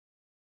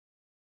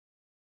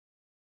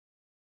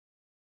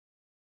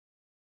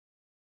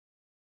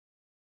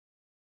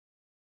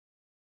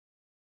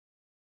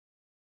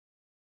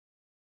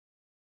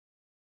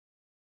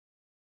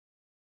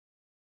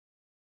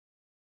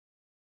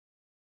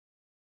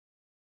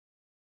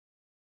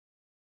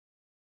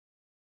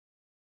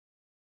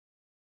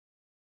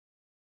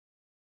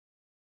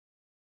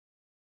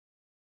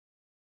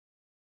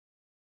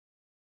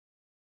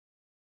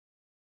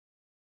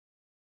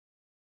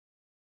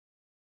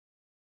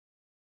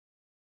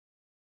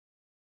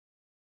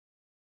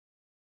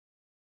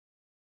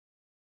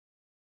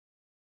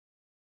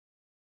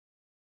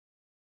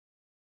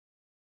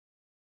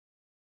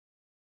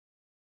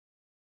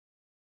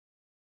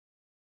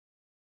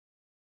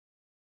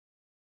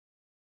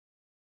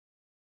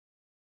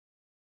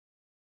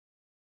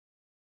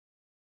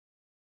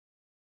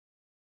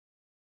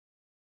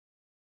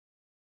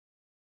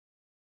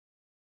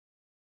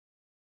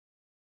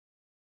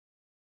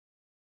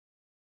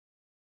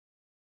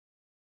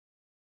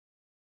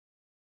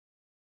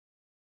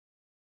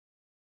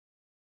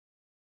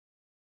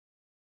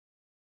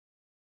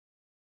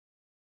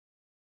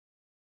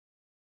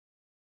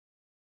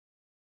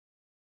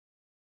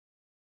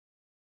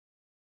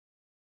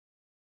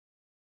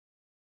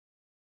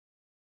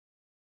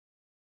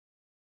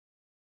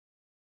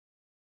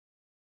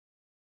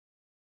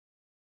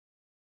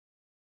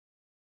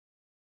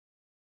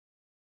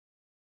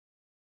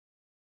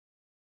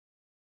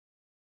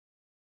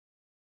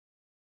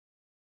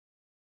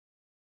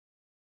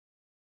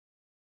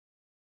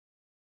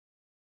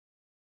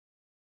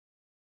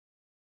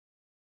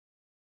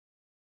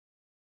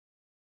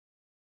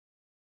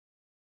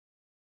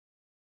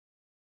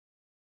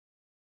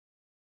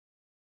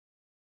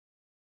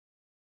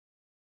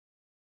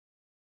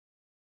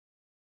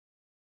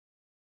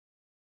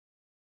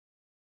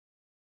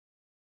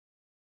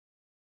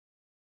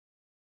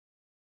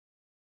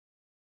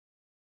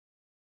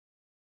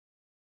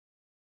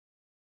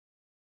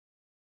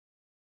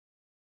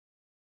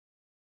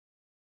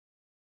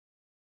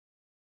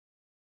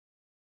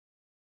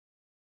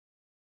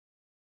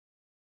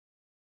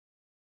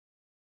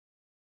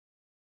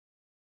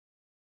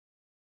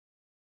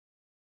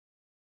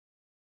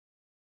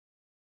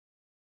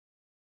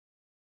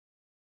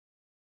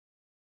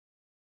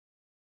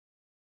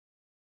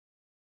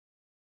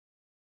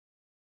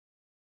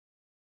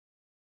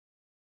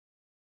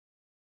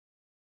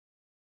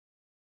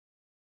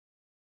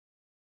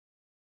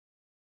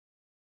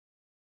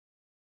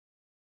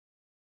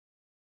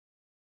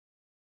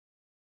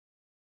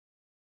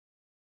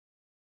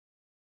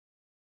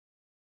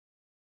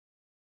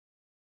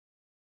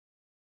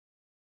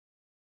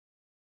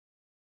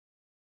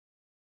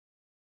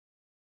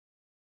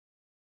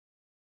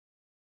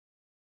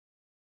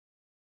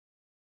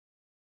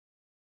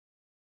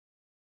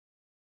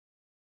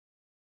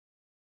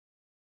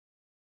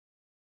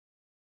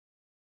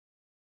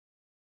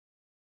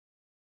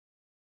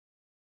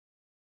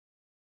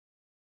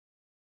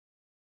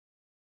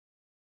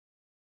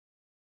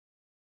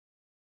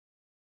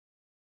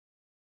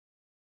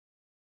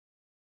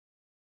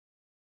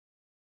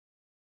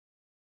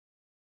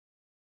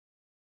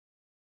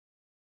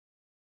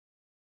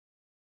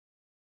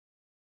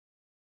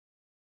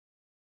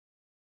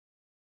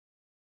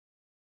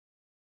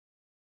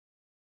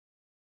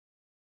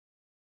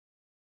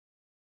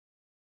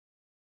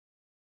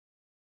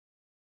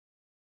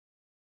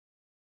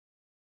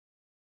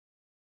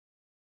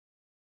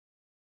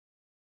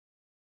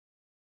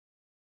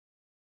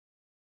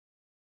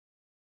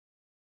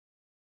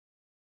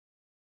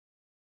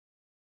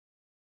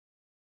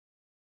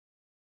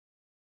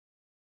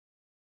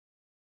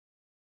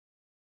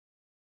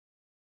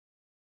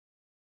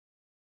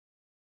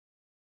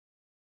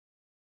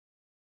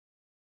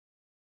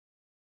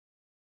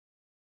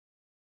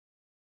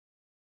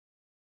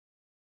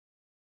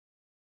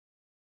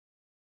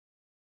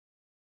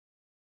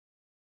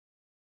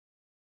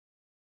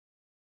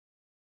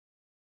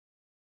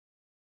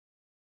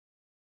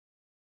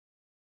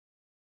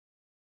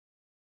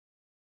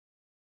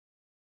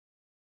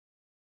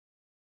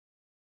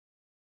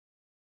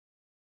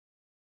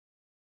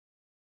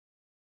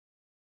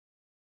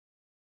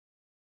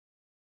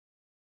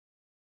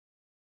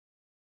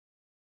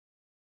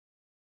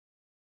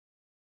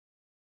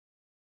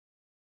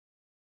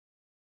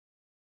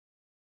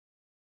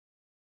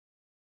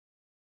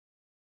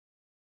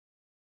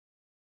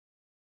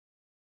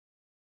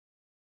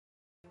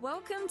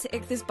Welcome to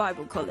Ichthus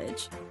Bible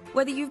College.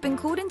 Whether you've been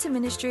called into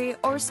ministry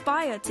or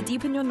aspire to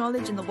deepen your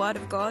knowledge in the Word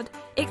of God,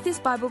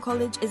 Ichthus Bible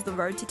College is the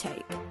road to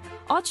take.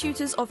 Our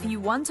tutors offer you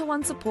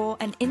one-to-one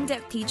support and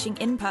in-depth teaching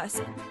in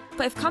person.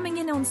 But if coming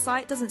in on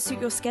site doesn't suit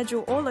your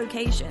schedule or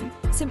location,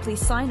 simply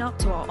sign up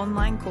to our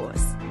online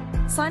course.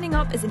 Signing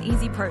up is an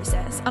easy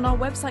process, and our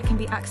website can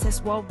be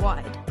accessed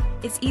worldwide.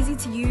 It's easy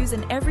to use,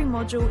 and every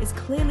module is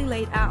clearly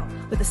laid out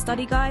with a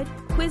study guide,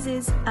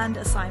 quizzes, and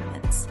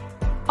assignments.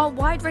 Our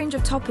wide range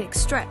of topics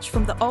stretch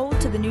from the Old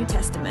to the New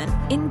Testament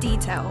in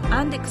detail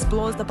and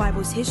explores the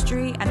Bible's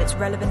history and its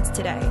relevance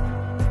today.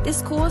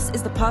 This course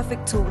is the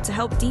perfect tool to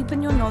help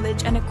deepen your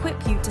knowledge and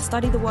equip you to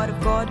study the Word of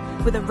God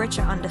with a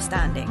richer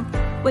understanding.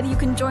 Whether you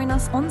can join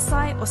us on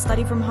site or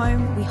study from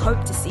home, we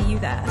hope to see you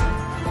there.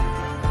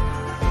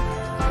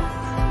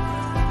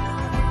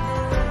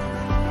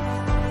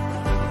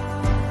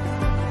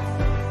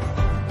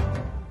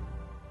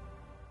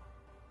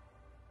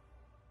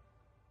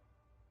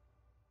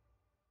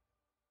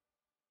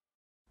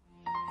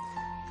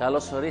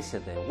 Καλώς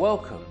ορίσετε.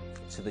 Welcome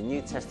to the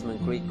New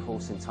Testament Greek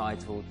course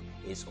entitled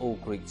It's All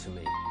Greek to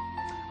Me.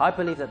 I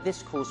believe that this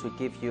course will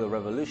give you a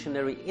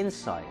revolutionary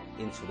insight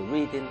into the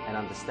reading and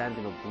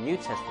understanding of the New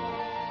Testament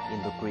in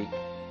the Greek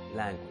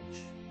language.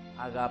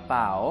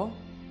 Agapao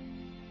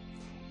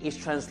is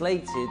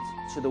translated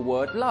to the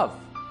word love.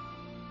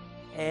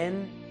 En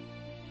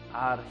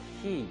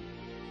archi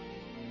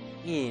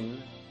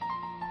in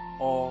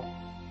o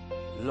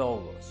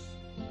logos.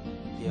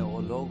 Και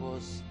ο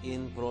λόγος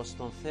ειν προς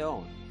τον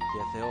Θεόν,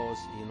 και Θεός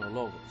ειν ο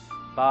λόγος.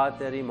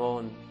 Πάτερ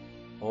ημών,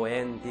 ο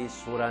εν της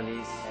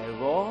ουρανής,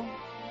 εγώ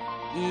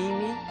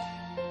είμαι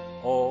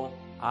ο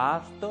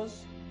άρτος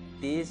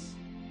της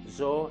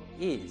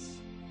ζωής.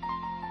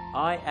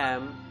 I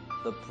am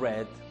the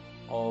bread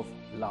of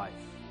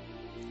life.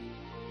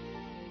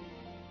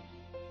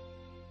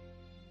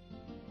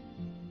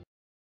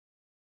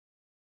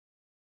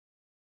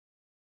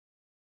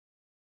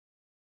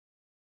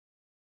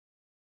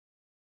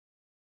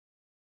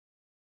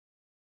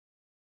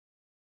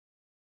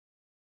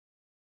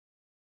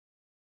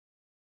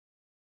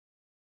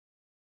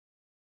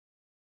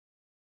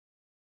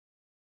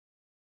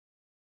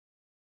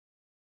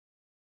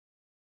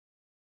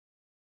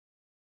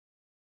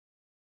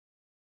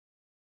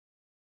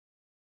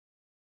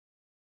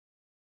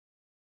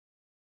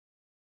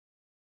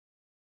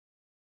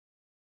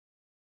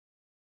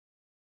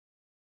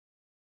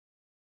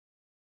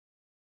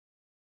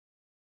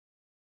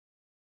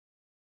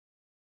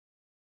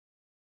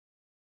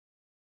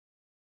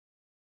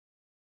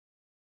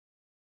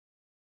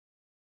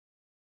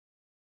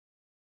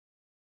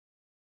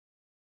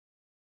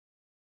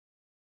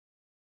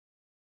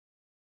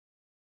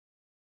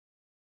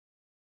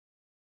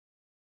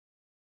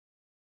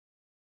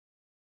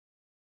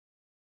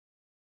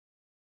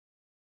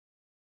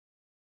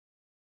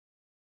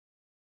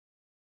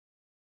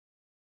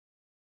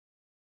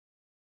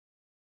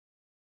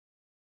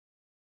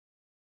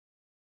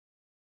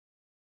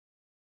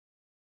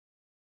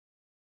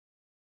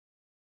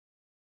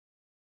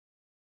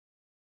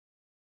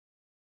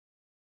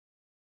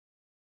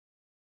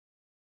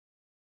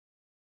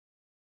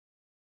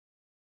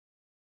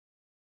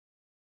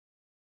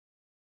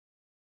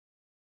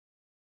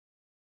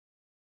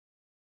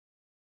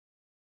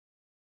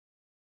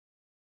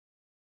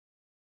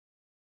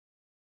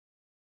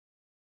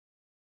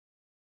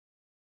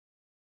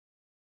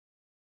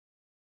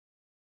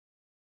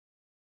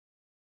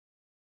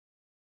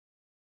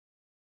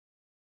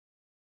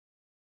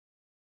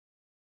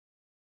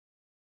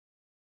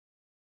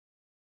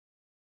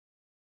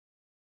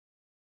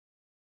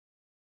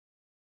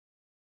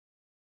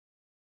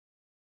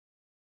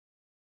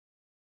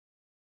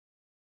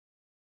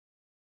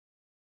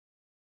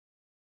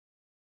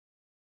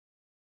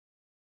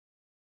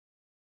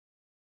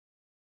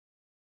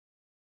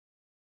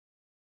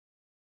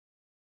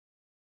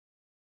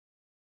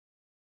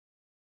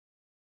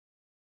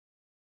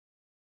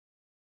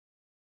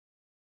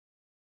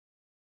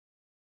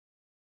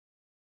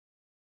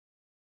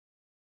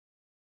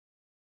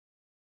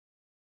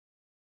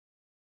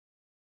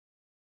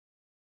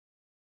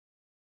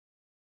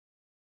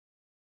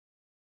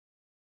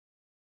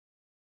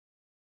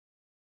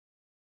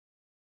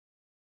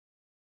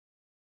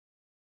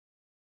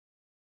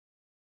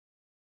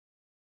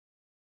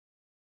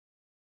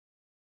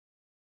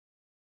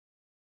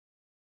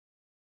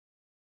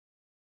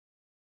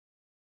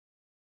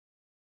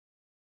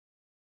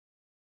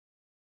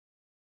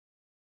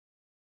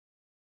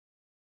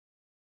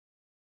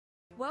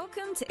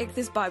 Welcome to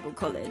Ichthus Bible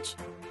College.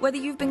 Whether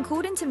you've been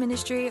called into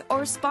ministry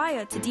or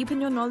aspire to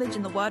deepen your knowledge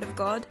in the Word of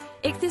God,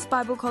 Ichthus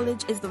Bible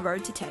College is the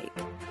road to take.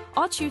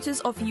 Our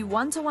tutors offer you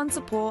one-to-one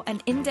support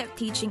and in-depth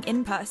teaching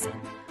in person.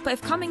 But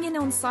if coming in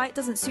on site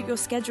doesn't suit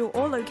your schedule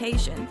or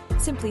location,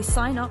 simply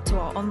sign up to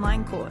our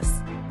online course.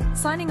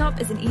 Signing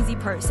up is an easy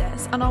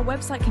process, and our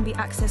website can be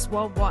accessed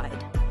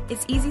worldwide.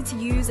 It's easy to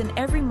use, and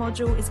every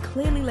module is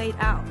clearly laid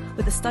out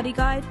with a study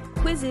guide,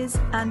 quizzes,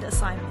 and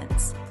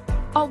assignments.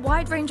 Our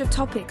wide range of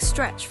topics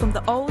stretch from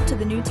the Old to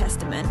the New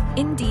Testament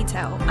in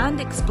detail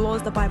and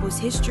explores the Bible's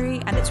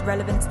history and its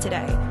relevance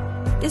today.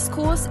 This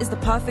course is the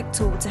perfect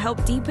tool to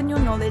help deepen your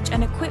knowledge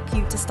and equip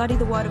you to study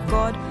the Word of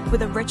God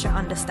with a richer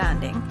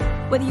understanding.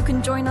 Whether you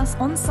can join us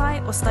on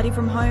site or study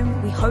from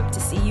home, we hope to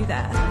see you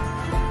there.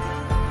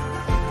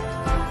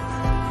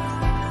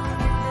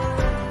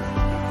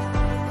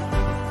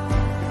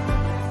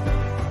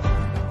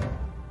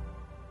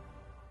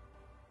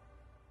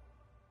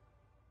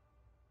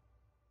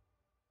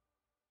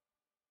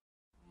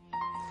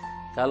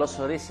 Καλώς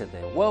ορίσετε.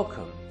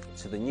 Welcome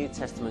to the New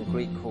Testament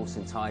Greek course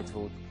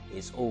entitled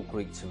It's All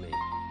Greek to Me.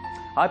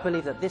 I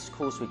believe that this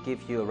course will give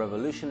you a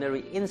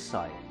revolutionary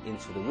insight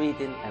into the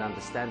reading and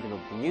understanding of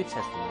the New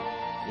Testament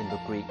in the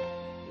Greek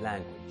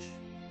language.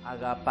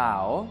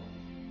 Agapao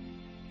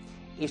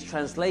is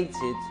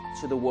translated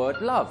to the word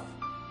love.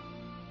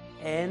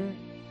 En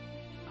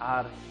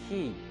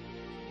archi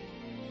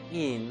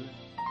in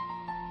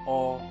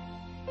o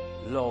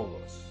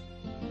logos.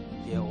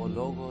 Και ο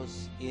λόγος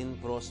ειν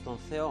προς τον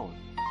Θεόν,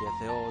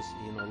 και Θεός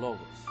ειν ο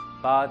λόγος.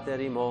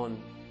 Πάτερ ημών,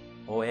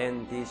 ο εν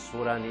της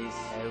ουρανής,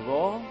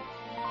 εγώ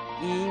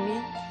είμαι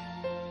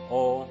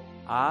ο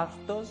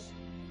άρτος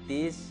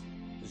της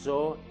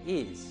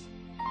ζωής.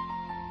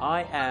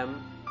 I am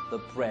the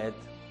bread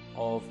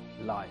of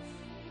life.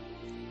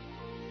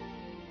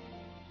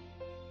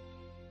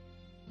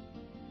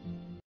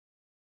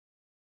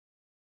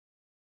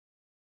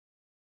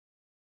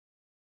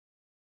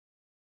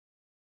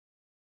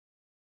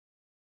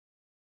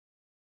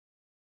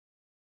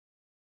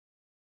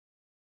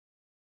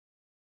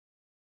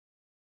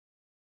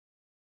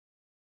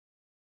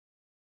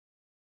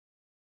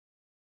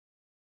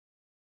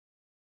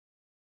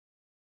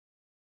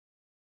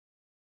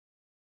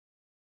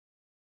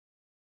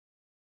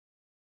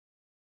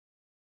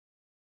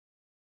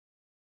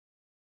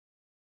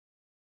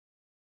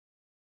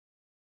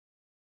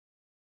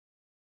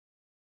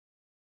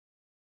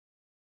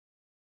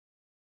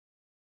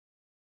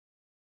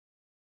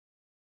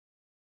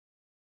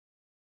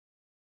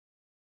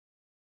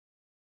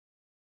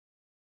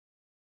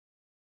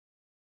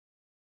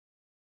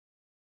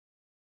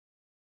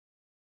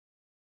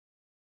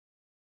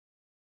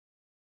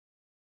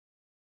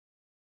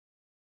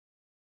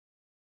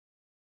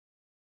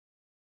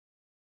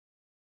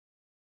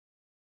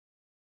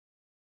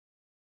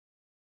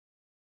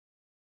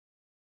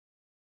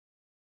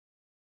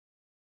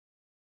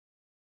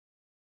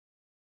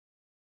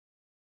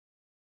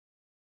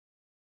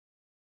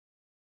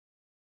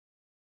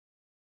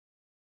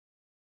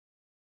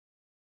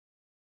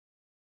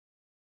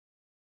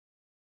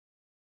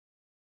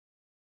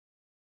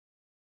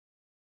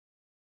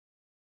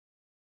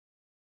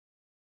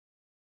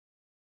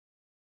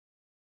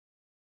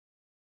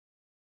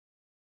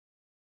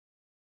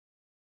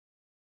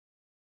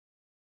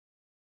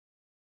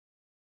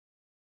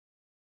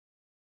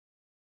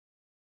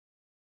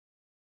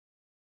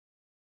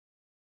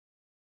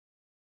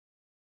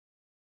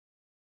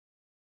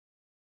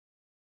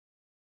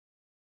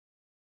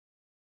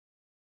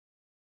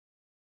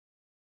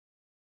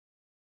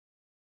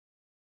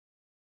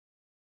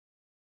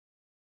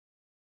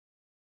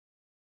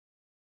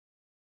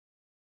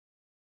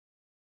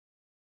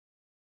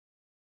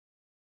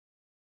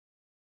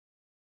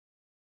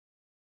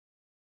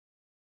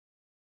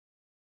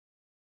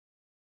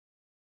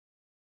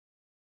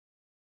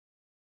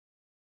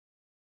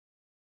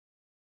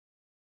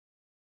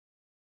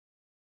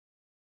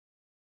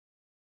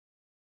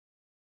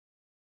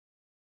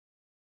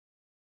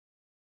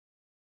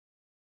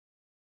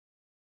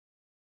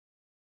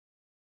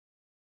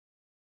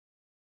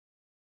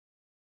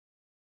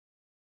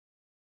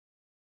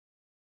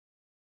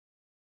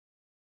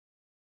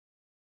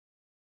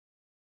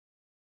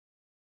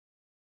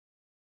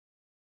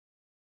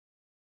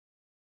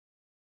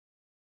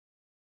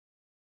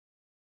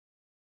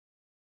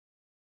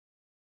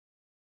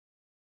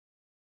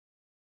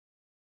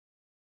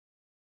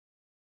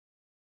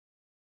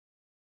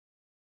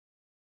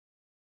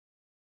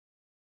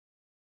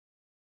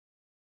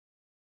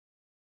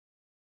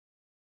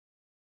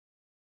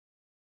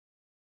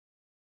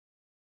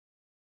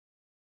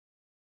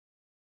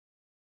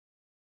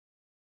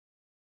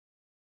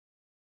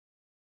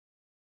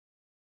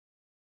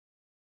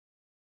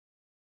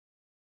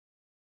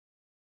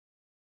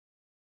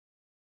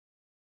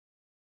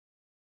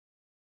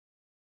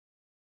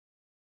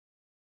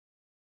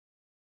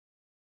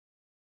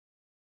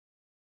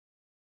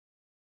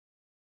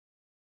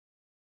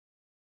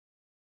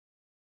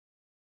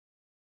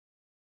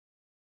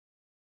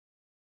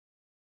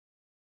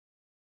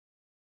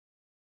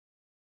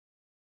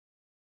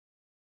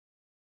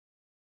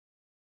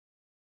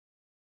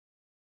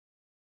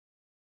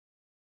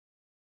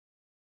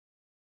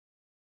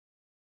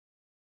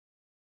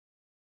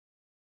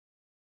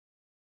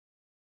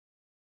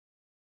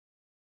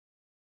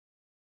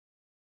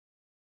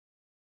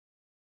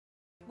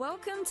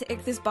 Welcome to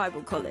Ichthus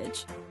Bible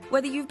College.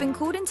 Whether you've been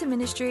called into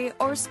ministry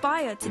or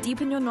aspire to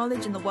deepen your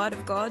knowledge in the Word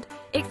of God,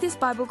 Ichthus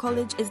Bible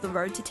College is the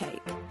road to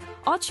take.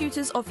 Our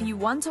tutors offer you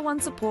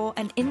one-to-one support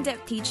and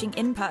in-depth teaching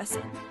in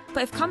person.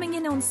 But if coming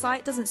in on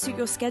site doesn't suit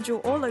your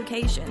schedule or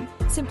location,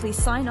 simply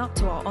sign up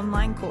to our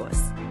online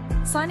course.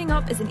 Signing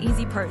up is an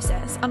easy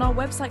process, and our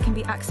website can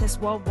be accessed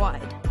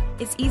worldwide.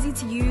 It's easy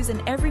to use,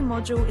 and every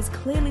module is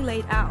clearly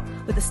laid out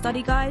with a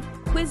study guide,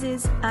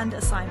 quizzes, and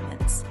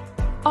assignments.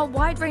 Our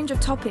wide range of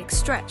topics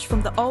stretch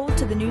from the Old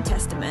to the New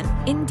Testament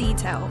in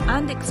detail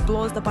and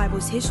explores the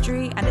Bible's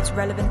history and its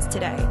relevance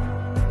today.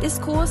 This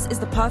course is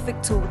the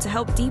perfect tool to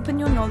help deepen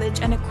your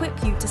knowledge and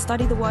equip you to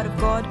study the Word of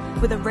God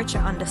with a richer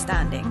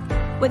understanding.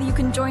 Whether you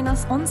can join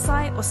us on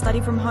site or study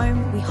from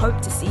home, we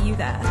hope to see you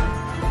there.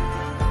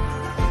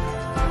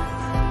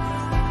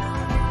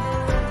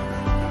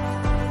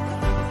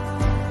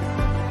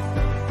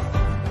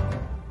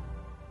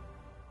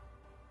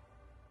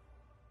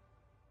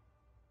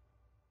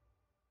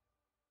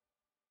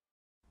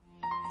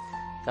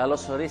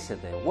 Καλώς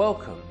ορίσετε.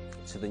 Welcome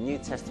to the New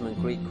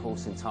Testament Greek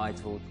course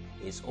entitled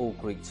Is All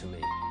Greek to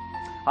Me.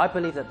 I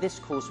believe that this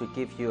course will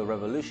give you a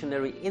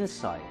revolutionary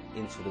insight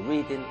into the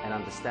reading and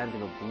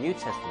understanding of the New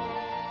Testament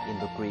in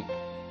the Greek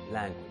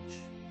language.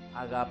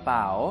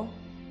 Agapao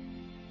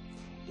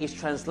is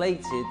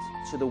translated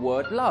to the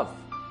word love.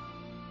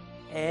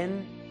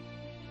 En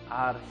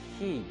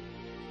archi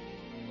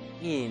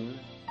in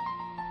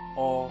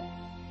o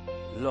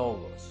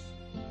logos.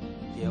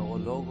 Και ο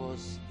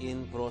λόγος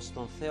είναι προς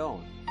τον Θεόν,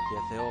 και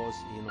Θεός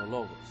είναι ο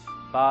λόγος.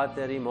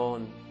 Πάτερ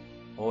ημών,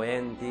 ο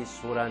εν της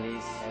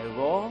ουρανής,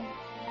 εγώ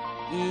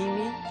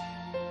είμαι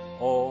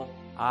ο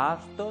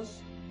άρτος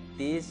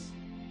της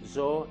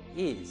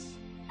ζωής.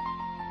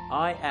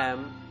 I am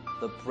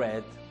the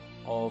bread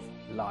of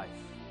life.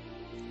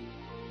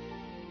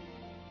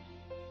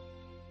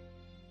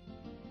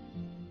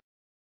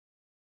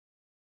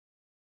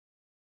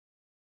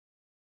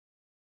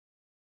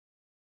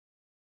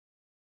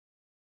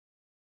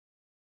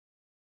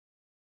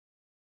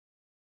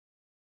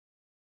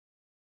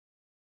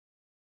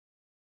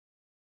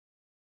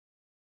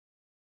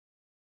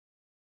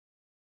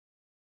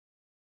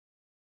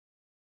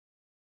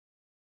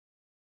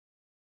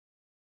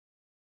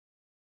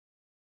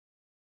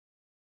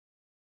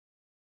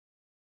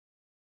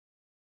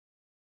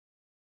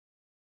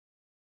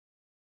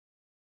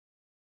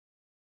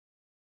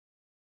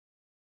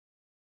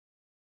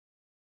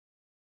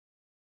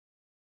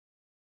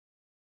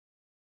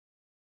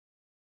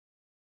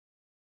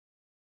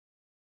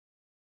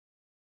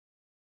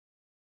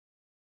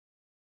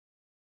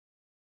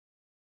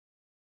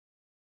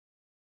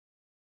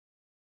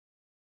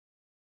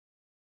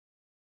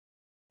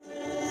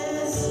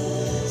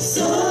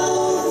 So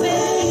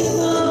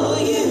faithful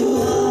you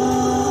are.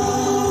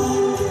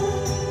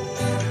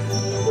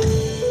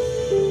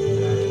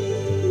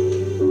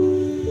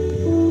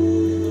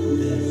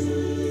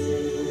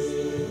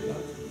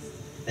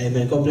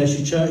 Amen. God bless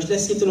you, church.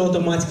 Let's give the Lord a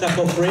mighty clap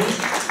offering.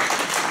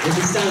 As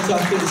we stand to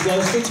our feet as well,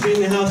 it's good to be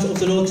in the house of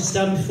the Lord, to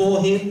stand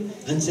before Him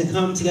and to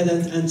come together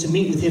and to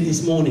meet with Him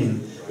this morning.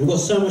 We've got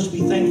so much to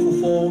be thankful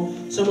for,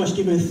 so much to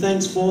give Him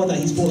thanks for, that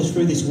He's brought us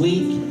through this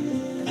week,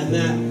 and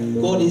that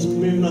God is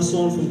moving us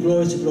on from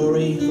glory to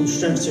glory, from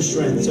strength to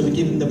strength. So we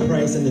give Him the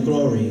praise and the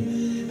glory.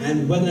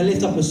 And we're going to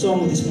lift up a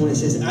song this morning. It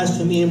says, "As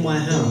for me and my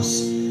house."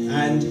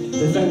 And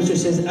the famous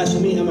church says, "As for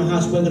me and my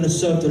house, we're going to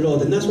serve the Lord."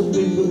 And that's what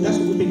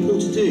we've been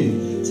called to do,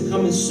 to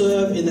come and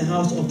serve in the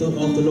house of the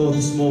Lord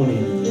this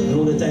morning and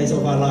all the days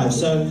of our lives.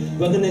 So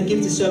we're going to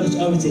give the service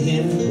over to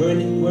Him.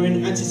 We're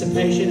in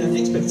anticipation and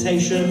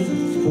expectation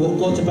for what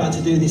God's about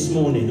to do this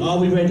morning. Are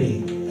we ready?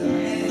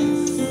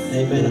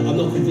 Amen. I'm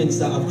not convinced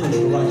that I've come to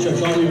the right church.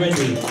 Are we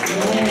ready?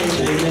 Amen.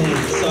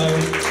 So,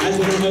 as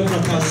we're going to open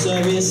up our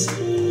service,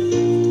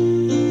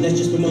 let's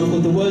just be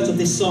mindful. The words of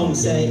this song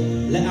say,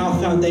 "Let our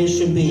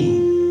foundation be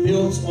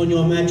built on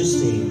your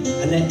majesty,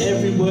 and let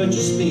every word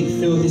you speak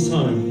fill this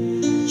home.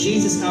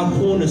 Jesus, our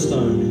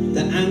cornerstone,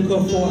 the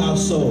anchor for our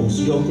souls,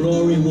 your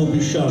glory will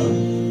be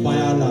shown by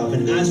our love.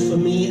 And as for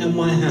me and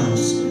my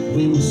house,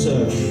 we will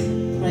serve you."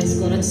 Praise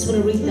God. I just want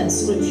to read that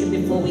scripture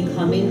before we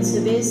come into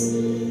this.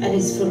 And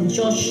it's from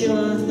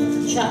Joshua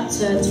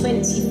chapter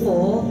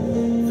 24,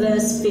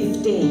 verse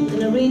 15. I'm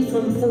going to read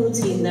from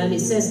 14 now. And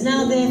it says,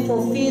 "Now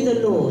therefore fear the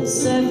Lord,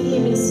 serve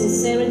Him in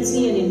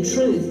sincerity and in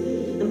truth,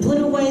 and put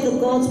away the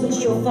gods which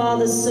your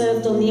fathers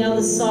served on the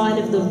other side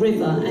of the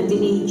river and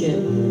in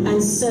Egypt, and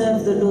serve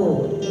the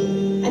Lord.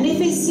 And if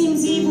it seems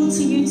evil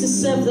to you to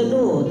serve the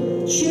Lord,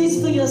 choose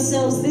for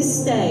yourselves this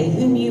day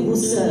whom you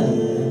will serve,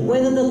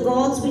 whether the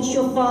gods which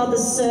your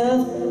fathers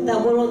served that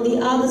were on the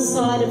other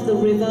side of the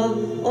river,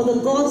 or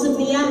the gods of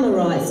the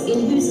Amorites in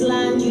whose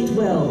land you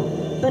dwell.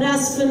 But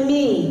as for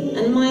me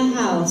and my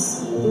house,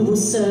 we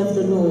will serve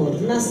the Lord."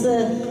 And that's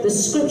the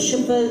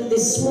scripture for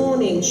this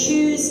morning.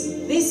 Choose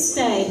this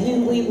day whom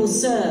we will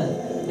serve.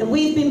 And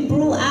we've been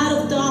brought out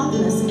of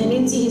darkness and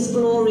into His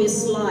glorious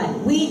light.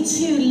 We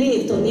too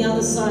lived on the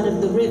other side of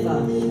the river.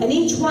 And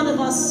each one of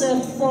us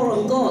served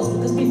foreign gods,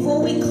 because before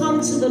we come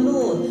to the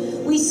Lord,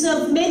 We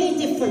serve many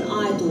different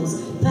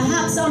idols,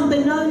 perhaps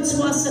unbeknown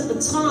to us at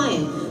the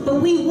time, but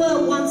we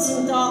were once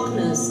in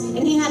darkness,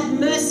 and he had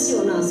mercy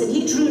on us, and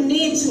he drew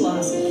near to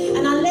us.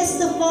 And unless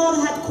the Father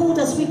had called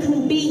us, we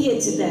couldn't be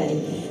here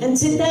today. And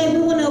today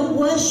we want to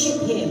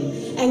worship him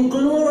and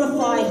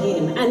glorify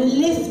him and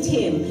lift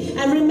him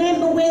and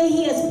remember where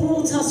he has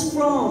brought us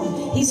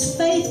from, his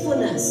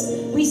faithfulness.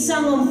 We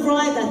sang on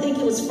Friday, I think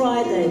it was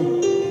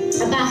Friday,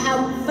 about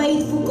how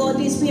faithful God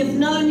is. We have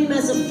known him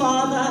as a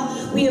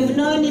father, we have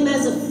known him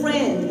as a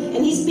friend,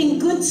 and he's been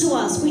good to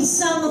us. We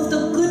sang of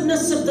the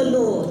goodness of the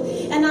Lord.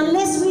 And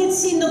unless we had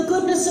seen the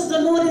goodness of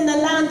the Lord in the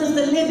land of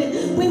the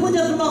living, we would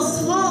have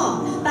lost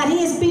heart. But he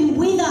has been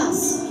with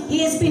us. He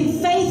has been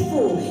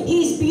faithful.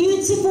 He is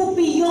beautiful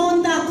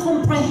beyond our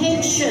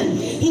comprehension.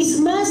 He's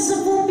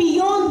merciful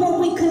beyond what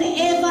we can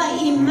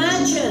ever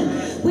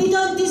imagine. We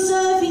don't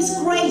deserve his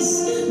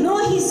grace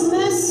nor his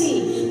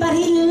mercy, but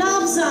he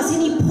loves us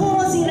and he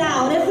pours it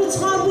out. Every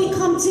time we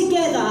come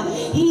together,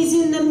 he is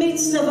in the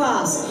midst of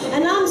us.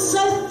 And I'm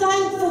so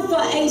thankful for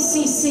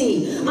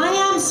ACC. I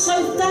am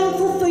so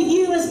thankful for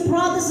you as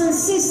brothers and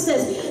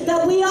sisters,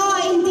 that we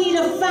are indeed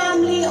a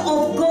family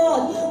of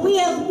God. We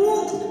have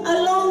walked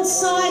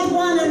alongside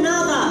one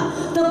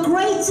another. The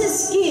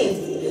greatest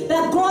gift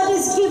that God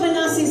has given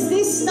us is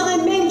this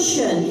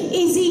dimension,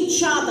 is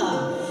each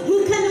other.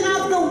 You can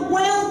have the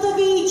wealth of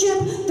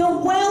Egypt, the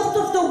wealth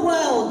of the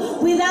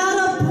world,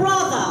 without a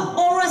brother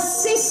or a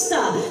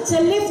sister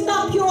to lift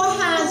up your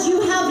hands.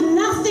 You have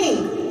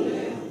nothing.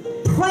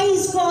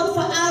 Praise God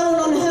for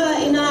Aaron and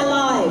Hur in our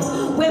lives.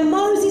 When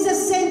Moses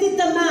ascended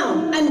the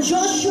mount and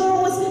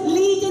Joshua was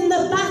leading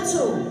the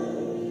battle,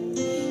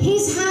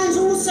 his hands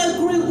also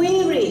grew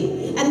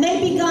weary and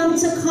they began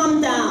to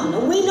come down.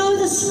 And we know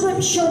the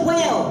scripture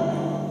well,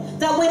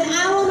 that when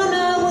Aaron and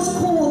Hur was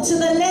called to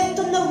the left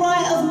and the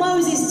right of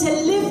Moses to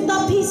lift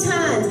up his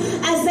hands,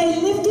 as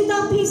they lifted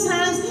up his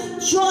hands,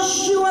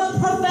 Joshua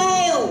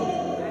prevailed.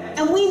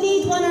 And we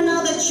need one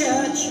another,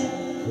 church.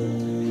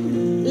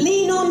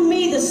 Lean on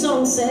me, the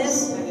song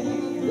says.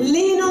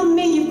 Lean on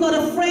me, you've got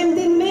a friend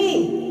in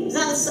me.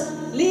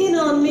 Lean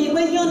on me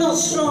when you're not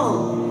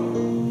strong.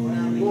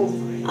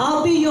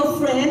 I'll be your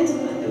friend,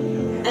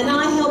 and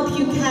I help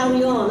you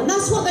carry on. And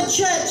that's what the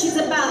church is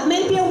about.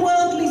 Maybe a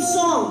worldly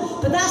song,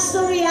 but that's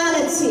the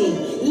reality.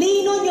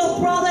 Lean on your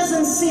brothers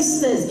and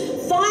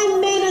sisters.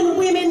 Find men and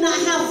women that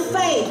have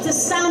faith to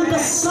stand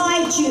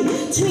beside you,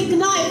 to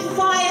ignite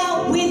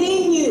fire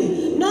within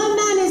you. No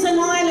man is an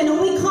island,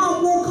 and we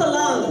can't walk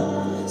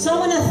alone. So I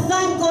want to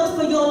thank God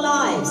for your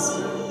lives.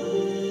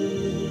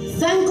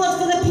 Thank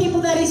God for the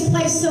people that he's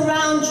placed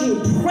around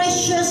you.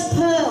 Precious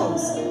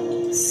pearls.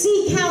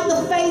 Seek out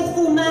the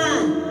faithful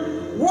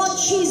man.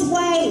 Watch his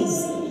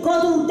ways.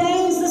 God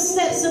ordains the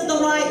steps of the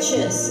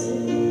righteous.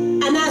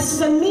 And as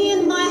for me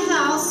and my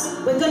house,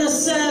 we're going to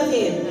serve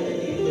him.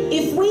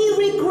 If we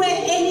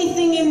regret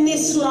anything in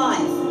this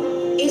life,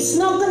 it's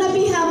not going to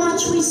be how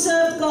much we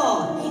serve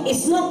God.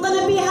 It's not going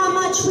to be how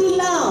much we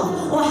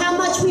love, or how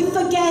much we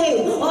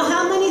forgave, or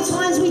how many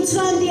times we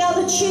turned the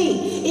other cheek.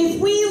 If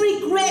we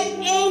regret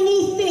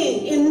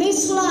anything in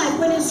this life,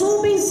 when it's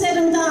all been said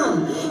and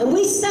done, and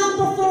we stand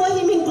before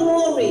him in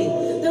glory,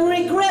 the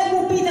regret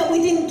will be that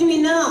we didn't do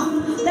enough,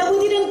 that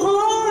we didn't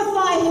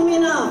glorify him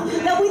enough,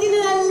 that we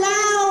didn't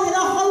allow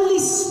the Holy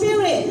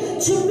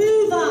Spirit to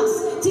move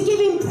us, to give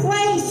him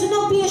praise, to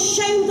not be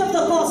ashamed of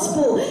the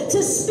gospel,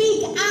 to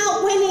speak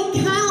out when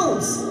it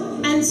counts,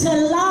 and to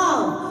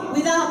love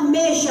without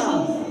measure.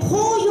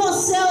 Pour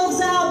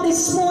yourselves out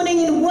this morning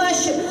in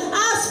worship.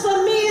 As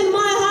for me and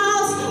my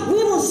house,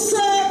 we will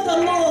serve the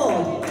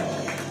Lord.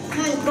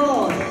 Thank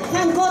God.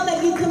 Thank God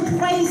that you can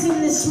praise him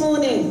this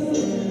morning.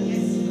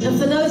 And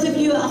for those of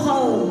you at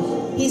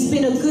home, he's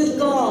been a good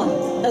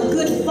God, a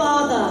good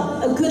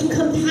Father, a good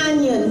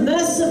companion,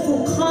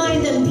 merciful,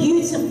 kind and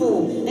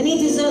beautiful. And he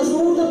deserves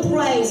all the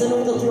praise and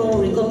all the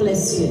glory. God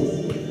bless you.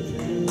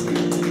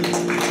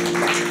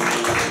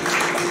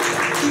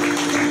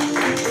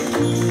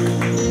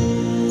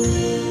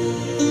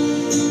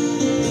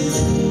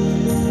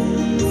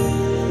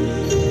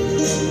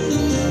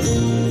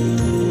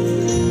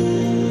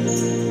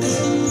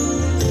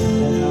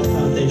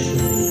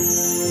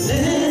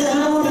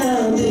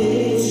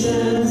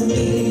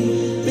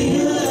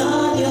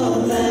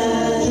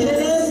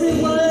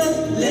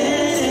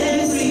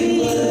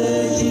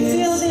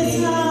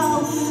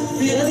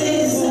 Feel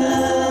this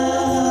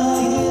love.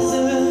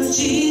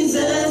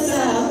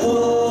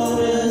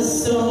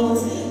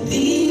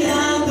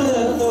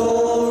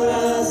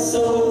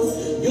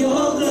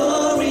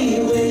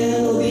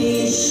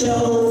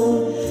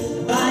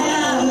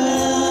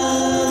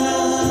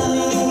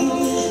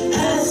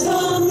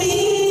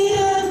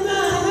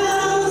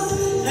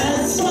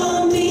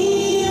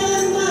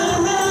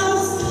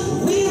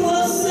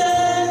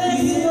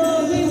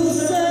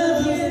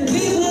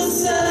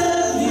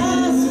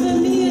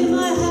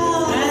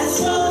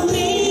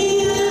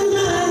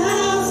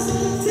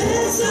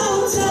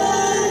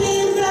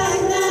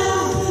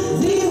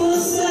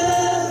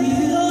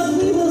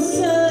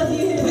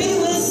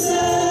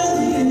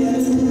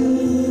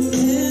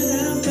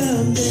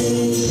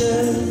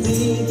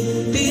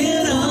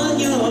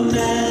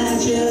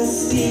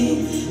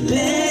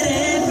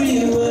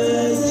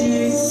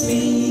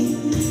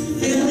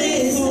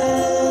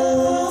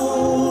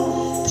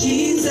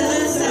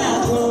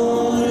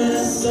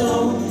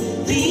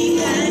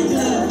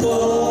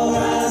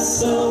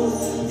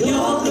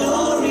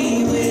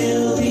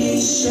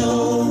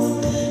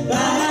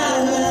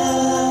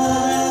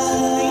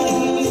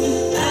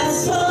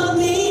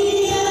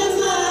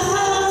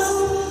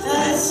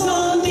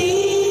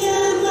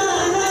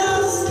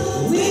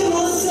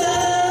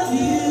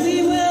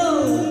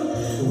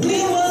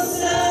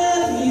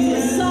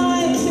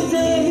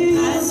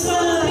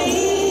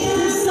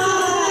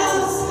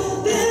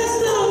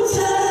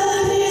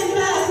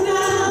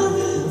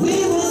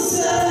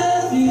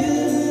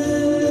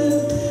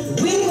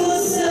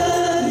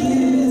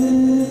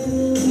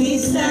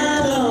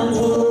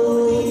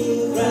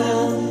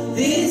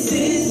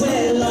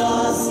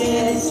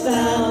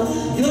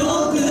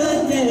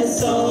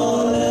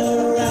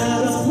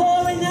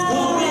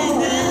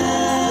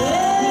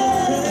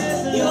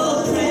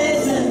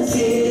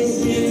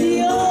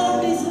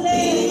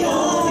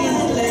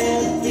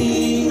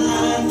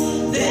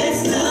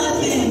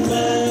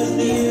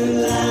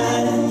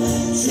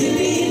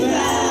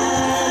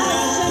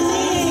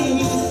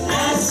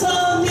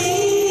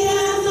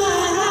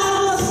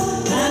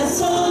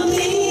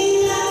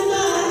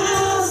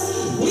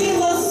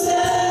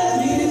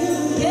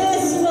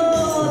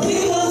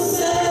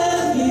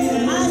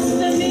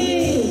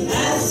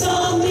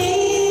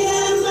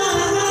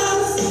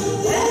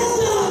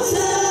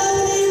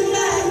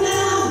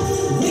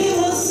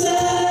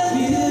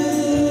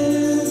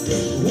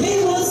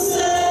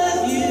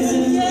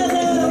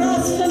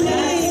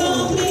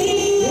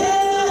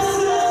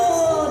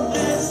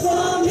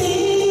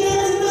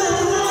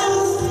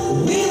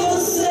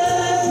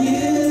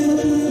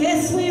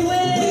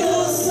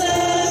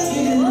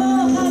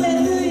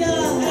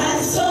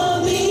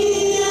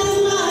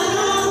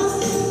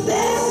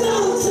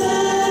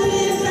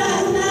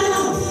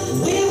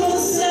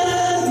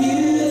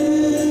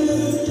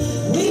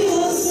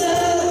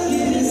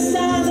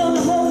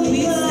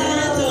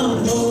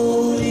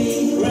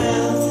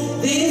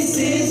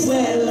 place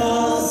where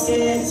lost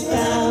gets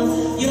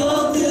found.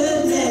 Your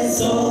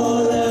goodness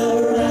all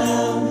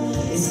around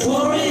is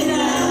pouring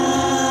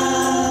out.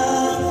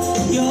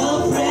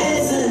 Your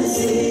presence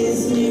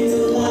is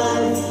new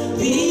life.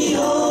 The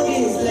old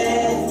is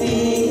left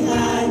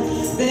behind.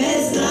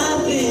 There's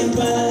nothing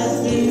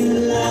but new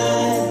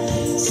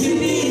life to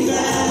be found.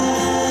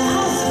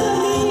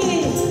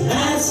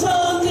 As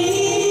for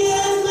me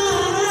and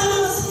my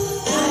house,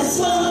 as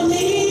for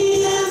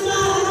me and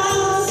my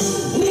house,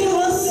 we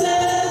will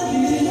serve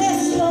you.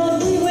 Yes,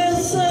 Lord, we will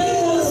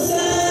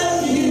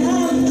serve you.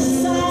 I'm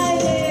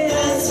decided.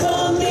 As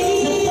for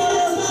me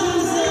and my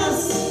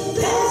house,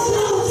 there's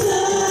no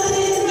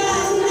turning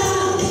back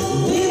now.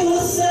 We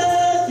will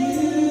serve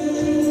you.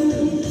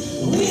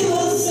 We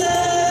will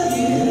serve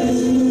you.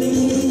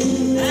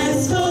 As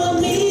for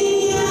me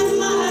and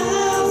my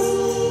house,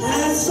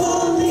 as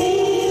for me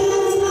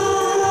and my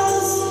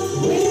house,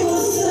 we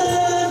will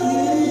serve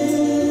you.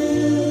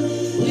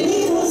 We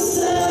will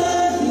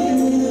serve you.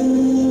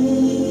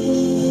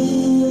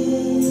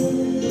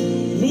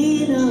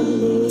 Lean on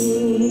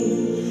me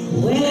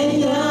when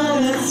you're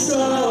not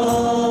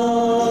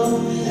strong,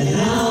 and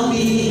I'll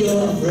be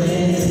your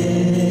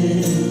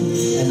friend,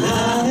 and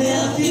I'll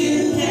help you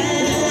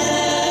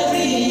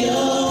carry on.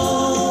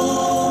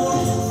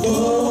 Oh,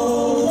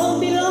 it won't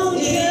be long,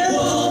 it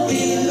won't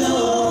be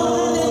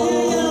long.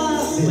 Hallelujah.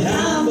 But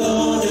I'm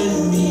gonna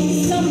need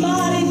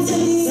somebody to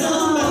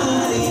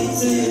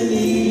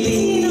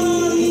lean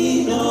on,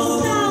 lean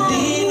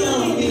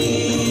on me.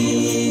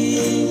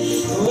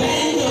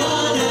 When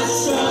you're not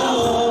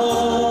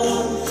strong,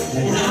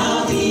 and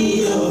I'll be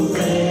your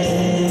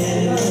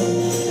friend,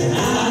 and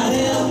I'll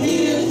help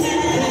you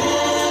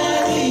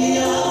carry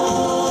on.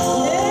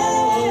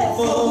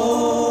 For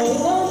it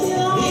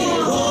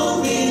won't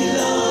be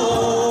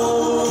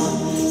long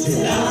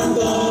till I'm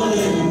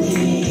gonna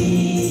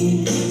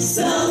need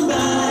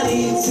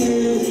somebody to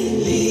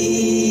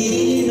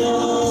lean on.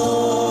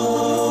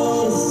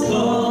 Just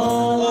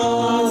call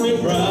on me,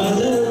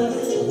 brother,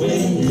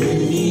 when you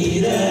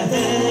need a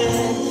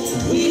hand.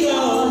 We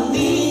all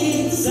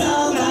need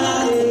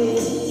somebody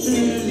to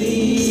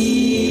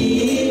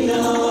lean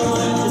on.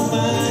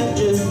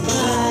 Just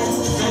might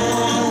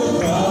have a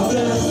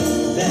problem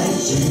that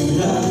you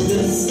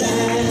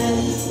understand.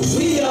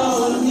 We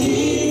all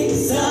need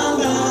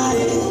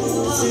somebody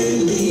to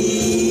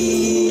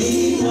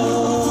lean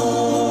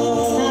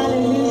on.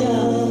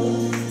 Hallelujah.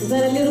 Is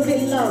that a little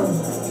bit low?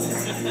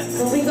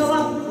 Can we go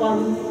up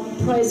one?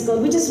 Praise God.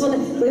 We just want to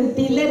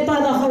be led by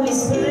the Holy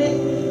Spirit.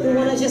 We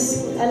want to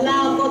just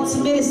allow God to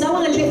minister. I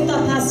want to lift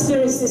up our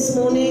spirits this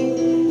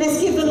morning. Let's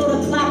give the Lord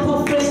a clap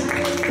offering.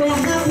 We're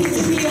happy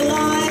to be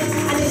alive,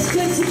 and it's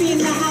good to be in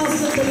the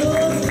house of the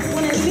Lord. We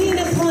want to lean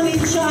upon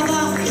each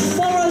other,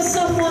 borrow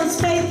someone's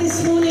faith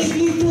this morning if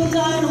you feel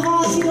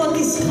downhearted or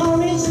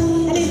discouraged.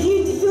 And if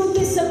you feel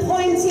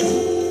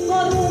disappointed,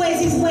 God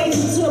always is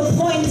waiting to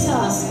appoint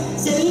us.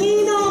 So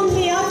lean on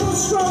me. I feel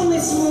strong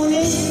this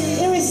morning,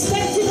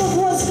 irrespective of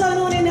what's going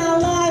on in our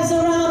lives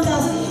around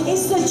us.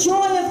 It's the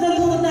joy of the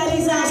Lord that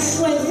is our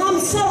strength. And I'm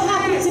so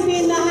happy to be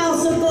in the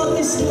house of God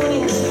this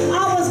morning.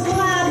 I was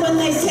glad when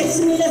they said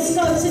to me, let's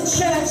go to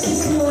church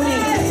this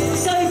morning.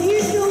 So if you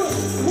feel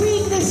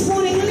weak this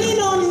morning, lean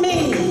on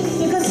me,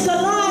 because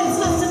Goliaths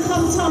have to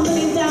come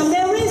tumbling down.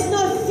 There is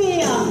no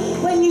fear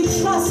when you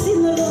trust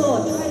in the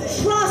Lord.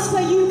 Trust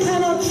where you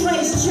cannot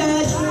trace,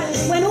 church.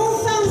 When all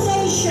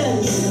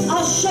foundations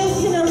are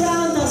shaken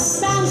around us,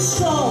 stand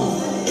strong.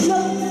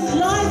 Look,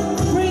 life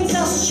brings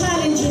us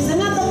challenges,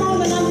 and at the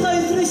moment I'm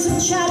going through some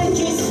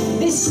challenges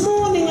this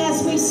morning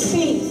as we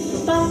speak.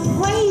 But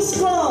praise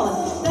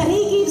God that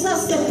He gives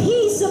us the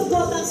peace of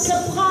God that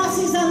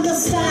surpasses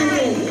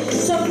understanding.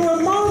 So for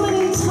a moment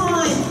in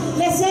time,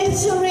 let's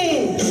enter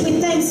in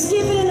with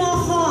thanksgiving in our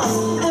hearts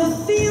and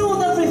feel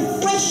the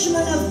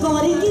refreshment of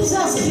God. He gives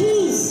us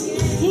peace.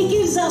 He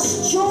gives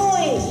us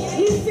joy.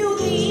 You feel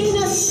the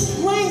inner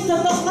strength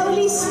of the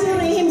Holy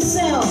Spirit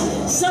Himself.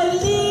 So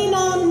lean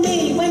on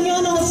me when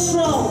you're not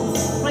strong.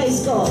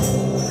 Praise God.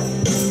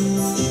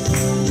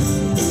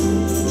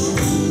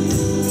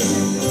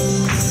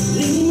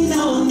 Lean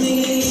on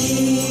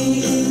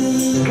me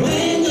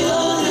when you're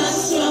not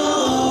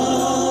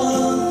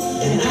strong,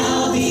 and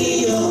I'll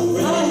be your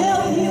friend. I'll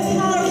help you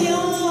carry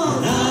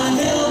on. I'll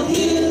help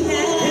you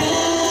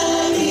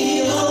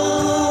carry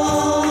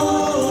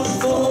on.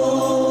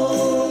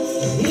 For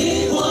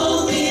it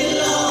won't be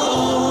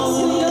long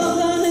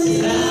till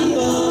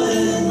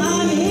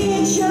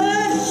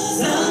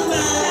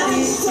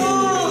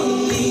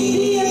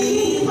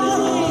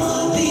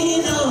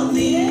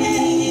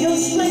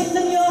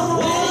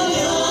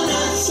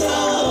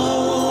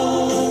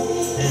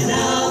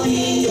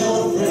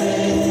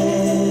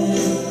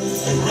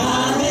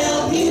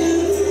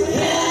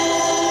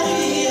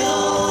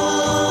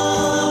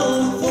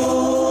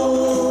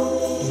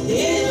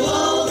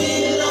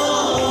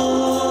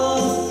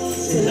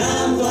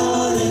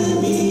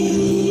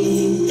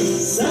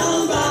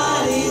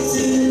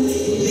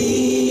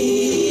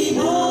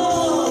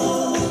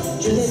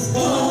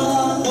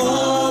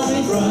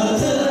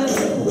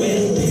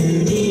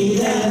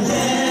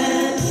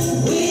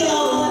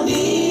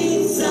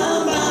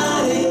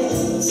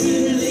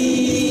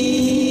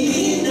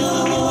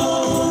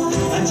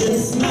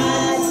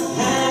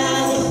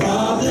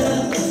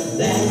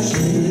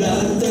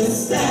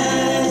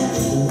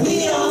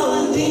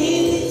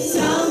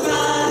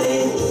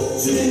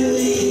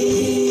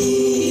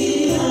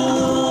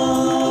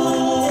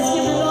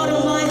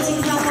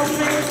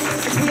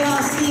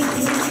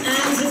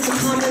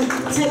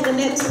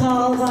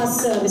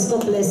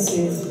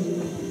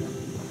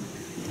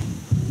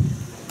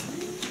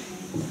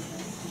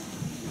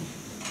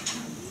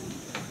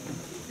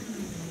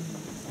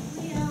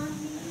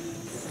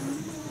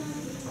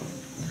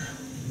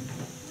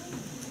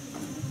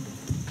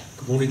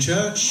Morning,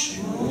 church.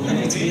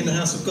 Happy to be in the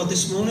house of God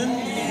this morning.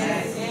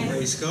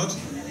 Praise God.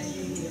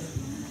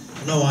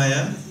 I know I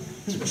am,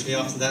 especially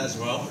after that as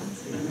well.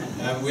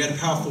 We had a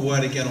powerful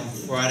word again on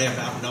Friday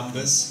about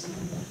numbers,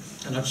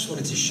 and I just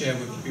wanted to share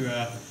with you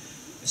a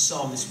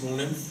psalm this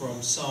morning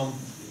from Psalm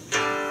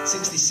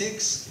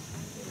 66,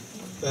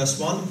 verse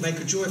 1.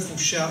 Make a joyful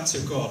shout to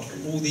God,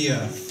 all the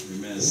earth.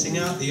 Amen. Sing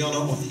out the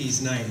honour of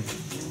his name.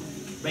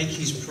 Make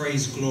his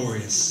praise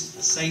glorious.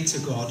 Say to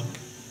God,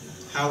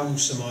 how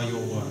awesome are your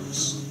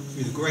works.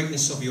 Through the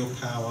greatness of your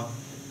power,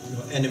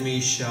 your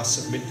enemies shall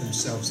submit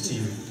themselves to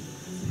you.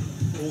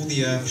 All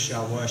the earth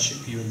shall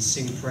worship you and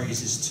sing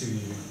praises to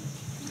you.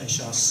 They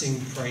shall sing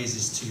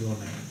praises to your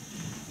name.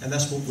 And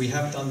that's what we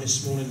have done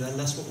this morning, and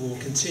that's what we'll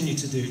continue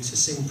to do, to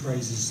sing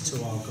praises to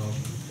our God.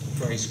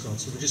 Praise God.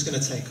 So we're just going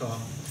to take our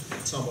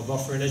time of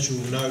offering. As you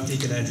all know,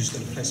 Deacon Andrew's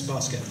going to place a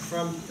basket at the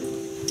front.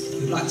 If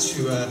you'd like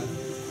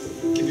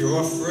to give your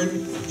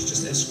offering, it's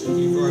just escort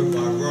you row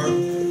by row.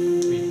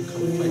 You can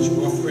come and place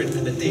your offering,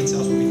 and the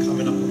details will be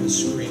coming up on the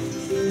screen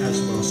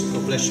as well. So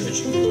God bless you as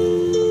you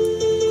go.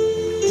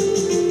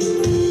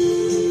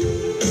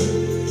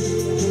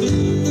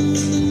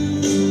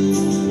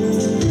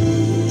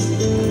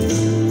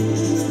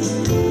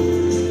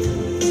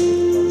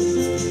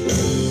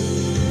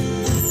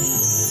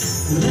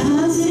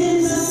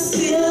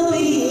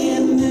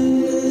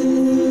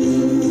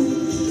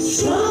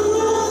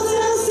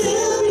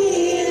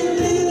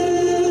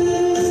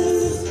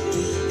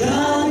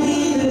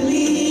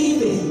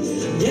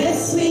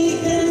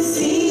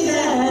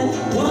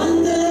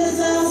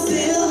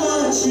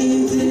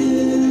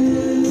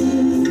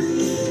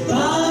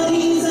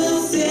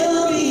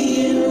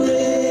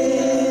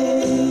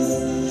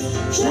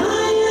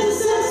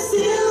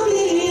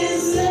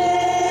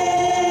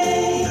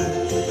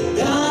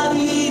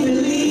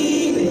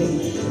 Believe it.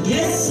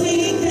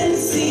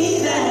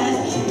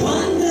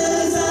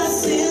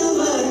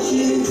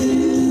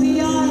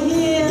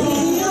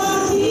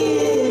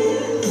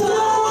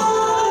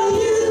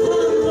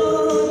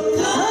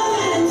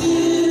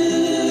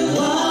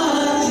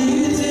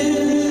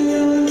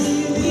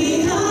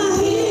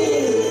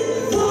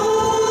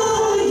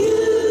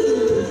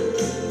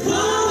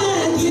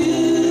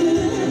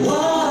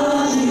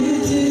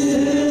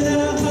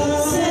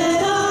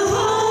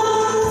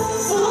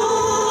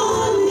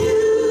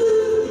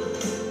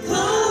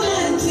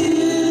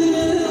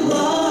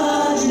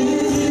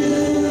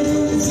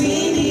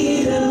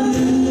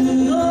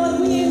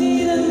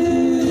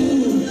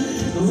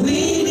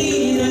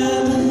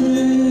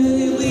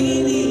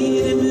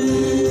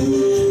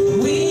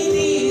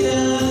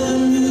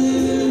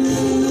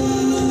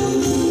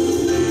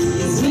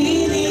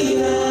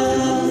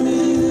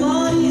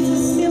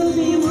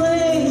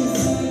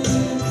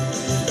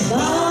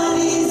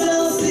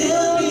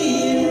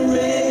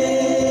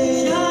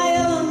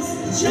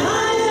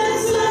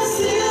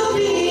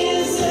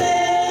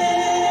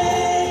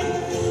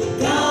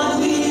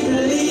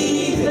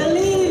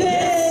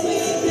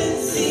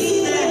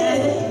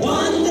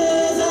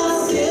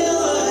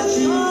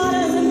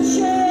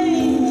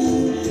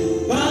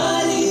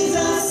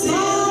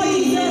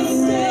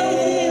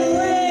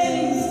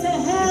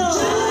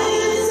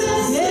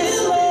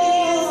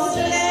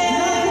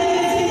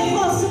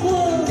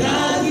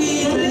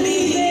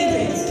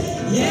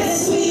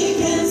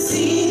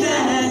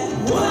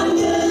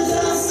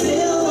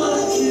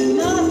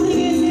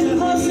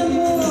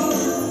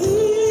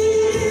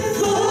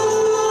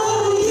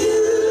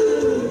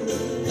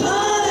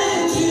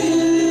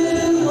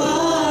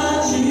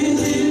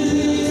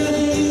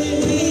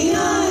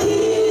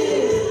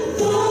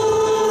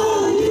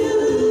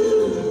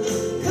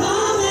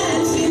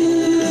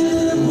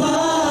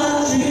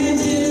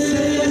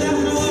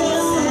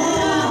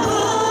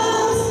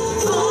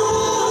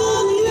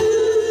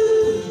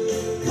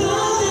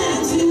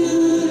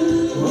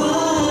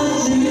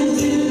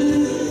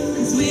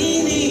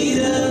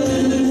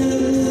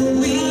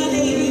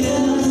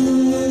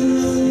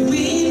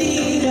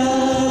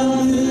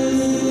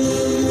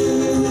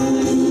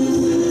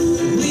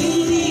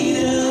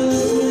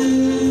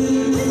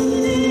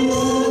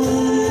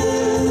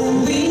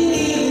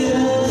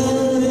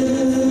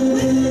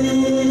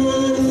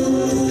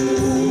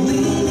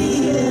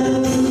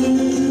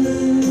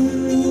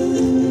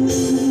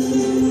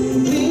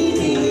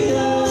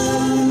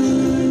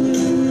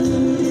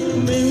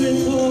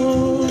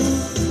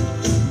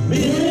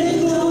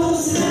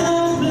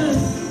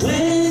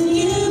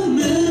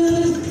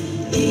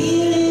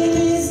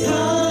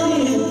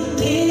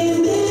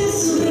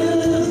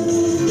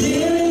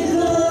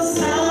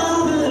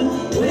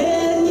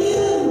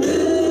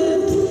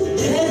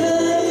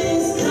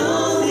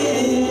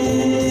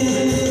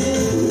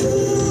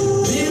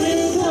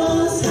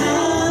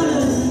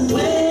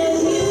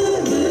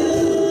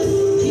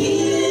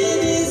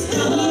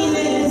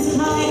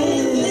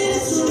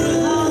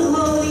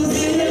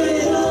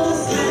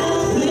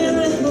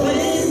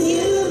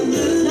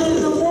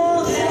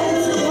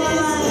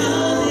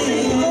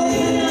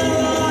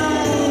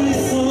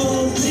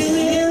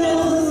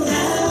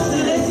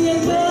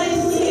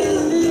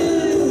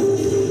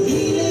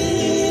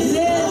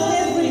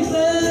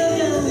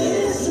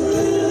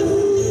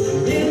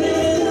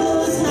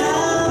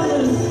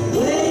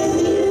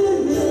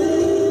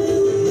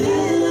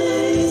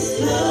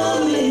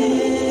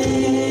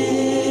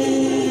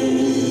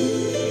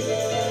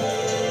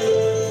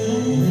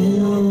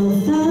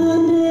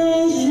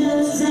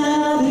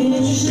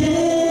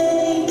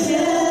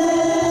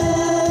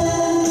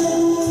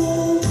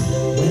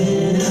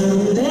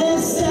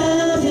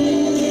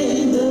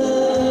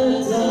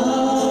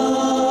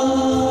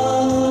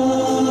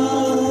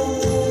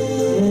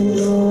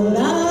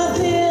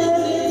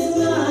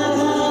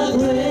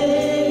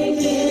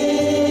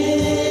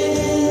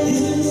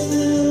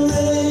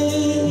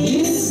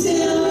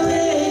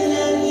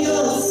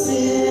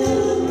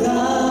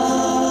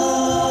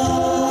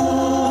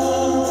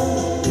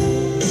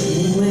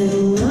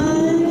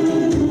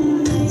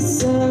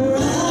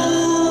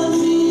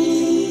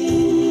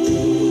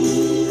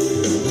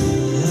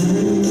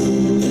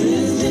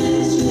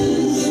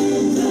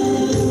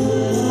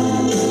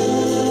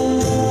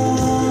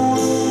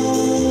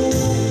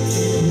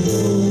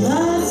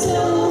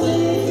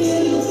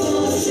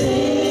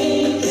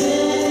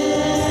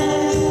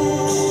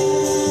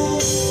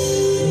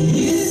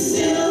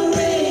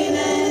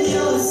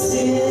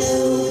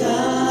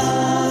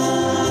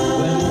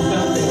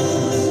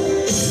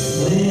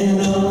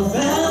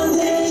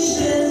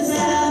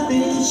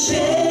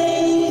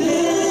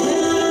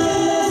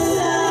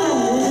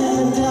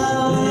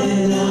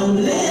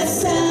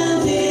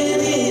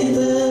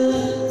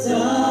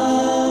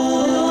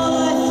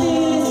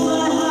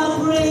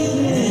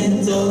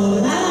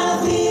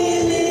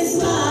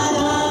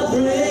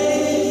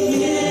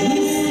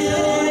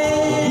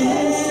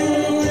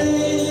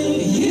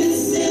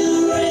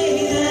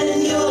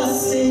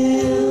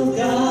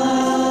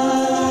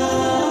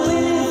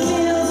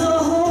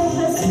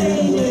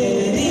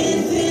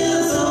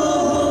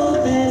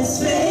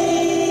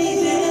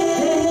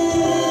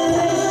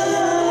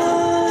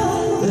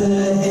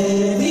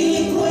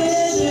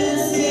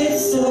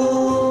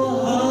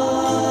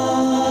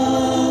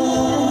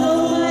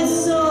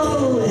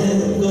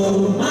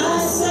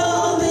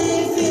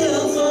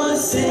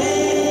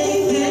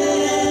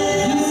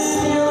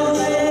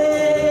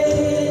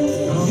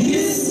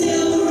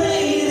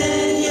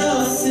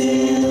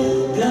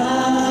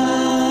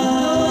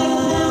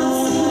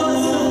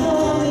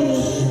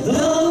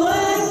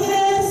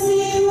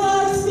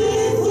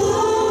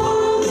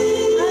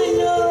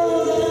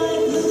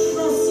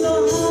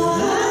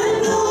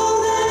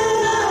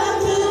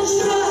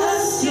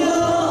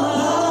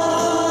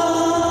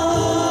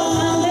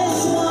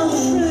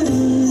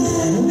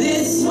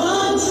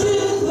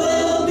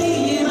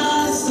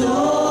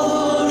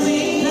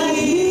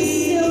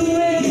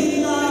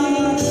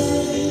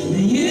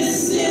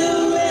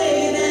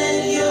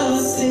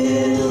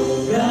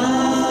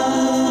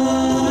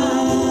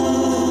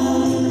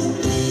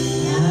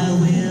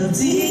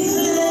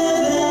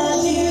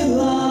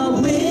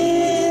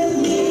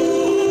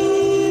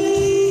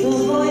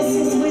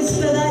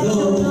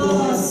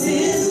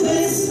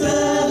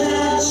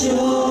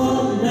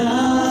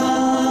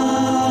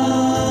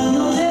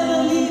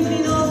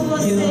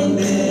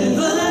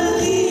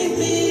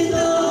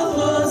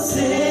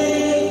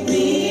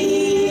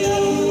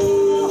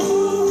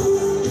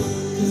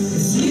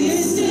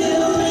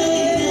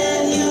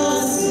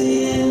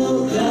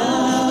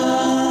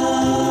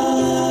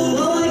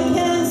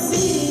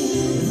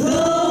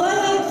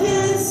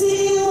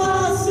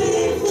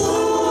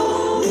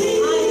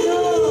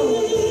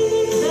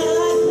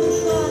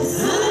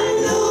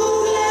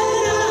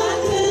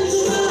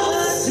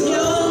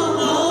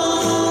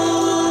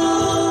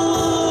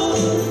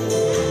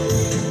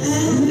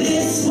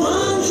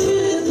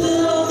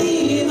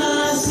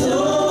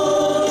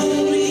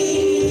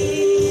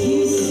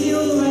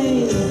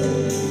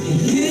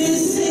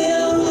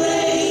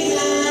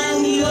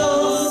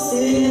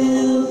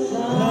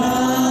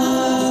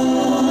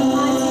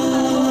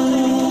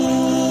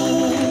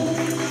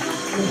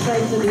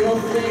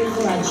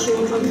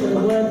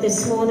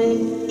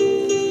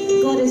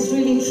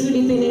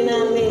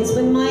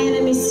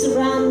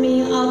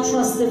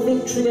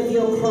 of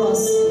your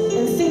cross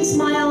and fix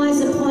my eyes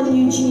upon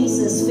you,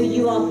 Jesus, for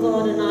you are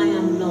God and I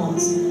am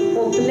not.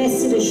 Oh,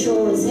 blessed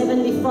assurance.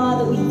 Heavenly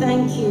Father, we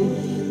thank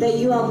you that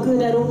you are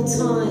good at all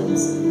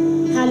times.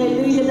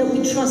 Hallelujah, that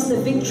we trust the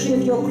victory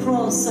of your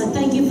cross. I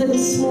thank you for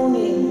this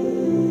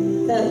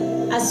morning, that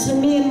as for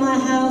me and my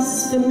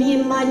house, for me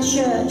and my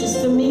church,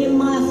 as for me and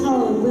my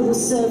home, we will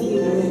serve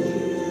you,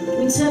 Lord.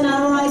 We turn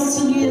our eyes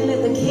to you and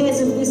let the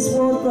cares of this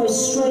world grow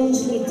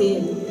strangely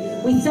dim.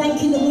 We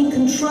thank you that we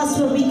can trust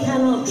where we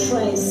cannot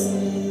trace,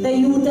 that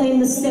you ordain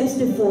the steps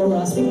before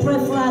us. We pray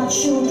for our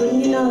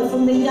children, you know,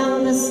 from the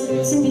youngest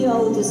to the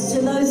oldest,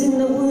 to those in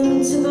the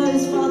womb, to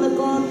those, Father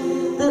God,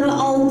 that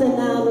are older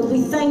now. Lord,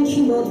 we thank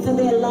you, Lord, for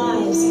their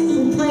lives.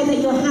 We pray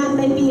that your hand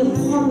may be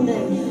upon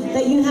them,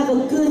 that you have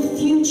a good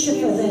future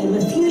for them,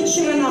 a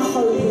future and a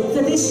hope, Lord,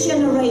 for this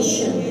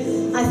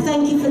generation. I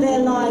thank you for their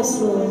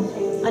lives, Lord.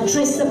 I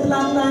trace the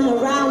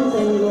bloodline around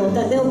them, Lord,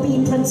 that they'll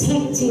be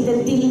protected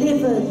and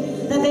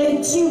delivered, that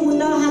they too will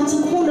know how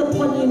to call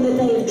upon you in the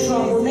day of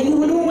trouble, that you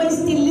will always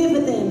deliver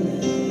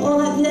them,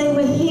 or that they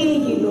will hear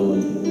you,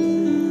 Lord.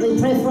 We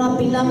pray for our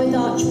beloved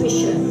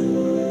Archbishop.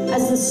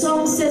 As the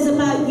song says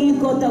about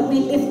you, God, that we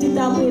lifted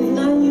up, we have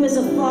known you as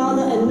a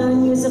father and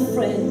known you as a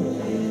friend.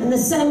 And the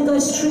same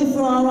goes true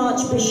for our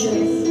Archbishop.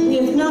 We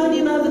have known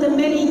him over the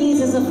many years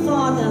as a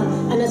father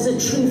and as a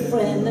true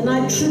friend. And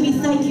I truly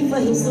thank you for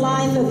his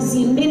life as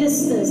he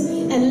ministers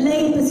and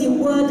labours in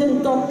word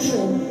and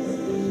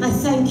doctrine. I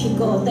thank you,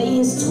 God, that he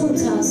has taught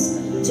us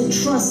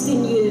to trust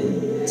in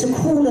you, to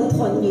call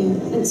upon you,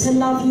 and to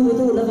love you with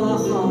all of our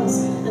hearts.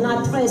 And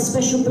I pray a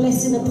special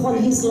blessing upon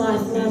his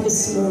life now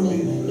this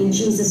morning. In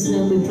Jesus'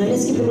 name we pray.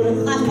 Let's give a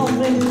little clap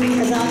offering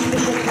as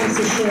Archbishop comes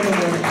to share the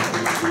word.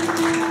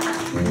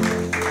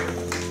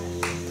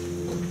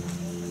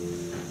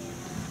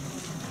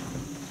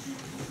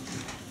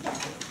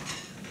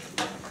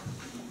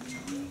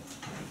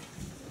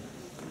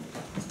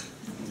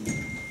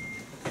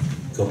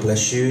 God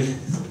bless you.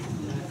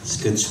 It's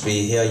good to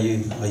be here. Are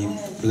you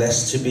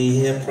blessed to be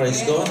here?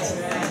 Praise God.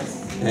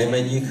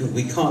 Amen.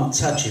 We can't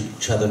touch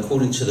each other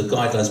according to the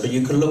guidelines, but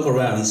you can look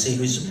around and see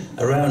who's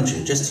around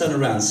you. Just turn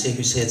around and see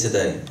who's here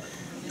today.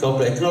 God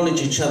bless.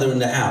 Acknowledge each other in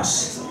the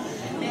house.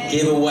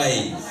 Give a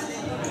wave,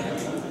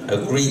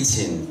 a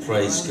greeting.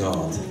 Praise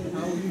God.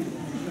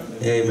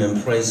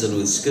 Amen. Praise the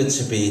Lord. It's good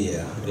to be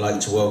here. I'd like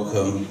to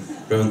welcome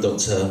Reverend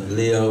Dr.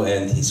 Leo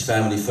and his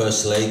family,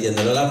 First Lady, and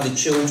the lovely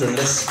children.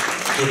 Let's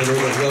give a little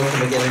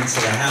welcome again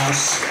into the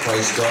house.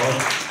 Praise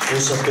God.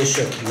 Also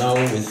Bishop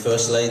Noel with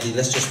First Lady.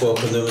 Let's just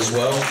welcome them as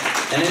well.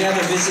 And any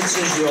other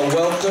visitors, you are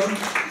welcome.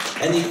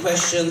 Any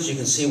questions, you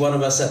can see one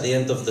of us at the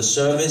end of the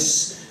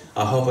service.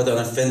 I hope I don't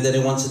offend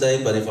anyone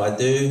today, but if I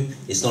do,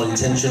 it's not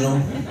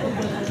intentional.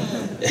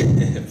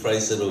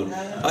 Praise the Lord.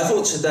 I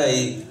thought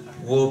today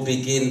we'll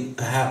begin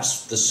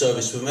perhaps the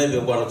service with maybe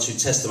one or two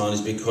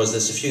testimonies, because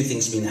there's a few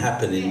things been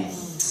happening,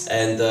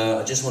 and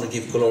I just want to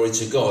give glory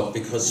to God,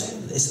 because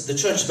the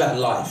church is about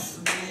life.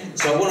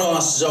 So I want to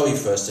ask Zoe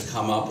first to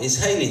come up.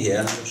 Is Hayley here?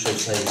 I'm not sure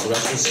if Hayley's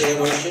around. She's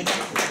here, where is she?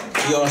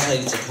 You ask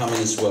Hayley to come in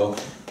as well.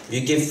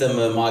 You give them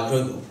a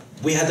microphone.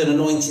 We had an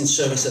anointing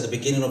service at the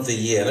beginning of the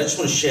year, and I just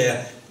want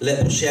to let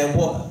them share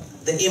what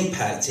the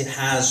impact it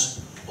has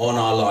on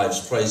our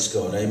lives. Praise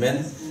God.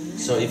 Amen.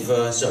 So if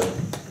Zoe.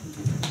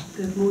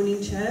 Good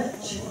morning,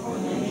 church.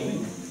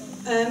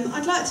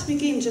 I'd like to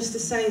begin just to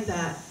say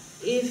that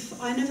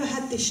if I never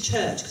had this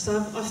church, because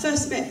I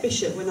first met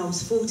Bishop when I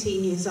was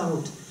 14 years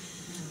old,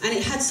 and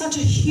it had such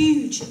a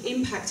huge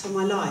impact on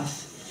my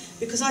life,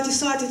 because I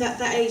decided at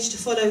that age to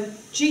follow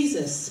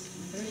Jesus.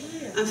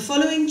 And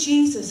following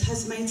Jesus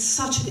has made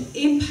such an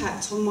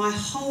impact on my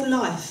whole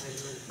life,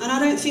 and I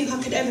don't think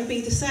I could ever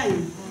be the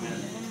same.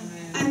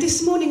 And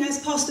this morning, as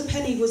Pastor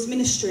Penny was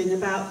ministering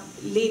about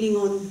leaning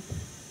on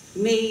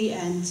me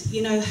and,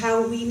 you know,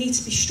 how we need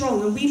to be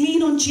strong, and we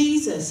lean on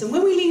Jesus, and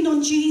when we lean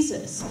on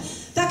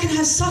Jesus, that can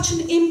have such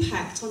an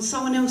impact on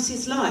someone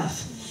else's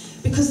life,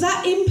 because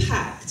that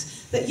impact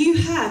that you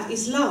have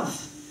is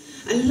love,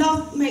 and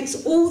love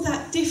makes all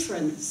that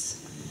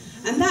difference.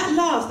 And that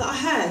love that I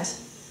had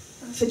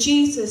for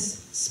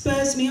Jesus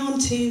spurs me on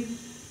to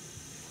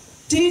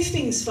do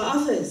things for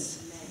others,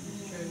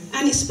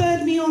 and it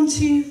spurred me on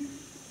to,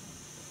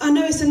 I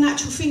know it's a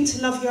natural thing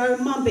to love your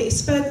own mum, but it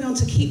spurred me on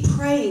to keep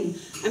praying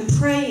and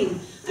praying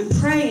and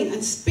praying,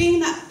 and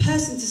being that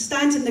person to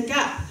stand in the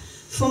gap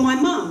for my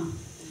mum.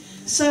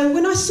 So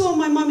when I saw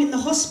my mum in the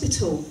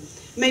hospital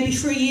maybe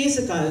 3 years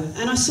ago,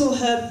 and I saw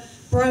her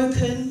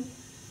broken,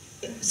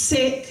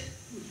 sick,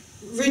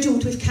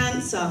 riddled with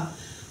cancer,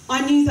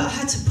 I knew that I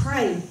had to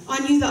pray. I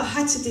knew that I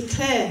had to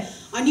declare.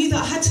 I knew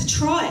that I had to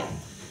try.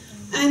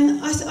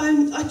 And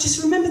I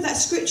just remember that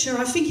scripture.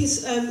 I think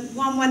it's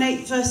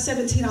 118 verse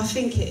 17, I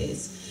think it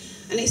is.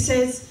 And it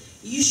says,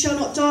 you shall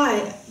not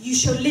die, you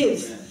shall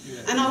live,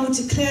 and I will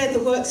declare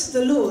the works of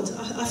the Lord.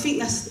 I think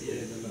that's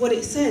what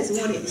it says and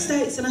what it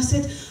states. And I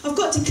said, I've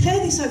got to declare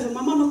this over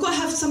my mum. I've got to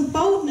have some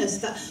boldness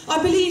that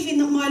I believe in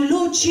that my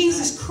Lord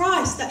Jesus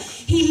Christ, that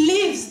he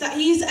lives, that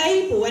he is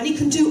able, and he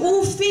can do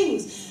all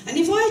things. And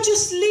if I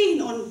just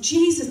lean on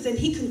Jesus, then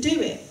he can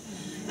do it.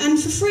 And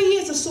for 3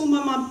 years, I saw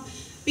my mum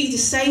be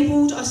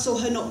disabled. I saw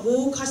her not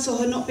walk. I saw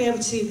her not be able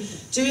to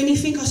do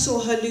anything. I saw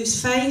her lose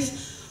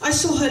faith. I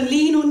saw her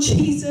lean on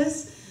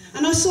Jesus.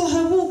 And I saw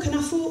her walk, and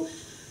I thought,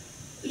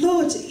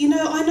 Lord, you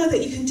know, I know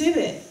that you can do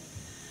it.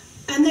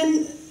 And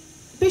then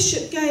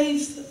Bishop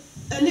gave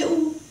a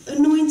little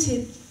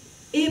anointed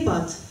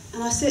earbud.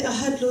 And I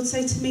heard Lord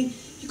say to me,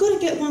 you've got to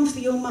get one for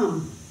your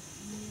mum.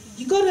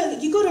 You've got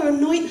to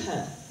anoint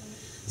her.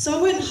 So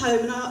I went home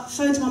and I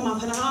phoned my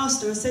mum and I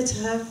asked her, I said to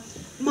her,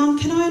 Mum,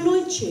 can I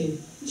anoint you?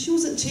 And she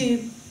was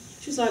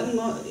like,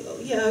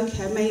 yeah,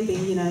 okay, maybe,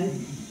 you know.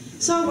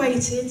 So I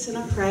waited and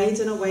I prayed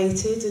and I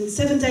waited, and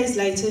 7 days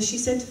later she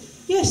said,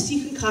 yes,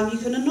 you can come, you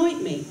can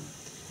anoint me.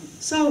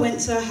 So I went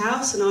to her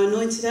house and I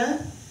anointed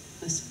her.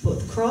 I put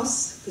the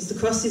cross, because the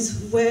cross is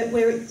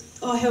where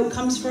our help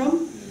comes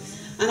from.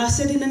 And I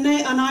said, and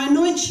I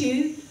anoint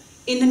you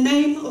in the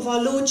name of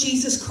our Lord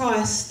Jesus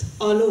Christ,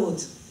 our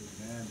Lord.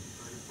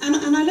 And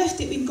I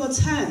left it in God's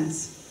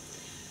hands.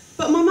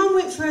 But my mum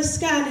went for a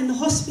scan in the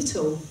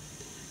hospital,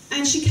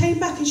 and she came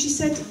back and she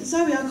said,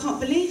 Zoe, I can't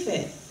believe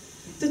it.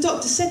 The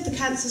doctor said the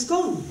cancer's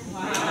gone.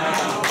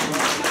 Wow.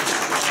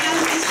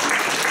 And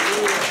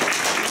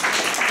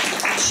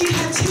she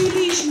had 2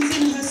 lesions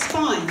in her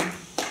spine.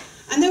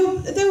 And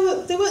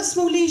they weren't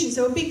small lesions,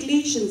 they were big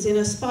lesions in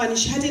her spine, and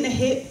she had it in her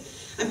hip.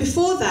 And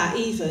before that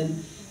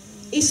even,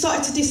 it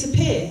started to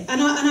disappear.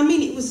 And I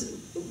mean, it was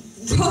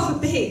rather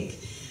big.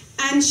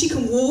 And she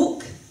can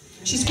walk,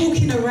 she's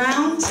walking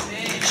around,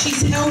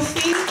 she's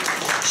healthy,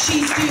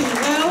 she's doing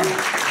well,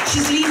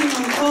 she's leaning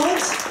on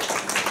God.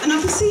 And I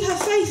can see her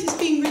faith is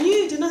being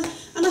renewed. And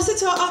I said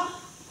to her,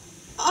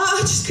 I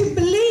just couldn't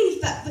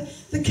believe that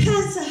the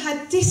cancer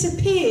had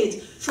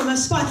disappeared from her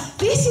spine.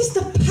 This is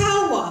the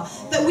power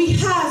that we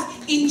have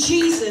in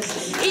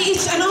Jesus.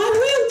 And I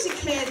will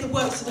declare the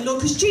works of the Lord,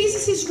 because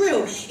Jesus is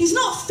real. He's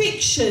not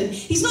fiction.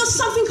 He's not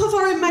something of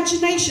our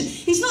imagination.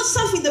 He's not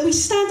something that we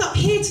stand up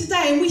here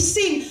today and we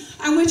sing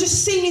and we're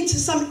just singing to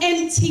some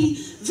empty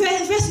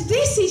vessel.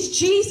 This is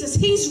Jesus.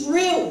 He's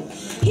real.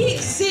 He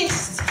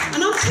exists.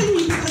 And I'm telling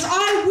you, because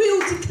I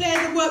will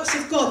declare the works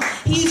of God.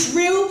 He is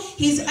real.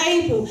 He's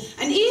able.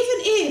 And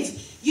even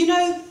if, you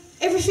know,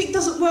 everything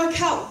doesn't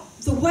work out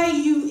the way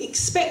you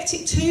expect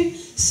it to,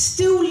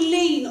 still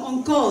lean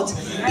on God.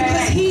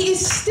 Because he is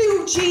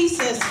still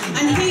Jesus,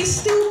 and he is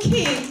still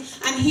King,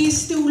 and he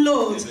is still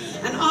Lord.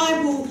 And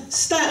I will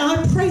stand,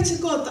 I pray to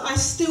God that I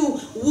still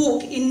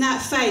walk in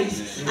that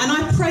faith. And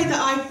I pray that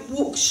I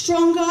walk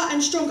stronger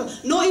and stronger,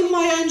 not in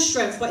my own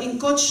strength, but in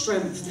God's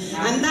strength.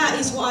 And that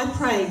is what I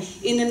pray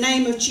in the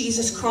name of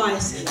Jesus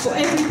Christ for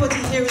everybody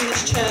here in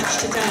this church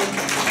today.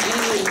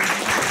 Amen.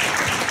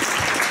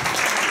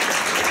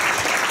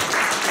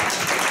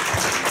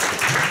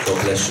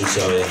 God bless you,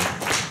 Zoe.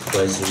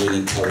 Praise to really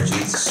encourage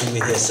you. See, we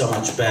hear so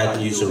much bad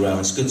news around.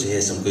 It's good to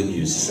hear some good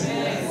news.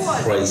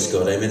 Praise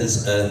God. Amen.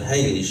 There's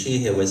Hayley. Is she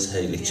here? Where's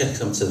Hayley? Check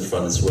come to the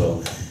front as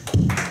well.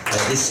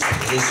 It's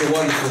a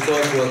wonderful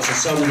God works in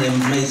so many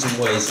amazing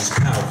ways. It's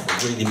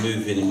powerful, really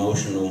moving,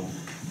 emotional,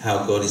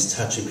 how God is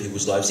touching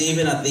people's lives.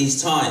 Even at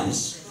these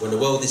times, when the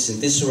world is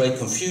in disarray,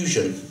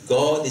 confusion,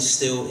 God is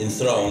still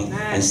enthroned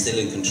and still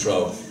in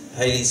control.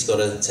 Hayley's got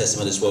a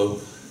testimony as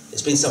well.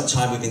 It's been some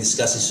time we've been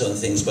discussing certain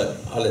things, but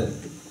I'll let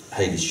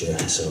Hayley share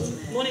herself.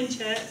 Morning,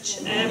 church.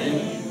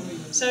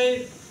 So,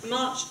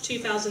 March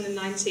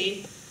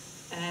 2019,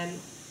 I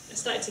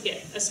started to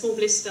get a small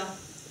blister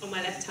on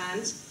my left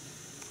hand.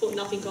 Thought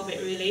nothing of it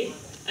really.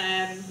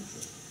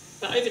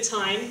 But over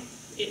time,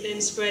 it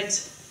then spread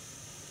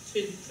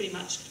through pretty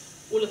much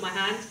all of my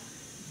hand.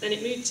 Then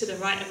it moved to the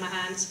right of my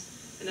hand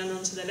and then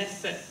onto the left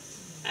foot.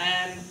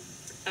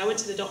 I went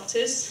to the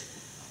doctors.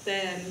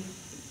 Then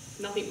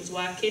nothing was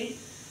working.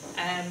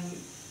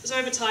 So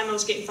over time I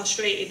was getting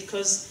frustrated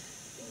because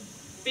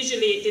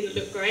visually it didn't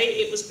look great.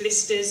 It was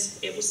blisters,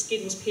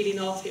 skin was peeling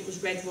off, it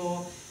was red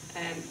raw,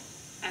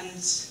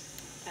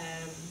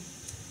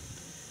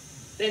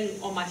 then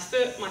on my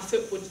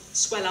foot would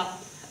swell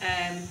up,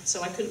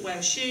 so I couldn't wear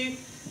a shoe.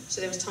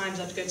 So there was times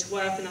I'd go to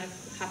work and I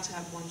had to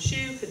have one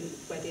shoe, couldn't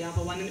wear the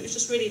other one, and it was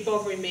just really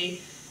bothering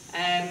me.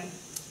 And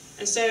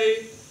so,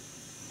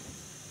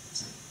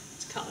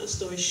 to cut the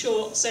story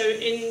short, so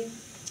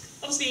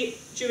obviously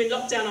during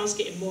lockdown I was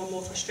getting more and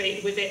more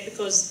frustrated with it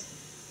because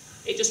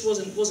it just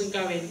wasn't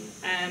going.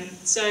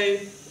 So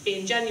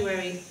in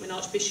January, when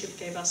Archbishop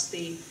gave us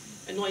the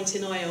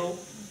anointing oil,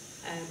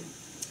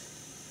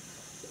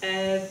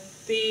 I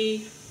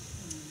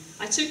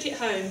took it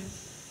home,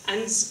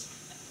 and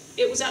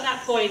it was at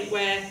that point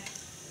where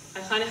I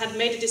kind of had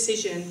made a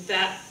decision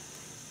that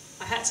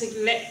I had to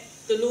let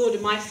the Lord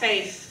of my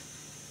faith,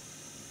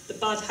 the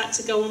blood had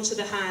to go onto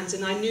the hands,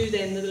 and I knew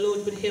then that the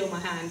Lord would heal my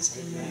hands.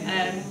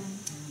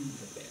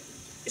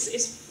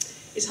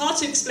 It's hard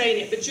to explain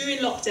it, but during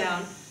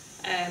lockdown,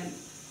 and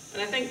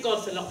I thank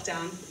God for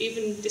lockdown,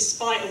 even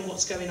despite of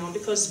what's going on,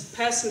 because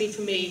personally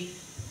for me,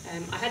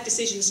 I had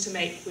decisions to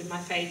make with my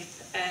faith.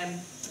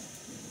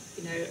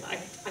 You know,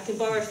 I can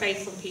borrow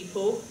faith from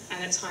people,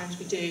 and at times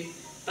we do,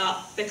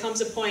 but there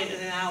comes a point in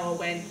an hour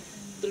when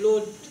the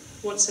Lord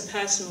wants a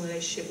personal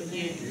relationship with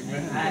you.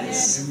 And,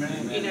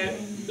 you know,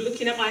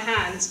 looking at my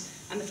hand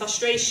and the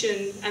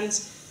frustration, and,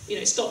 you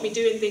know, it stopped me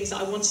doing things that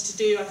I wanted to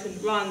do. I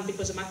couldn't run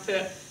because of my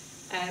foot.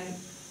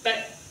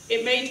 But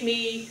it made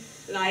me,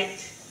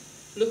 like,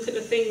 look at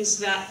the things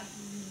that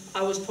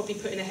I was probably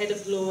putting ahead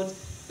of the Lord,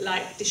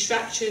 like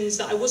distractions,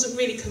 that I wasn't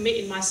really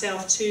committing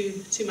myself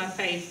to my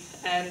faith.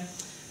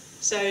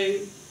 So,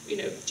 you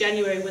know,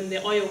 January, when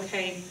the oil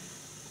came,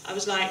 I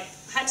was like,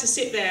 I had to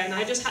sit there and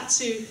I just had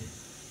to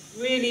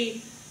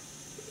really,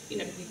 you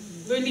know,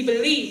 really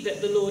believe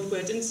that the Lord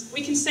would. And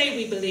we can say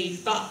we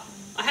believe, but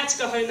I had to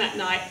go home that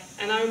night,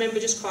 and I remember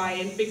just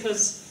crying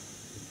because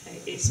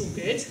it's all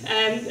good.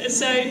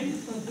 So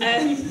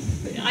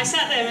I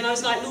sat there and I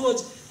was like,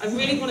 Lord, I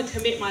really want to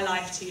commit my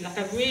life to you. Like,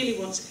 I really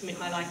want to commit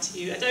my life to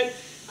you.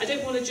 I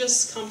don't want to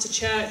just come to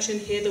church and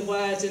hear the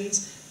word and,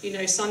 you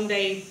know,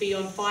 Sunday be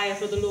on fire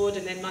for the Lord,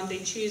 and then Monday,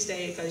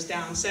 Tuesday it goes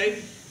down. So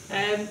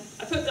I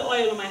put the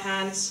oil on my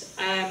hands,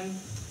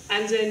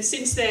 and then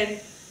since then,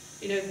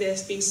 you know,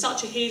 there's been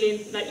such a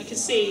healing that you can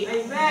see.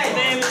 Amen.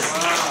 There is,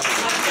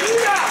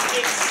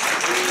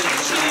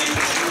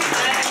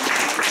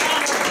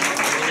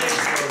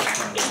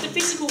 it's the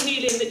physical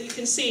healing that you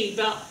can see,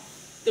 but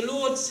the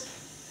Lord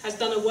has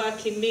done a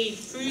work in me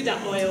through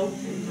that oil,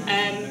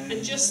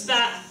 and just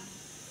that,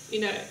 you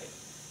know,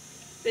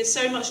 there's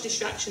so much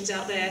distractions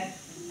out there,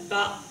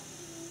 but,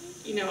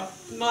 you know,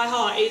 my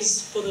heart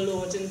is for the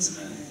Lord, and,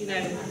 you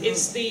know,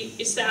 it's the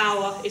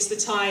hour, it's the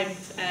time,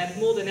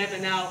 more than ever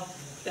now,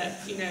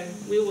 that, you know,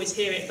 we always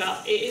hear it,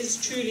 but it is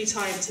truly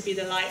time to be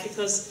the light,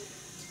 because,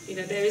 you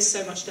know, there is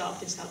so much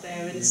darkness out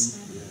there, and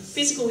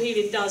physical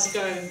healing does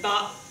go,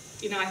 but,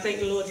 you know, I thank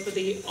the Lord for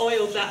the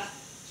oil that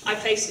I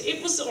placed.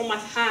 It was on my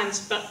hand,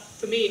 but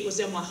for me it was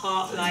in my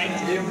heart. Like,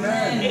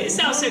 it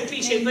sounds so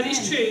cliche, but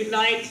it's true.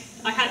 Like,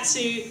 I had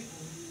to,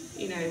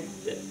 you know,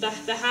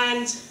 the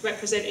hand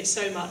represented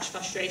so much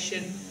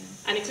frustration,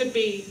 and it could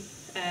be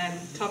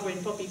covering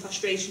probably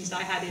frustrations that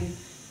I had in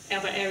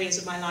other areas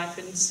of my life.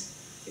 And,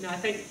 you know, I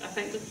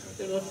thank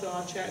the Lord for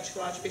our church,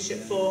 for Archbishop,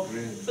 for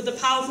the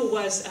powerful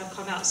words that have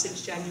come out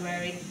since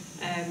January,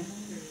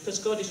 because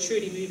God is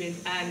truly moving,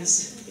 and,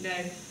 you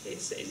know,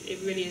 it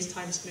really is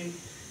time to move.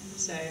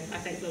 So I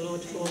thank the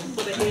Lord for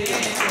the healing.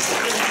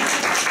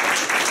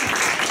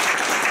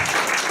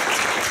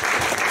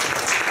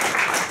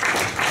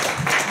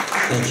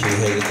 Thank you,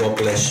 Haley. God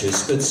bless you.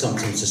 It's good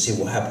sometimes to see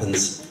what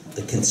happens,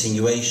 the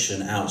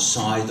continuation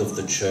outside of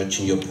the church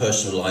in your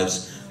personal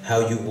lives,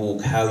 how you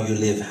walk, how you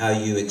live, how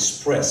you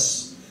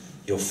express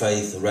your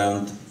faith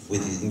around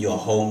within your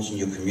homes, in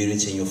your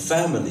community, in your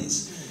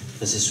families.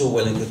 Because it's all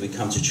well and good we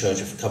come to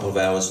church for a couple of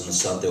hours on a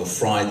Sunday or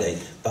Friday,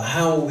 but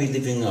how are we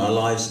living our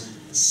lives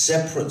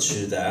separate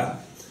to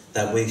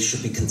that we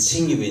should be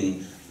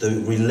continuing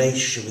the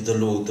relationship with the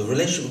Lord? The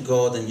relationship with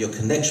God and your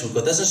connection with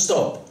God doesn't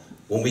stop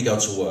when we go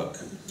to work.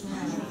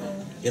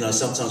 You know,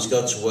 sometimes we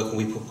go to work and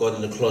we put God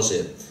in the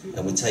closet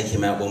and we take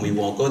him out when we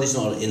want. God is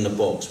not in the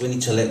box. We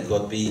need to let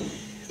God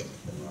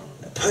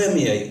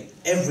permeate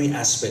every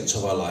aspect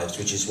of our lives,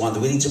 which is wonder.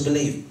 We need to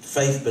believe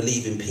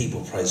in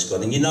people, praise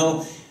God. And you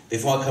know,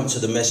 before I come to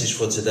the message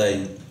for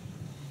today,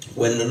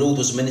 when the Lord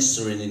was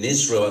ministering in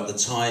Israel at the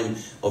time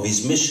of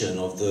his mission,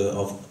 of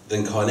the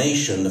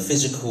incarnation, the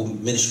physical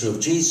ministry of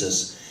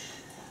Jesus,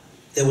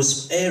 there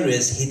was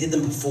areas he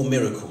didn't perform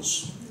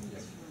miracles.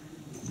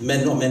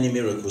 Not many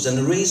miracles. And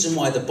the reason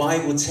why the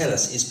Bible tells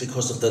us is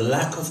because of the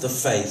lack of the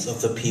faith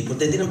of the people.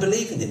 They didn't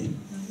believe in him.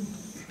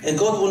 And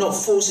God will not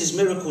force his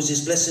miracles,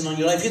 his blessing on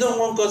your life. If you don't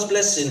want God's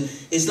blessing,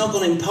 he's not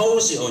going to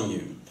impose it on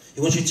you.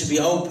 He wants you to be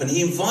open.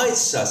 He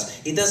invites us.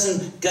 He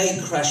doesn't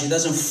gate crash. He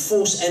doesn't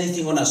force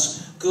anything on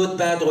us, good,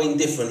 bad, or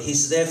indifferent.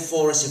 He's there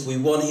for us if we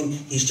want him.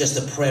 He's just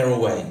a prayer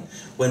away.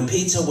 When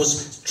Peter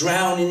was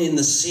drowning in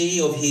the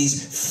sea of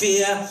his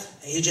fear,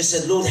 he just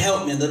said, Lord,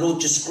 help me. And the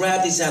Lord just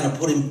grabbed his hand and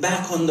put him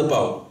back on the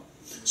boat.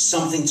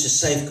 Something to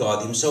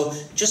safeguard him. So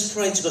just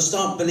pray to God.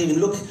 Start believing.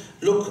 Look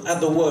at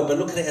the word, but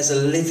look at it as a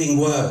living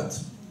word.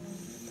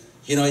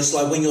 You know, it's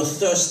like when you're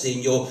thirsty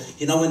and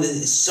you know, when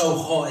it's so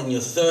hot and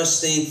you're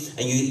thirsty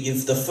and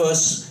you've the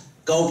first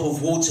gulp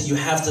of water you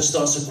have to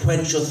start to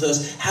quench your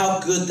thirst. How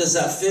good does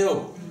that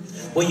feel?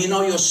 Well, you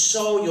know, your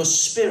soul, your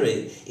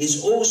spirit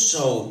is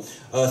also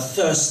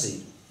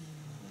thirsty.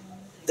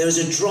 There is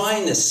a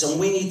dryness, and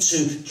we need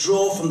to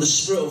draw from the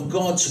Spirit of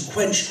God to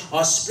quench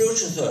our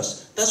spiritual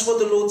thirst. That's what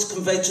the Lord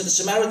conveyed to the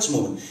Samaritan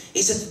woman.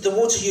 He said, the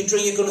water you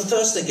drink, you're going to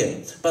thirst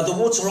again. But the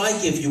water I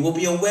give you will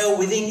be a well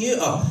within you.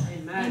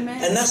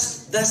 Amen. And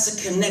that's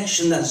the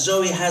connection that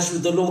Zoe has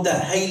with the Lord,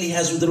 that Haley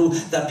has with the Lord,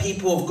 that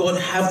people of God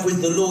have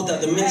with the Lord,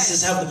 that the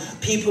ministers have with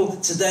people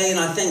today. And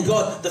I thank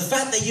God, the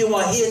fact that you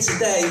are here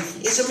today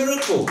is a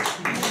miracle.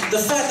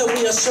 The fact that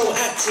we are so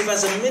active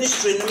as a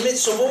ministry in the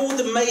midst of all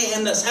the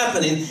mayhem that's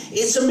happening,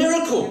 it's a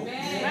miracle.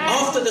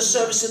 After the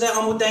service today,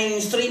 I'm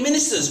ordaining 3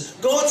 ministers.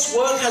 God's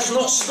work has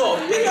not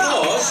stopped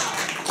because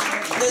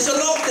there's a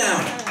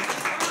lockdown.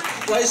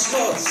 Praise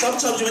God.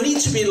 Sometimes we need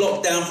to be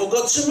locked down for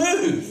God to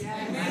move.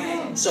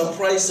 So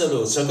praise the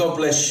Lord. So God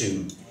bless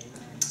you.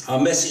 Our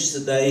message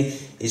today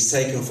is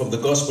taken from the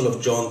Gospel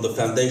of John. The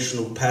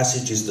foundational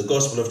passage is the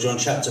Gospel of John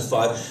chapter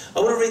 5. I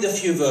want to read a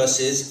few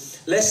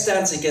verses. Let's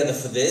stand together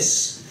for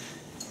this.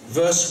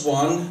 Verse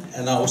 1,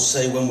 and I will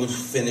say when we've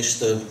finished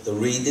the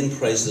reading,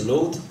 praise the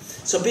Lord.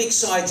 So be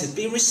excited,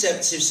 be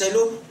receptive. Say,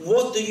 Lord,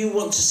 what do you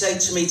want to say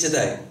to me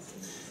today?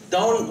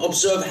 Don't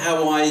observe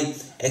how I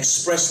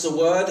express the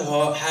word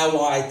or how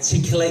I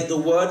articulate the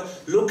word.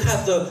 Look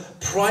at the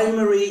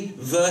primary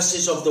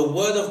verses of the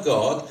word of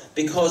God,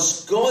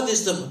 because God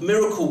is the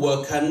miracle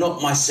worker,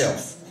 not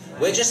myself.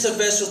 We're just a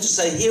vessel to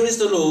say, here is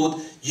the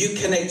Lord, you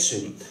connect to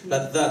him.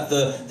 But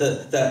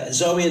that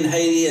Zoe and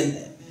Haley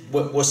and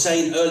were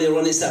saying earlier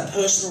on, is that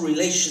personal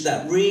relationship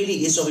that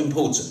really is of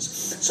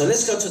importance. So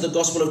let's go to the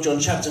Gospel of John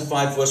chapter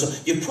 5 verse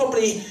 1. You've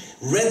probably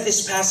read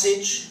this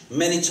passage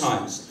many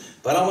times,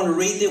 but I want to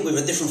read it with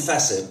a different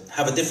facet,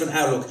 have a different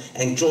outlook,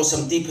 and draw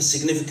some deeper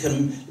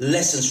significant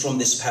lessons from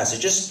this passage.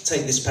 Just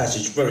take this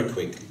passage very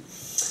quickly.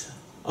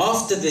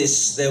 After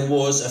this, there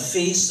was a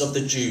feast of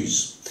the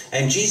Jews,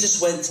 and Jesus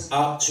went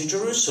up to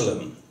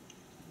Jerusalem.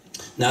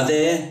 Now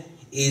there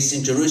is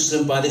in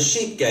Jerusalem by the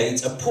sheep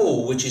gate a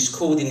pool, which is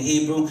called in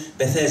Hebrew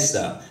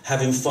Bethesda,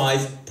 having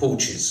 5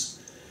 porches.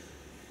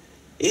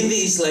 In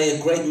these lay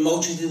a great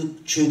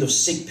multitude of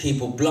sick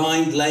people,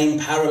 blind, lame,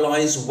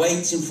 paralyzed,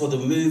 waiting for the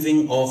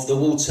moving of the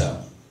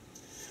water.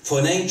 For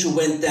an angel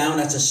went down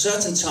at a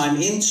certain time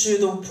into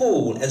the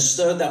pool and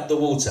stirred up the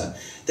water.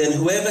 Then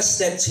whoever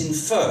stepped in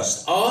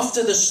first,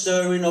 after the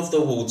stirring of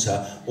the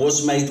water,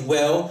 was made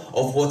well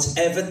of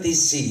whatever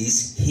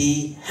disease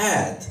he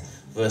had.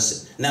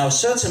 Now a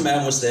certain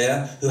man was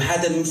there who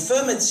had an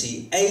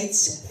infirmity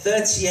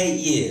 38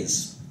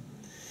 years.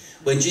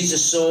 When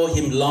Jesus saw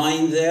him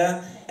lying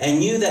there and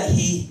knew that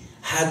he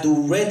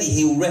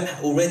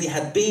already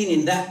had been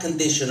in that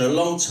condition a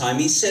long time,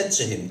 he said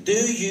to him, "Do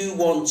you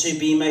want to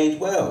be made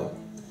well?"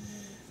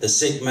 The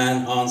sick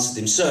man answered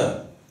him,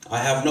 "Sir, I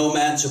have no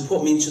man to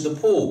put me into the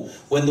pool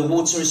when the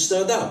water is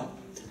stirred up.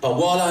 But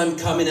while I am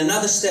coming,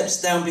 another steps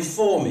down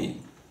before me."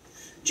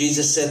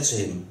 Jesus said to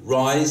him,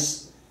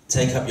 "Rise,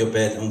 take up your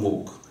bed and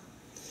walk."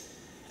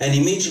 And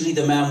immediately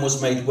the man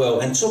was made well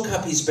and took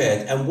up his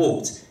bed and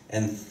walked.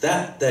 And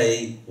that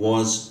day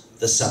was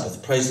the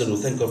Sabbath. Praise the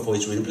Lord. Thank God for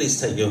his reading. Please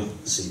take your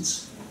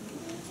seats.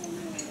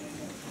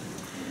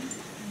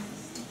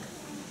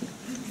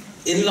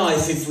 In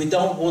life, if we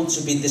don't want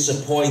to be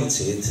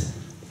disappointed,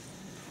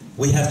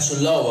 we have to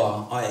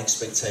lower our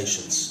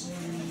expectations.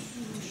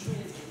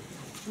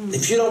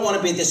 If you don't want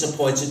to be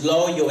disappointed,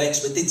 lower your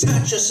expectations.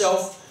 Detach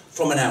yourself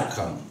from an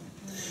outcome.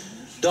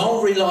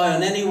 Don't rely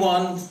on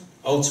anyone,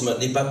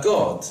 ultimately, but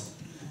God.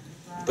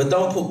 But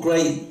don't put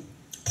great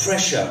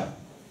pressure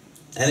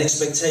and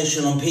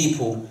expectation on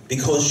people,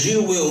 because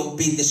you will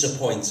be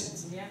disappointed.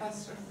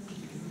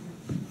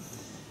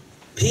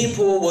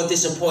 People were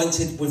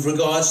disappointed with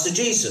regards to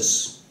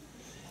Jesus.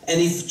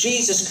 And if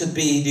Jesus could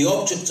be the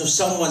object of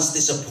someone's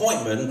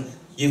disappointment,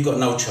 you've got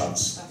no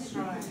chance.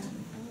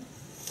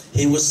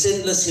 He was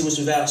sinless, he was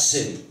without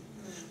sin.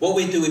 What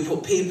we do, we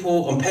put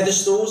people on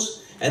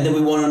pedestals, and then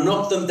we want to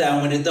knock them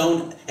down when they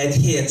don't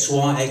adhere to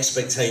our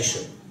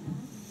expectation.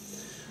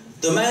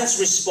 The man's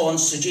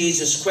response to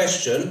Jesus'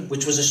 question,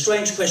 which was a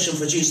strange question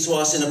for Jesus to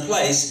ask in a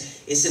place,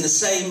 is in the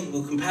same,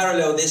 we can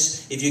parallel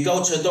this, if you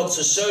go to a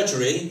doctor's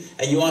surgery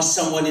and you ask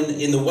someone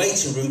in the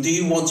waiting room, "Do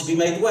you want to be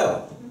made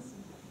well?"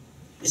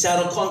 It's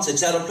out of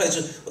context, out of place.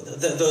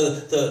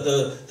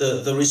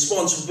 The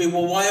response would be,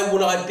 "Well, why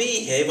would I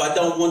be here if I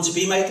don't want to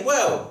be made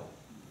well?"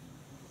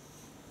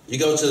 You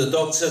go to the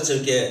doctor to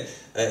get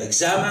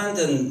examined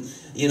and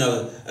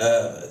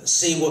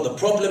see what the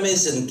problem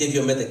is and give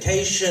you a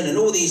medication and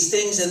all these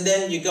things, and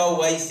then you go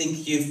away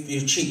think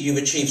you've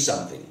achieved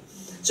something.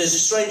 So it's a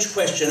strange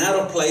question, out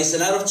of place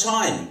and out of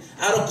time,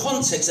 out of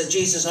context, that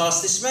Jesus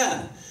asked this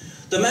man.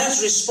 The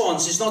man's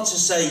response is not to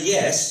say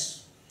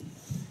yes,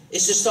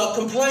 it's to start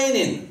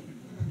complaining.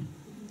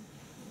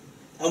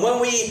 And when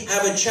we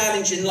have a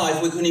challenge in life,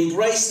 we can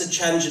embrace the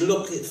challenge and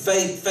look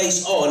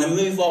face on and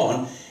move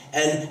on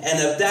and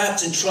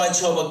adapt and try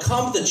to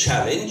overcome the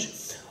challenge,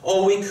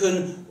 or we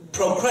can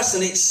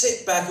procrastinate,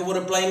 sit back and want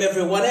to blame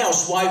everyone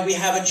else why we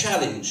have a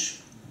challenge.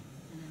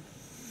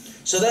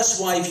 So that's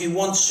why if you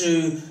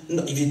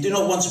do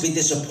not want to be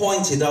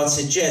disappointed, I would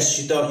suggest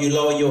you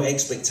lower your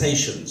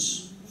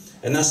expectations.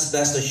 And that's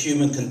the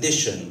human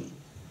condition.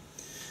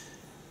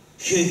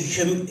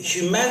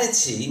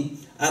 Humanity,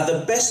 at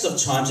the best of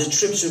times,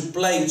 attributes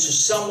blame to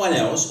someone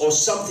else or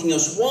something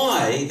else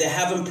why they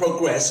haven't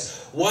progressed.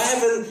 Why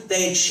haven't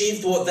they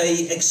achieved what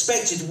they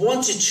expected,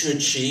 wanted to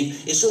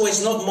achieve? It's always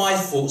not my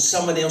fault,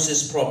 somebody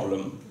else's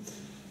problem.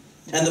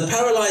 And the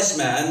paralyzed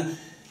man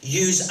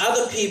used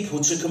other people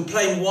to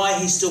complain why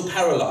he's still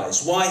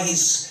paralyzed, why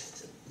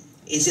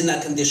he's in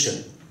that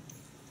condition.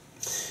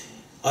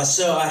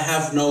 "Sir, I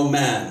have no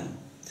man."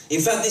 In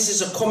fact, this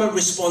is a common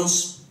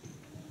response.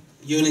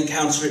 You'll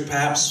encounter it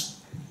perhaps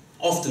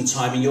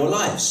oftentimes in your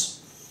lives.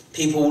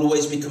 People will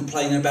always be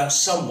complaining about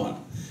someone.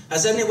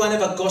 Has anyone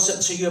ever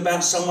gossiped to you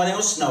about someone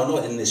else? No,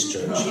 not in this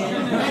church.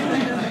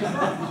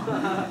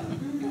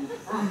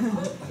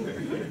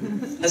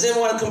 Has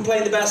anyone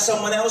complained about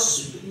someone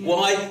else?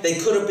 Why they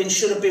could have been,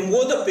 should have been,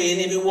 would have been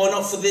if it were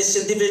not for this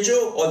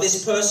individual or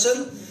this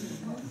person?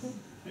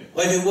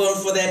 Or if it weren't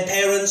for their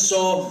parents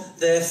or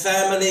their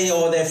family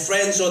or their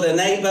friends or their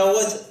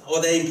neighbourhood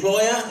or their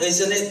employer?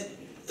 Isn't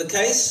it the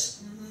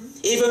case?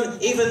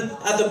 Even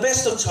at the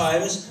best of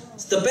times,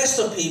 the best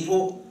of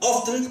people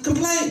often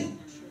complain.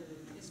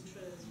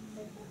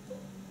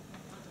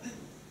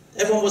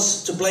 Everyone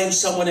was to blame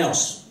someone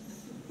else.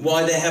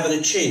 Why they haven't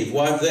achieved,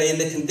 why they're in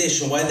the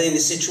condition, why they're in the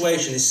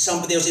situation. It's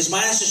somebody else, it's my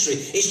ancestry,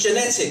 it's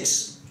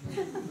genetics.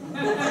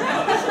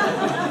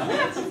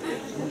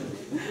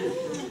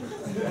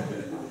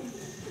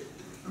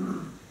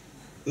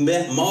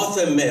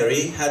 Martha and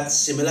Mary had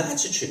similar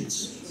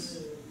attitudes.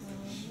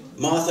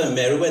 Martha and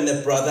Mary, when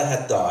their brother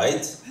had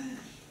died,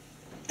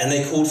 and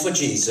they called for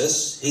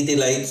Jesus, he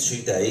delayed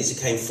 2 days,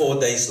 he came 4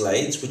 days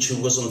late, which he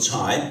was on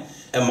time,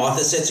 and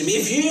Martha said to me,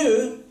 if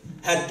you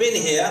had been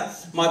here,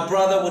 my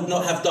brother would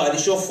not have died.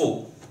 It's your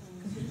fault.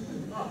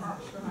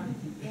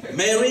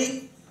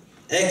 Mary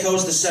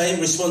echoes the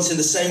same response in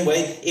the same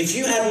way. If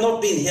you had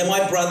not been here,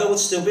 my brother would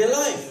still be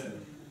alive.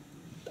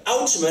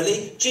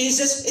 Ultimately,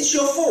 Jesus, it's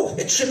your fault.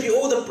 Attribute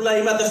all the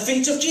blame at the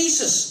feet of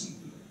Jesus.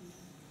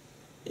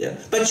 Yeah.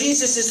 But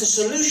Jesus is the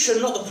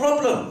solution, not the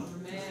problem.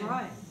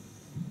 Right.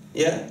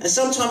 Yeah. And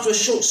sometimes we're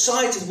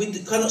short-sighted. We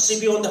cannot see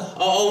beyond our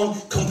own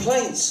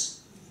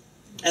complaints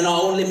and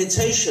our own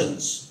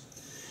limitations.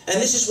 And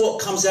this is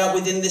what comes out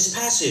within this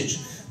passage,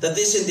 that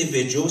this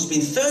individual has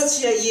been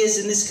 38 years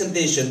in this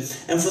condition,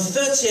 and for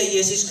 38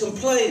 years he's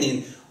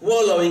complaining,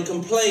 wallowing,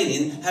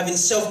 complaining, having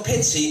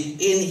self-pity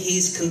in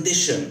his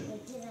condition.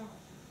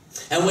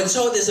 And we're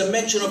told there's a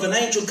mention of an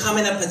angel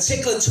coming at a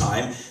particular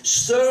time,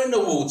 stirring the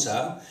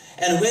water,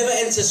 and whoever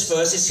enters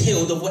first is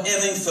healed of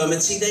whatever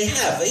infirmity they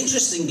have.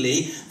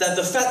 Interestingly, that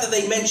the fact that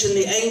they mention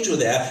the angel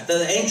there, that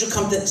the angel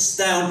comes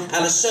down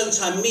at a certain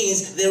time,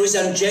 means there is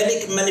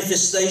angelic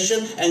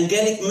manifestation,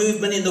 angelic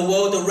movement in the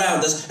world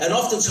around us. And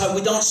oftentimes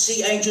we don't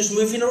see angels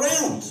moving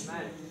around.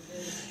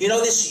 You know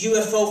this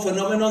UFO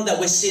phenomenon that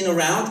we're seeing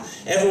around?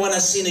 Everyone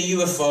has seen a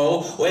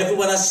UFO, or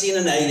everyone has seen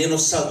an alien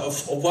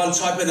of one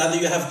type or another.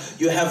 You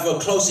have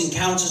close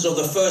encounters of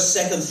the first,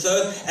 second,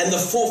 third, and the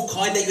fourth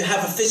kind, that you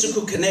have a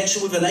physical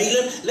connection with an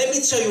alien. Let me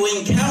tell you, when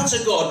you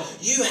encounter God,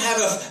 you have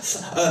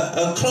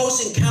a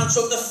close encounter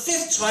of the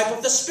fifth type,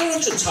 of the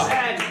spiritual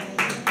type.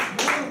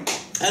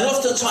 And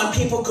oftentimes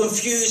people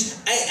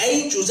confuse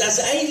angels as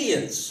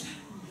aliens.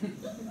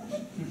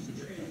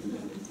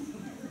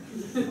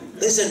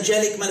 There's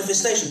angelic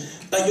manifestation,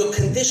 but you're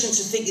conditioned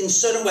to think in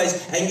certain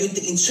ways, and you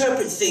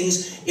interpret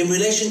things in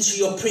relation to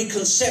your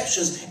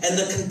preconceptions and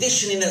the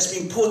conditioning that's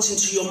been put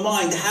into your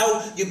mind,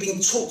 how you've been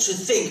taught to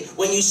think.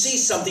 When you see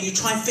something, you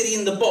try and fit it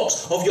in the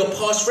box of your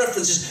past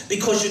references,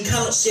 because you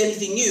cannot see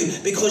anything new,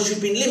 because you've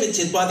been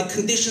limited by the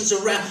conditions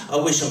around. I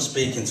wish I'm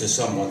speaking to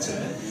someone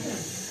today.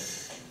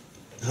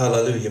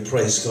 Hallelujah,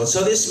 praise God.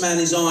 So this man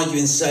is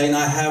arguing, saying,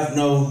 I have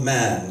no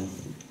man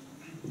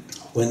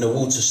when the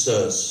water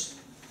stirs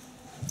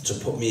to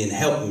put me in,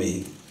 help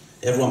me.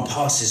 Everyone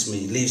passes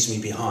me, leaves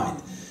me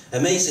behind.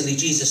 Amazingly,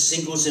 Jesus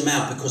singles him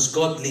out, because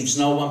God leaves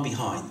no one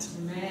behind.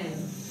 Amen.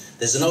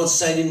 There's an old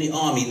saying in the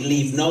army,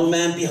 leave no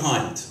man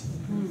behind.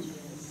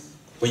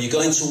 When you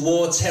go into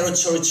war,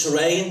 territory,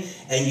 terrain,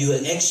 and you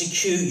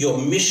execute your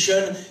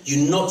mission,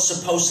 you're not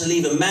supposed to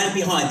leave a man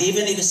behind.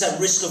 Even if it's at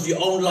risk of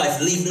your own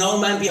life, leave no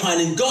man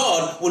behind. And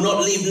God will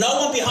not leave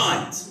no one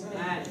behind.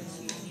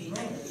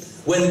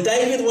 When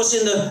David was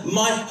in the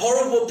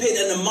horrible pit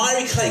and the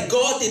miry clay,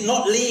 God did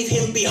not leave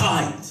him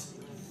behind.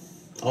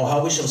 Oh,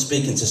 I wish I'm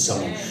speaking to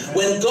someone.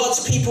 When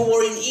God's people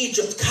were in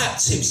Egypt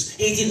captives,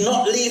 he did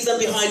not leave them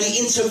behind. He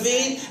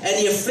intervened and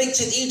he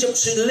afflicted Egypt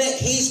to let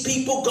his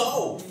people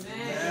go.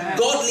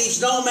 God leaves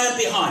no man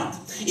behind.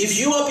 If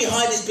you are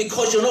behind, it's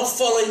because you're not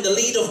following the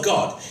lead of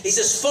God. He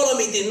says, follow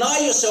me, deny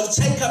yourself,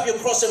 take up your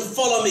cross and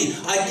follow me.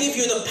 I give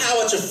you the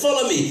power to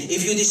follow me.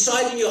 If you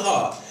decide in your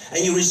heart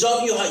and you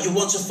resolve in your heart you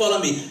want to follow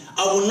me,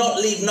 I will not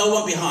leave no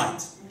one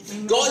behind.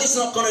 God is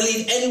not going to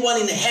leave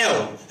anyone in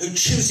hell who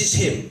chooses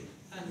him.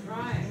 That's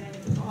right.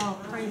 Oh,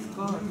 praise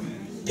God.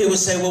 People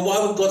say, well,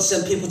 why would God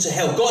send people to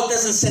hell? God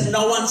doesn't send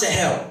no one to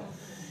hell.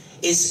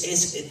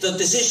 The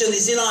decision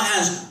is in our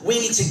hands. We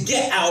need to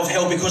get out of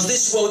hell, because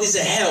this world is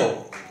a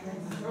hell.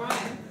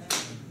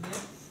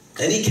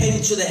 And he came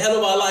into the hell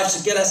of our lives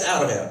to get us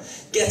out of here.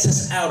 Get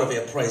us out of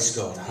here, praise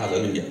God.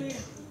 Hallelujah.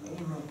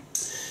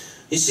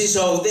 You see,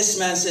 so this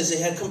man says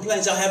he had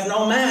complaints. I have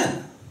no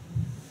man.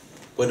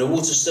 When the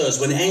water stirs,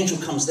 when the angel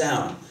comes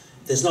down,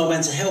 there's no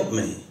man to help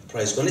me,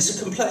 praise God.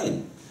 It's a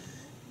complaint.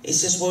 He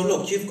says, well,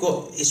 look,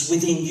 it's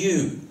within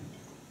you.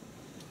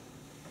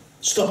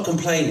 Stop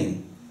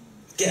complaining.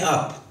 Get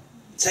up.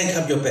 Take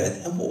up your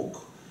bed and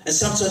walk. And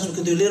sometimes we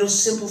can do little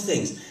simple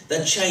things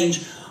that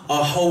change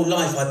our whole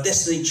life. Our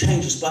destiny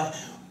changes. But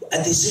a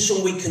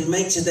decision we can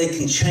make today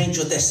can change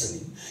your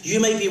destiny. You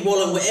may be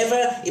wallowing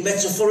wherever it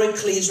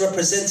metaphorically is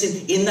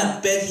representing in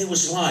that bed he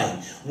was lying.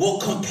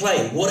 What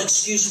complaint, what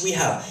excuse we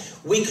have.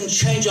 We can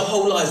change our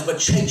whole lives by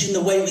changing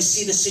the way we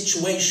see the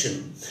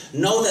situation.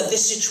 Know that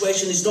this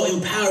situation is not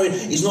empowering,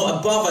 is not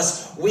above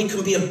us. We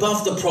can be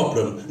above the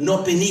problem,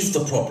 not beneath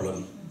the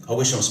problem. I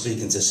wish I'm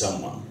speaking to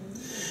someone.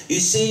 You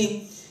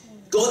see,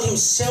 God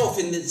himself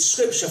in the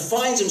scripture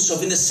finds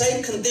himself in the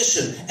same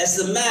condition as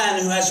the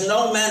man who has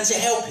no man to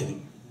help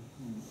him.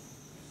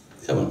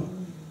 Come on.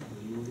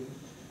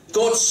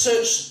 God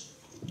searched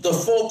the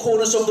four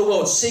corners of the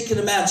world seeking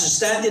a man to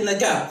stand in the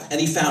gap,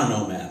 and he found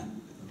no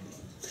man.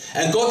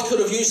 And God could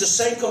have used the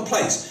same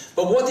complaints,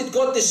 but what did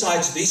God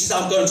decide to do? He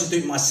said, I'm going to do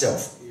it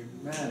myself.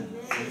 Amen.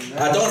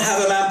 I don't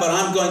have a man, but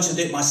I'm going to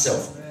do it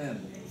myself.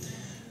 Amen.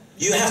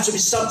 You have to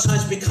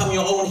sometimes become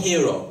your own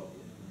hero.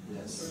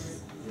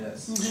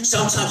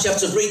 Sometimes you have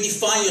to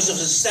redefine yourself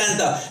as a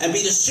stand-up and be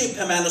the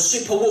Superman or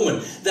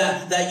Superwoman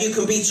that you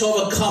can be to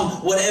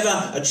overcome whatever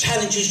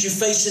challenges you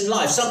face in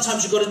life.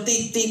 Sometimes you've got to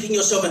deepen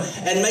yourself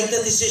and make the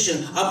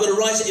decision. I'm going to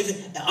rise.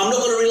 I'm not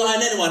going to rely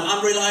on anyone.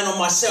 I'm relying on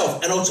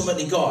myself and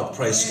ultimately God.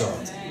 Praise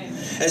God.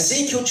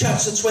 Ezekiel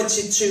chapter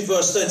 22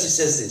 verse 30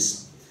 says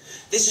this.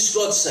 This is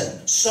God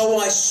saying, so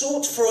I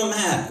sought for a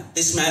man.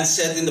 This man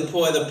said in the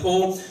poor,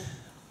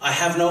 I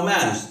have no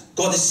man.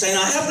 God is saying,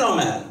 I have no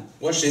man.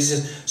 Watch this. It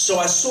says, so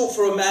I sought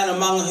for a man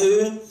among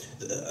whom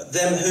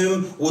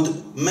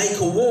would make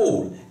a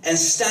wall and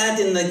stand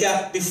in the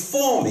gap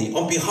before me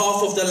on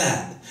behalf of the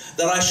land,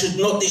 that I should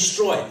not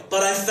destroy.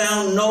 But I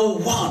found no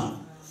one.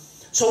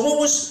 So what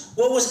was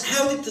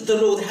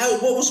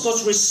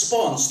God's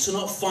response to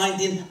not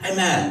finding a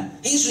man?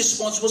 His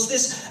response was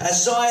this.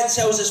 Isaiah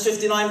tells us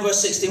 59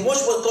 verse 16.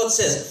 Watch what God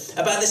says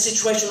about the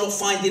situation of not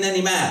finding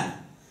any man.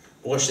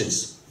 Watch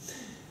this.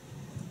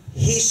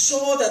 He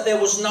saw that there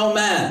was no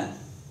man,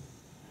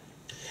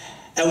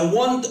 and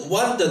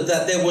wondered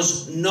that there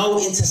was no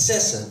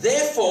intercessor.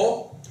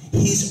 Therefore,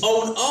 his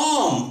own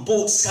arm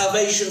brought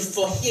salvation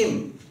for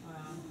him.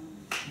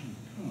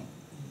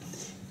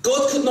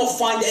 God could not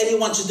find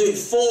anyone to do it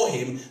for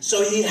him,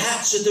 so he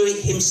had to do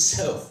it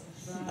himself.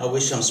 I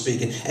wish I'm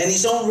speaking. And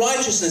his own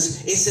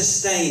righteousness, it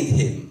sustained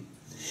him.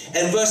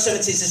 And verse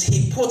 17 says,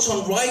 he put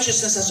on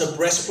righteousness as a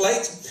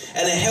breastplate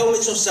and a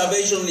helmet of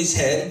salvation on his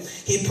head.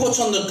 He put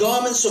on the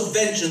garments of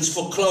vengeance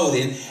for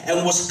clothing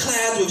and was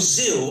clad with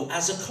zeal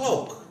as a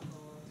cloak.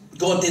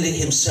 God did it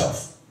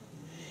himself.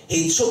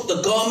 He took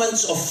the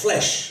garments of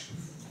flesh.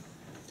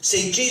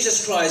 See,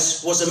 Jesus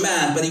Christ was a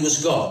man, but he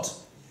was God.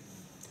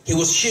 He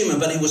was human,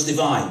 but he was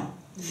divine.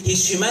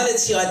 His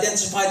humanity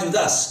identified with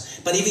us.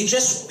 But if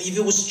he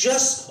was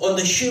just on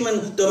the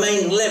human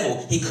domain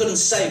level, he couldn't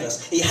save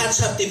us. He had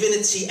to have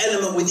divinity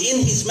element within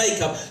his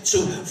makeup to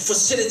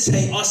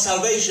facilitate our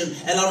salvation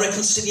and our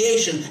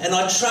reconciliation and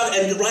our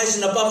and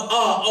rising above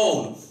our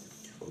own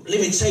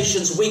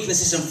limitations,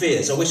 weaknesses and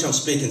fears. I wish I'm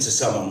speaking to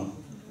someone.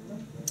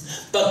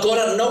 But God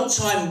at no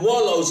time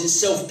wallows in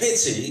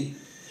self-pity,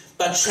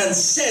 but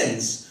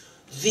transcends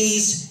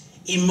these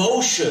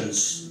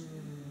emotions.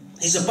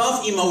 He's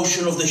above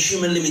emotion of the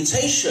human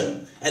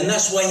limitation. And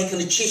that's why he can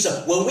achieve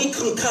that. When we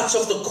can cut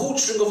off the cord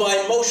string of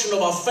our emotion,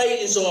 of our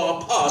failures or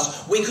our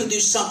past, we can do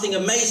something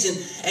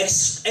amazing,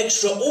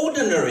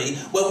 extraordinary,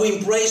 when we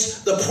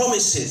embrace the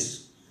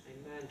promises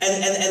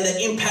and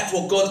the impact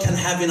what God can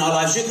have in our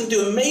lives. You can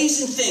do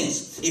amazing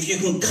things if you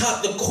can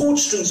cut the cord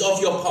strings of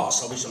your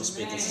past. I wish I'm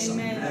speaking to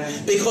someone.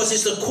 Because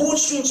it's the cord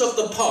strings of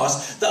the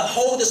past that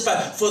hold us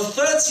back. For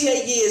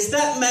 38 years,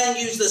 that man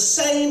used the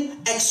same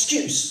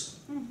excuse.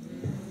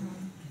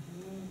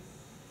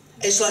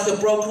 It's like a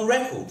broken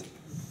record.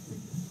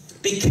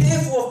 Be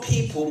careful of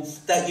people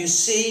that you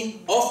see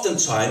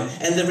oftentimes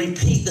and they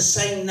repeat the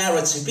same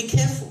narrative. Be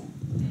careful.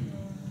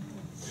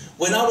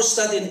 When I was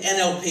studying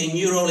NLP,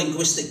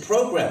 neuro-linguistic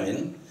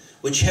programming,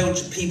 which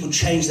helps people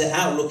change their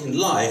outlook in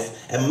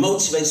life and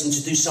motivates them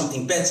to do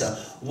something better,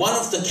 one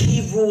of the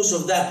key rules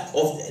of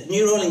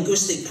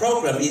neuro-linguistic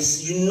programming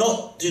is do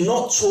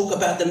not talk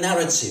about the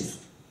narrative.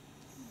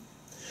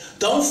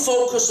 Don't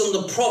focus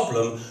on the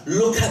problem,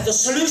 look at the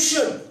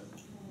solution.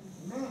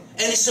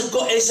 And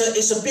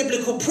it's a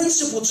biblical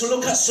principle to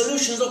look at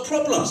solutions, not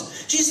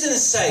problems. Jesus didn't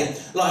say,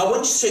 like, I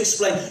want you to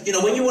explain,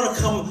 when you want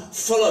to come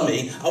follow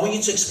me, I want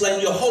you to explain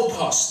your whole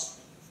past.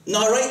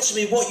 Narrate to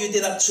me what you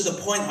did up to the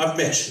point I've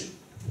met you.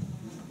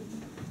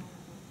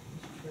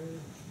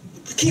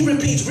 Keep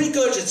repeating,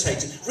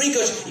 regurgitating.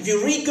 If you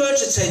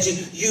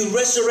regurgitate, you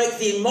resurrect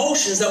the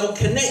emotions that were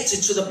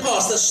connected to the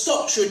past that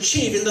stopped you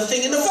achieving the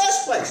thing in the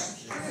first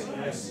place.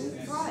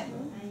 Right.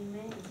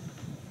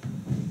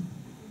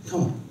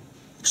 Come on.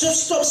 So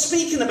stop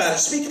speaking about it.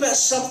 Speak about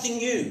something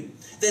new.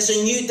 There's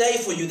a new day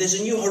for you. There's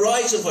a new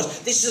horizon for us.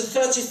 This is the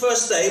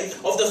 31st day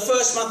of the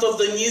first month of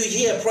the new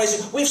year.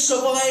 Praise God. We've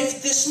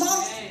survived this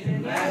month.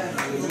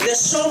 Amen. There's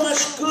so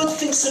much good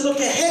things to look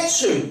ahead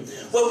to,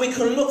 where we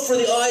can look through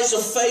the eyes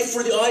of faith,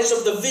 through the eyes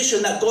of the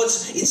vision that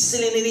God's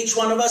instilling in each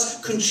one of us,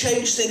 can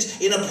change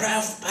things in a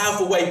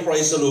powerful way.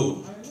 Praise the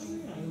Lord.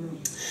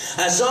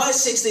 Isaiah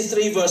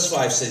 63 verse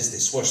 5 says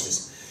this. Watch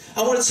this.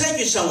 I want to take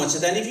you somewhere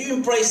today, and if you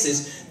embrace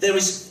this,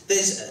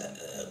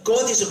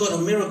 God is a God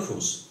of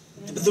miracles.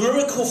 But the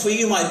miracle for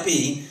you might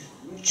be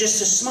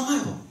just a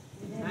smile.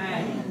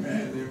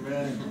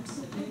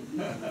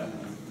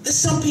 There's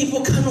some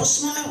people cannot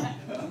smile.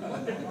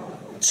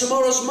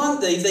 Tomorrow's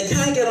Monday, if they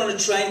can't get on a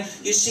train,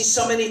 you see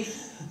so many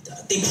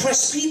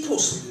depressed people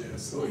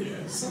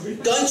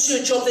going to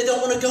a job they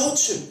don't want to go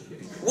to,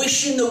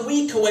 wishing the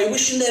week away,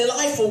 wishing their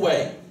life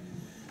away.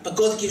 But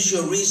God gives you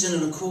a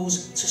reason and a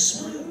cause to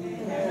smile.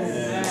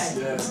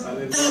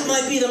 That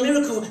might be the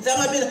miracle. That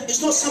might be.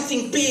 It's not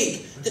something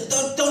big.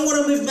 Don't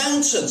want to move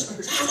mountains.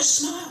 Have a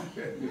smile.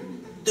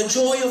 The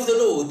joy of the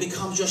Lord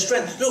becomes your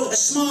strength. Look, a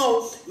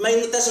smile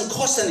doesn't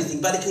cost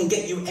anything, but it can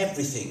get you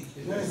everything.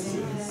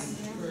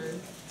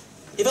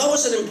 If I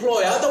was an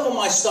employer, I don't want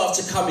my staff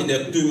to come in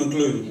there doom and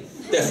gloom.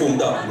 They're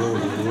formed up. No,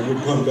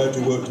 we're coming back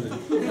to work today.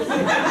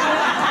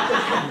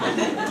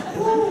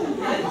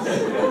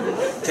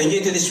 Can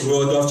you do this?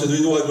 Well, I have to do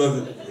the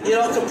You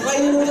know,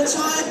 complaining all the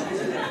time.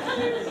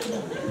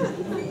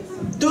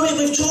 Do it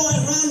with joy,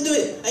 run, do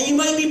it. And you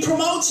may be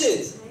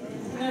promoted.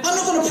 I'm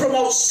not going to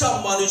promote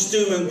someone who's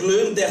doom and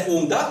gloom, they're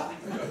formed up.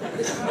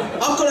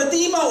 I'm going to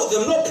demote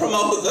them, not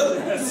promote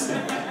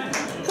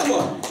them. Come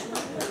on.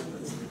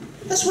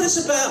 That's what it's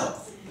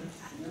about.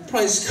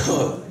 Praise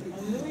God.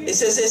 It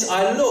says this,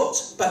 I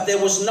looked, but there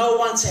was no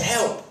one to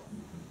help.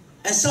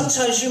 And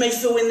sometimes you may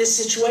feel in this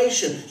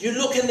situation. You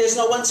look and there's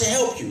no one to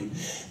help you.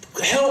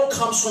 Help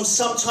comes from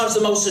sometimes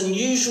the most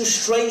unusual,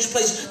 strange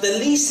place.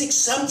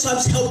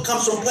 Sometimes help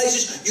comes from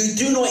places you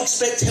do not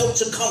expect help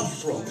to come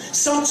from.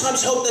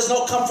 Sometimes help does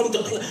not come from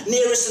the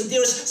nearest and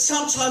dearest.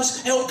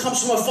 Sometimes help comes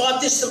from a far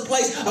distant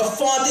place, a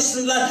far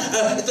distant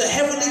land, the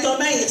heavenly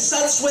domain.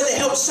 That's where the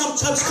help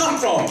sometimes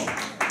comes from.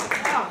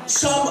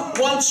 Psalm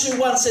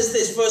 121 says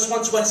this, verse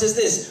 121 says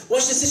this.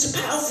 Watch this, this is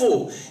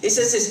powerful. It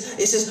says this,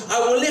 it says, I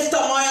will lift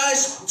up my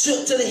eyes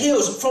to the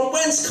hills. From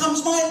whence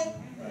comes my help?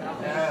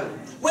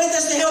 Where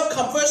does the help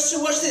come? Verse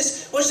 2, watch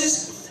this. Watch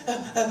this.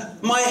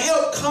 My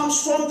help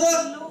comes from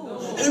the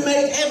Lord who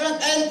made heaven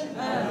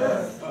and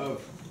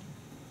earth.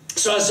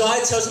 So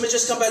Isaiah tells me,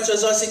 just come back to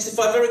Isaiah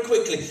 65 very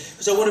quickly,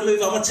 because I want to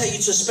move, I want to take you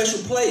to a special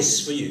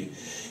place for you.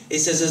 It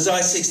says,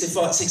 Isaiah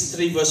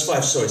 63 verse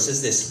 5, sorry, it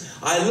says this.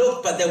 I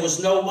looked, but there was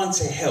no one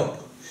to help.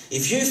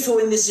 If you feel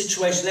in this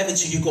situation,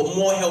 evidently you've got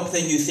more help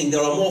than you think.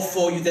 There are more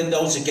for you than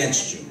those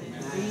against you.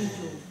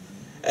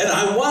 And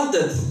I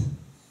wondered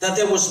that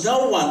there was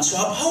no one to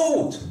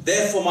uphold.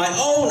 Therefore my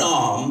own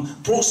arm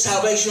brought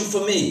salvation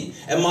for me,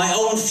 and my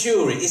own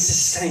fury, it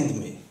sustained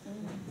me.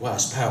 Wow,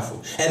 it's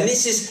powerful. And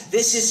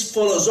this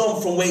follows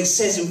on from where it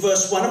says in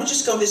verse 1. Let me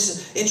just go, this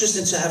is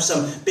interesting to have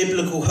some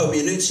biblical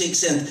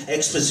hermeneutics and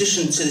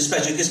exposition to this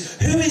passage,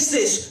 because who is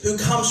this who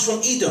comes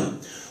from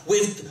Edom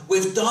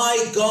with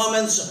dyed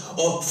garments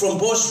from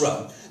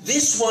Bozrah?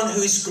 This one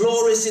who is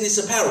glorious in his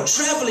apparel,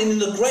 traveling in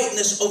the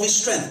greatness of his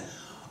strength.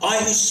 I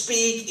who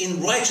speak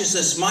in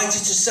righteousness, mighty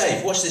to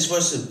save. Watch this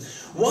verse.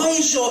 Why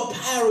is your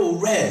apparel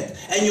red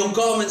and your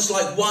garments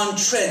like one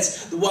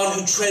treads, the one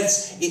who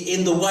treads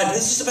in the wine?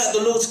 This is about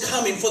the Lord's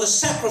coming for the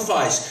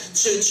sacrifice,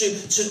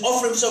 to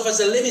offer himself as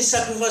a living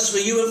sacrifice for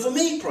you and for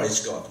me,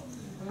 praise God.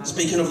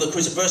 Speaking of the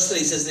crucifixion, verse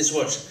 3 says this,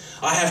 watch.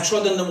 I have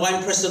trodden the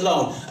winepress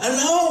alone.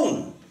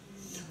 Alone.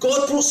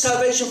 God brought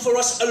salvation for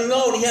us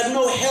alone. He had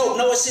no help,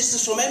 no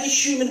assistance from any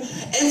human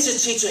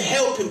entity to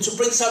help him, to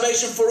bring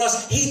salvation for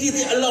us. He did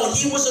it alone.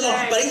 He was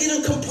alone. But he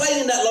didn't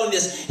complain in that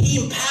loneliness.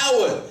 He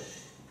empowered.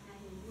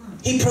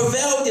 He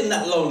prevailed in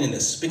that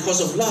loneliness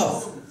because of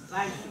love.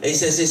 He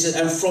says,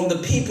 and from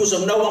the peoples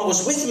of no one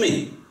was with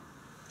me.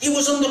 He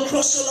was on the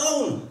cross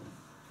alone.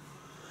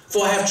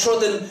 For I have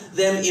trodden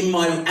them in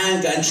my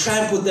anger and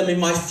trampled them in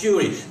my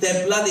fury.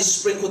 Their blood is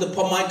sprinkled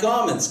upon my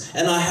garments,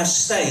 and I have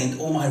stained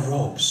all my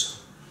robes.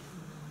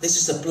 This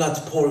is the blood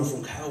pouring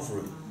from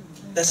Calvary.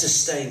 That's a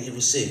stain he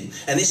received.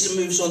 And this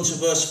moves on to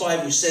verse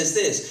 5, which says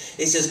this.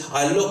 It says,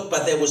 I looked,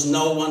 but there was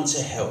no one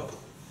to help.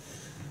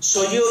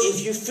 So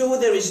if you feel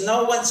there is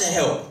no one to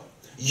help,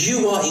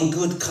 you are in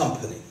good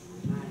company.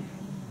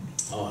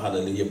 Oh,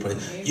 hallelujah.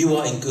 Praise. You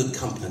are in good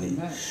company.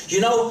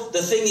 You know,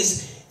 the thing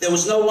is, there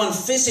was no one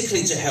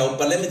physically to help,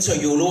 but let me tell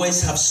you, you'll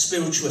always have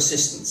spiritual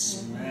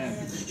assistance.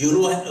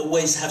 You'll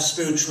always have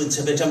spiritual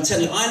intervention. I'm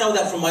telling you, I know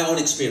that from my own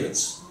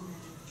experience.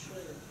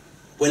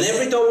 When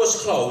every door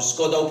was closed,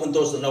 God opened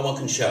doors that no one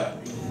can shut.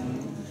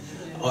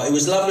 It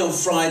was lovely on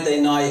Friday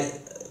night.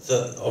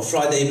 On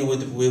Friday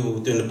evening, we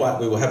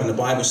were having a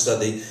Bible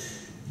study,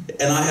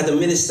 and I had a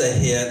minister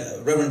here,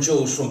 Reverend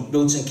George from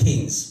Milton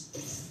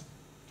Keynes,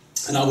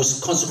 and I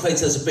was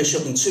consecrated as a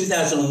bishop in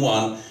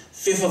 2001,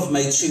 5th of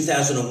May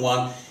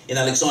 2001, in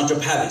Alexandra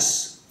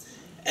Palace.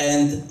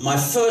 And my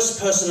first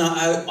person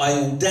I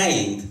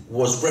ordained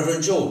was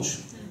Reverend George.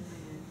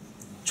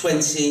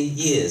 20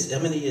 years. How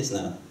many years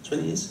now?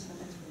 20 years?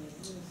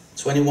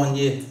 21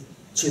 years.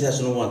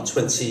 2001,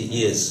 20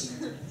 years.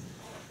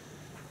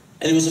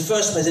 And he was the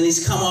first person.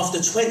 He's come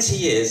after 20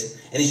 years,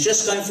 and he's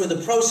just going through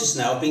the process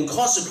now of being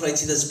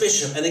consecrated as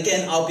bishop. And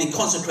again, I'll be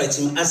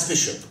consecrating him as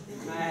bishop.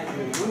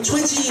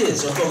 20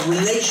 years I've got a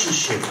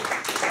relationship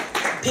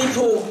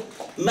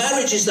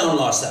Marriages don't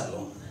last that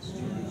long.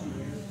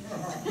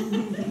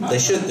 They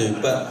should do,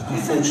 but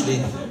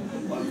unfortunately,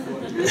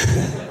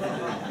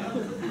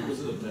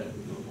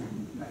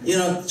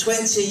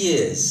 20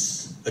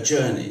 years, a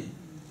journey,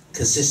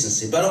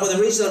 consistency. But the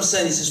reason I'm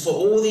saying this is for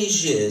all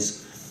these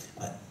years,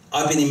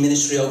 I've been in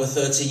ministry over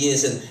 30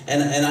 years,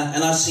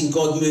 and I've seen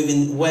God move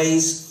in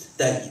ways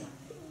that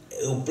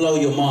will blow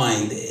your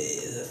mind.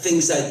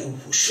 Things that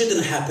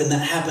shouldn't happen,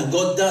 that happen.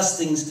 God does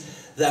things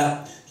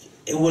that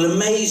it will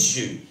amaze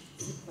you.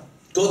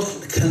 God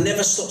can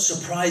never stop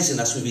surprising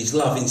us with his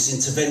love, his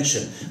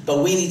intervention. But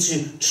we need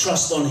to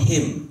trust on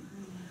him.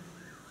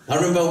 I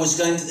remember I was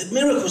going to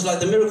miracles like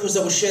the miracles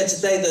that were shared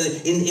today,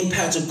 the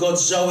impact of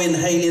God's Zoe and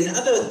Haley and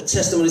other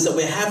testimonies that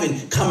we're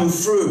having coming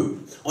through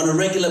on a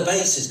regular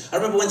basis. I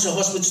remember I went to a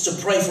hospital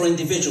to pray for an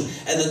individual,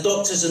 and the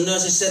doctors and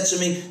nurses said to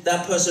me,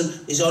 that person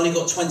has only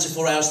got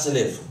 24 hours to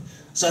live.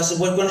 So I said,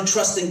 we're going to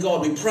trust in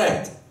God. We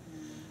prayed.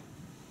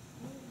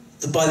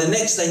 By the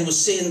next day, he was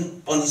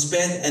sitting on his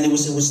bed, and it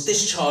was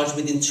discharged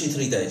within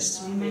 2-3 days.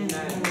 Amen.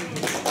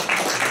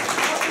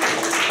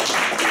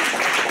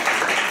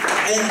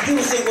 And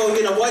people think,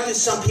 well, why do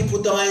some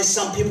people die and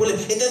some people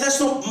live? That's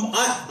not.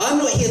 I'm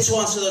not here to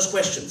answer those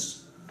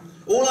questions.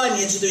 All I'm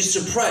here to do is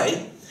to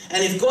pray.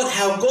 And if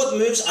how God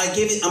moves, I'm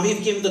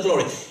giving the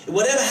glory.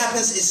 Whatever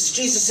happens,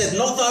 Jesus said,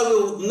 not my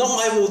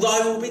will, thy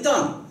will be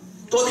done.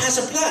 God has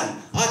a plan.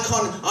 I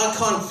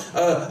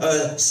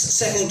can't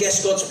second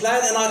guess God's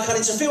plan, and I can't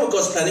interfere with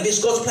God's plan. If it's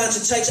God's plan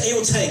to take, he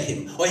will take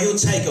him, or he will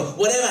take her.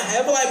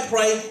 However I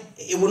pray,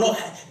 it will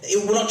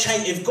not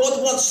change. If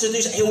God wants to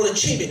do something, he will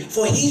achieve it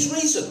for his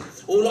reason.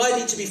 All I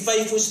need to be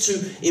faithful is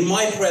to, in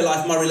my prayer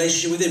life, my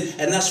relationship with him,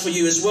 and that's for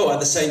you as well at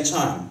the same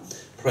time.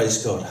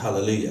 Praise God.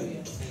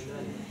 Hallelujah.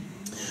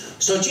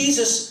 So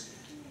Jesus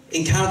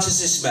encounters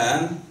this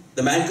man.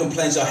 The man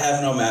complains, I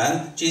have no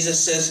man. Jesus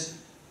says,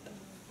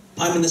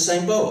 I'm in the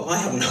same boat. I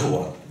have no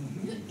one.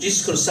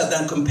 Jesus could have sat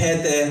down and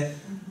compared their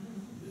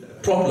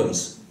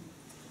problems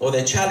or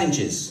their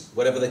challenges,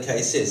 whatever the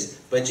case is.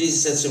 But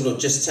Jesus said to him, look,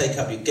 just take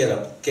up your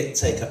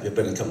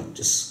bed and come,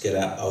 just get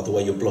out of the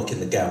way, you're blocking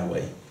the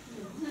gangway.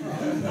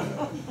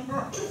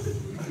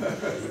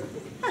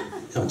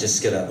 Come,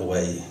 just get out of the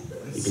way.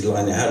 You've been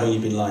lying there. How long have you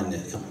been lying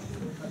there? Come.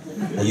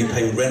 Are you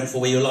paying rent for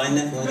where you're lying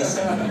there?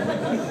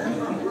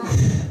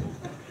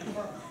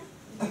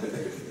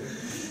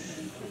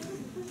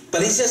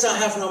 But he says, I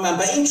have no man.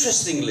 But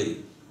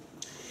interestingly,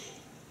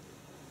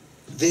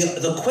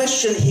 the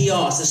question he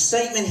asked, the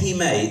statement he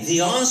made,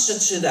 the answer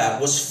to that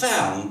was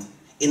found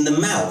in the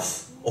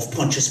mouth of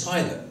Pontius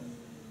Pilate.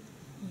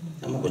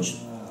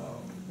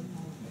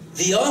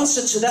 The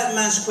answer to that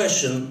man's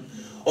question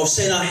of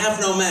saying, I have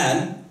no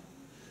man,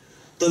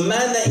 the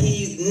man that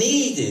he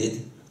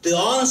needed, the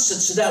answer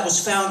to that was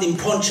found in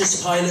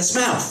Pontius Pilate's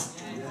mouth.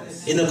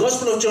 In the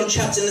Gospel of John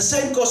in the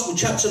same Gospel,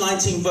 chapter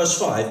 19, verse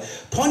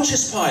 5,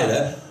 Pontius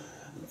Pilate,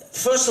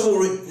 first of all,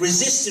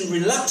 resisting,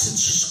 reluctant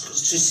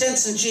to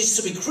sentence Jesus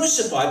to be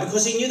crucified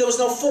because he knew there was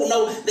no fault,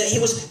 there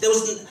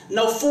was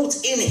no fault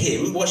in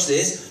him. Watch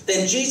this.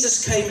 Then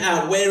Jesus came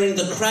out wearing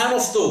the crown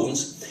of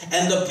thorns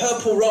and the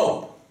purple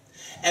robe.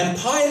 And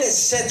Pilate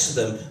said to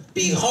them,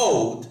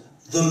 behold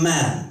the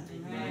man.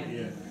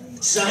 Amen.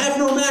 So I have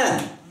no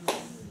man.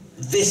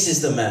 This is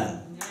the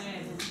man.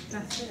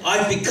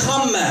 I've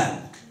become man.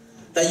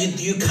 That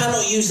you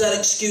cannot use that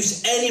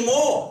excuse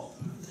anymore.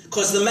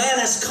 Because the man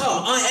has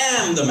come. I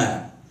am the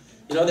man.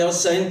 You know, they were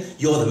saying,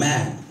 you're the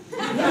man.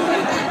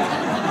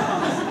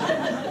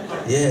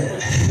 Yeah.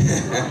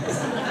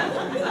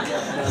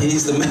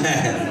 He's the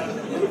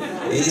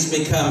man. He's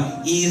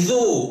become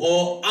idou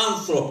or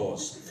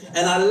anthropos.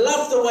 And I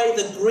love the way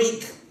the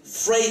Greek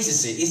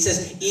phrases it. It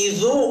says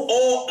idou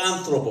or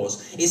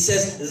anthropos. It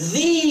says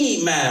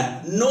the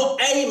man,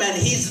 not a man.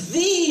 He's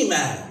the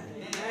man.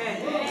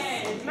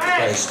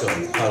 Praise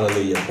God.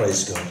 Hallelujah.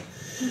 Praise God.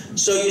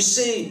 So you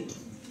see,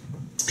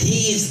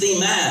 he is the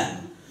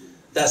man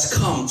that's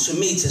come to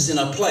meet us in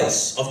a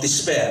place of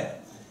despair,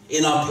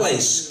 in our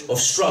place of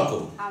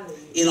struggle,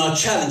 in our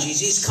challenges.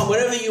 He's come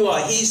wherever you are.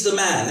 He's the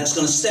man that's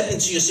going to step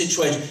into your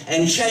situation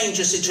and change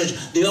your situation.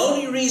 The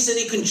only reason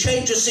he can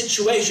change your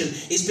situation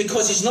is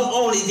because he's not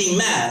only the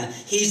man,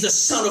 he's the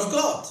Son of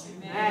God.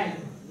 Amen.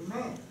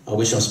 I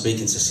wish I'm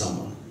speaking to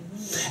someone.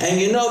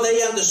 And you know,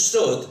 they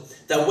understood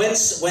that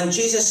when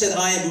Jesus said,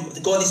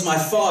 God is my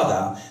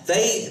Father,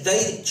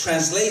 they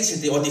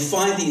translated it or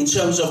defined it in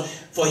terms of,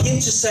 for him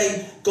to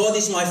say, God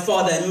is my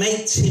Father, it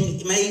makes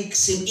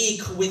him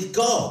equal with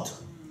God.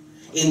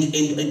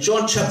 In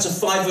John chapter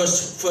 5,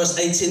 verse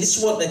 18, this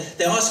is what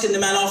they're asking the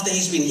man after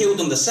he's been healed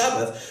on the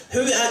Sabbath,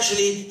 who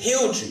actually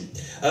healed you?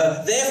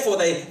 Therefore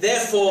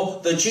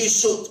the Jews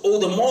sought all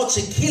the more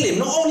to kill him,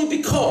 not only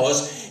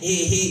because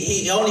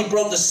he only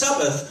broke the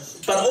Sabbath,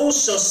 but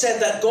also said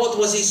that God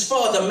was his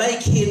Father,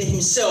 making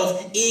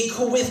himself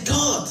equal with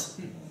God.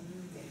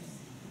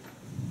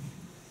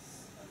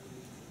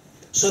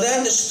 So they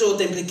understood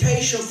the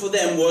implication for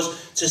them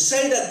was to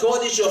say that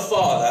God is your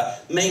Father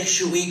makes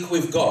you equal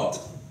with God.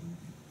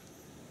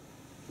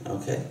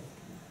 Okay?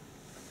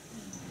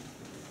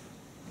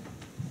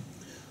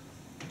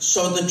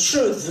 So the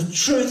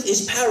truth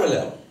is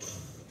parallel.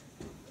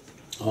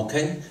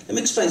 Okay? Let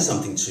me explain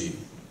something to you.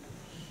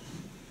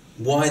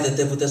 Why the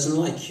devil doesn't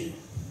like you.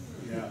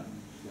 Yeah.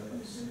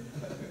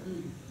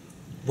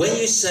 When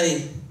you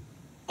say,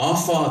 Our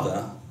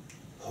Father,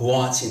 who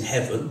art in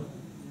heaven,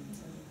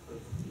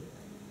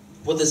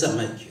 what does that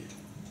make you?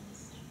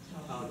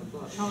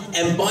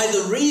 And by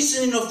the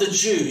reasoning of the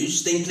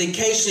Jews, the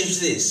implication is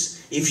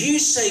this. If you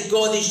say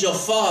God is your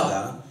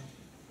Father,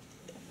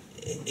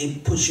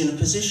 it puts you in a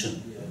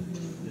position.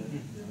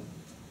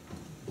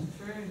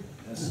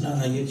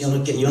 No, you're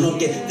not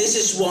getting. This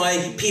is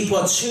why people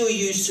are too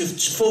used to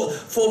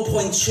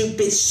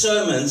 4.2-bit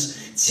sermons,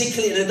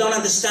 particularly, and they don't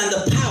understand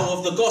the power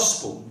of the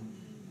gospel.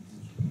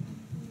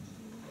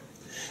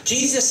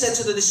 Jesus said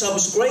to the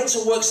disciples, greater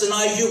works than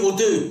I you will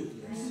do.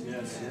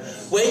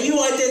 When you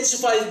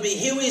identify with me,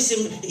 who is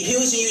in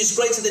you is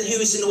greater than who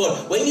is in the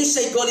world. When you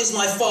say God is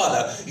my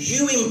Father,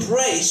 you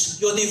embrace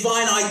your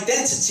divine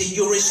identity.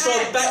 You're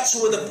restored back to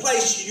the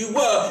place you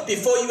were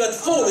before you had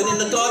fallen in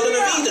the Garden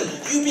of Eden.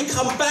 You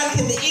become back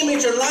in the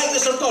image and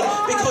likeness of God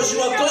because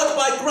you are God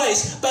by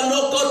grace, but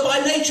not God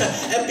by nature.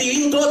 And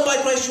being God by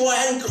grace, you are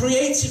in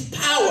creative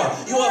power.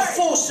 You are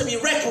forced to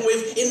be reckoned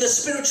with in the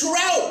spiritual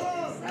realm.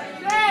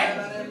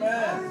 Amen.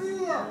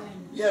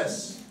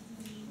 Yes.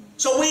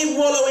 So we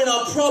wallow in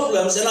our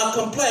problems and our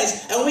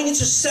complaints, and we need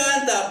to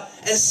stand up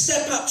and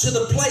step up to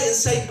the plate and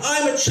say,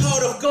 I'm a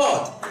child of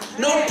God.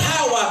 No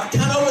power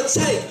can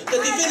overtake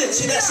the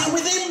divinity that's in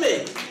within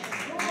me.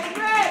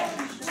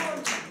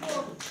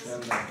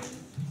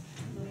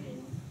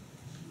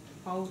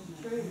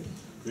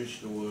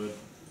 Preach the word.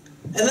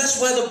 And that's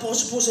why the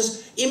Apostle Paul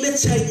says,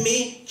 imitate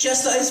me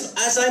just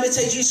as I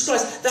imitate Jesus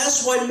Christ.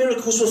 That's why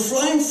miracles were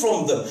flowing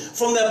from them,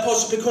 from the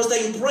apostles, because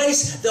they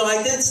embraced their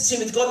identity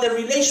with God, their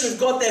relation with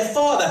God, their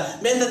Father,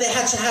 meant that they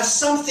had to have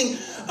something,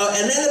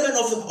 an element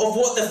of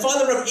what the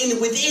Father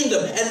within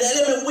them. And the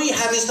element we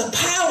have is the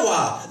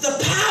power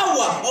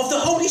of the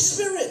Holy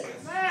Spirit.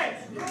 Amen.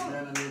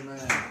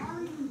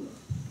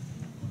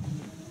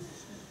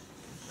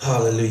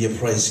 Hallelujah,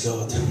 praise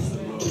God.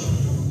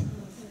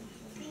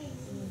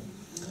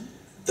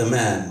 The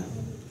man.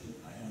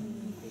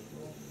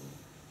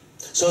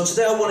 So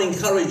today I want to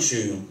encourage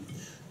you,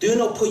 do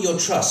not put your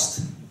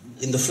trust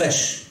in the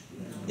flesh,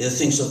 in the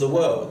things of the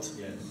world.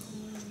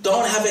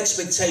 Don't have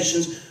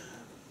expectations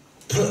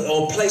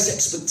or place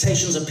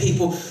expectations of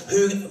people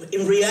who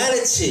in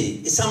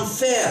reality it's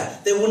unfair.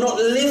 They will not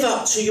live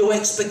up to your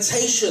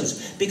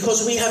expectations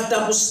because we have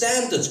double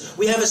standards.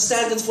 We have a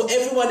standard for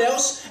everyone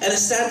else and a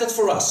standard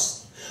for us.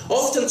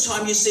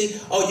 Oftentimes you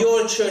see, oh,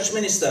 you're a church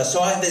minister,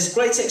 so there's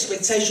great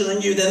expectation on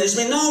you. Then there's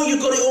me, no, you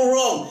got it all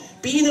wrong.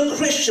 Being a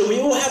Christian,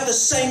 we all have the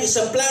same, it's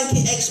a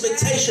blanket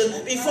expectation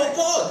before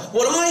God.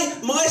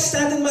 My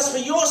standard must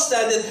be your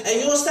standard,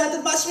 and your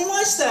standard must be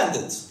my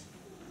standard.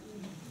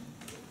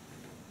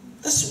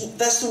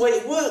 That's the way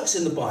it works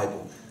in the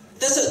Bible.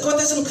 God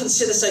doesn't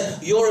consider saying,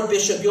 you're a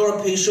bishop, you're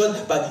a priest,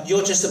 but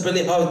you're just a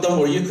believer. Oh, don't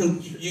worry,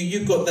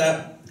 you've got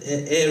that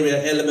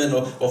element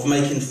of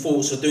making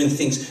faults or doing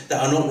things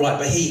that are not right,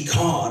 but he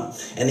can't,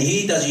 and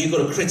he does. You've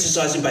got to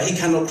criticize him, but he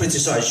cannot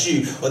criticize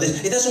you. Or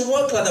this. It doesn't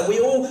work like that. We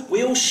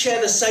all share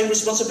the same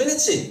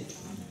responsibility.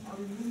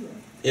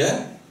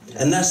 Yeah,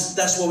 and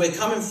that's where we're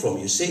coming from.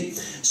 You see,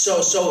 so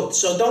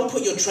don't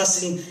put your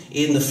trust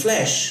in the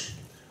flesh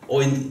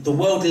or in the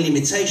worldly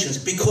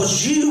limitations,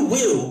 because you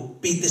will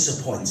be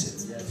disappointed.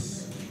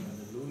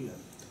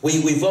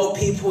 We vote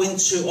people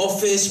into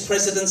office,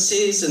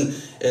 presidencies,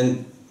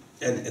 and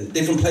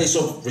different places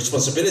of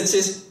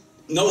responsibilities.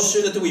 No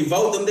sooner do we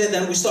vote them there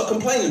than we start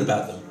complaining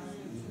about them.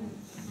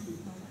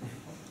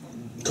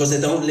 Because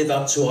they don't live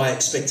up to our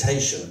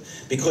expectation.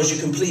 Because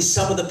you can please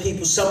some of the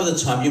people some of the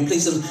time. You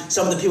please them,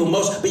 some of the people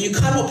most. But you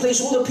cannot please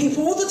all the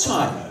people all the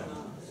time.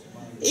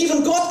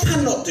 Even God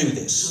cannot do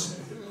this.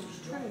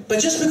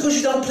 But just because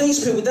you don't please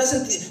people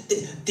doesn't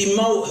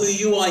demote who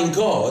you are in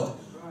God,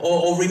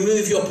 or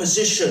remove your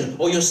position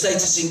or your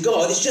status in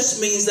God. It just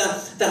means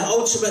that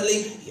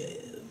ultimately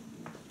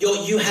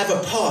you have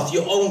a path,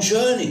 your own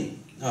journey.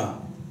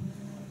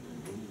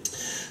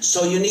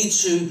 So you need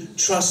to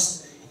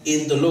trust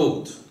in the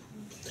Lord.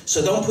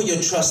 So don't put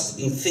your trust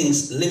in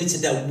things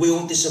limited that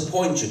will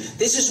disappoint you.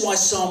 This is why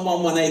Psalm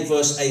 118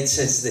 verse 8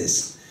 says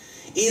this.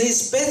 It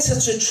is better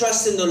to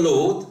trust in the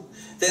Lord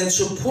than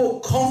to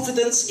put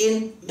confidence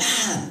in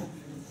man.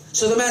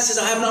 So the man says,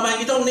 I have no man.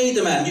 You don't need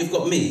the man. You've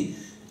got me.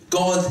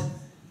 God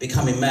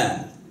becoming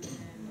man.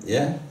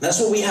 Yeah? That's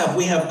what we have.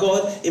 We have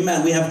God in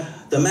man. We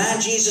have the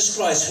man Jesus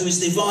Christ, who is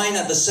divine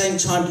at the same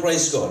time,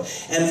 praise God.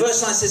 And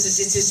verse 9 says,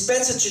 it is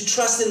better to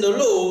trust in the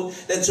Lord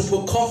than to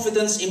put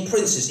confidence in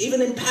princes,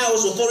 even in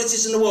powers,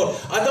 authorities in the world.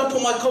 I don't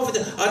put my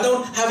confidence, I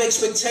don't have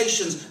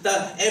expectations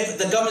that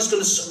the government's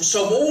going to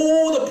solve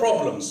all the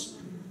problems.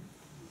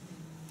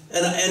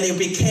 And it'll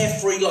be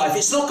carefree life.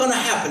 It's not going to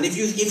happen. If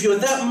you're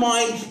that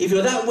mind, if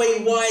you're that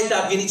way wired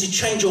up, you need to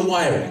change your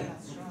wiring.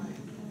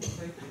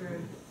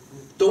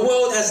 The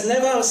world has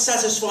never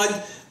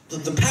satisfied,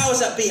 the powers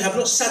that be have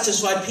not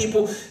satisfied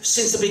people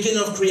since the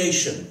beginning of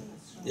creation.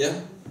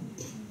 Yeah?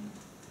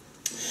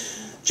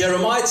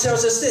 Jeremiah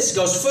tells us this,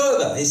 goes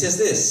further. He says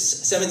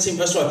this, 17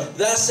 verse 5.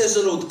 Thus says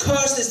the Lord,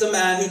 cursed is the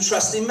man who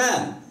trusts in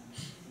man.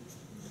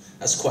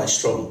 That's quite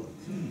strong.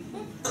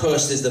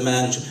 Cursed is the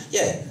man who...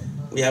 Yeah,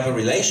 we have a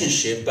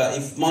relationship, but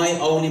if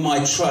only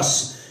my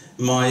trust,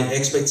 my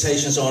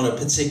expectations on a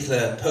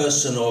particular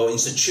person or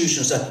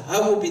institution, so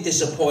I will be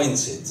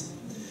disappointed.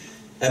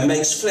 And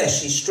makes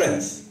flesh his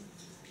strength,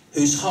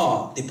 whose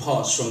heart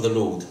departs from the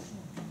Lord.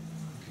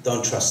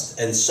 Don't trust.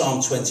 And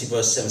Psalm 20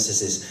 verse 7 says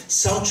this.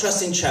 Some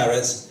trust in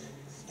chariots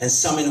and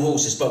some in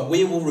horses, but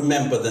we will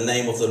remember the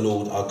name of the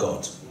Lord our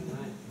God.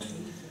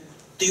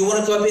 Do you want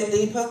to go a bit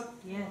deeper?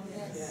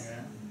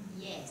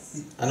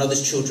 Yes. I know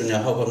there's children here.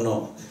 I hope I'm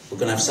not. We're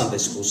going to have Sunday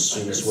school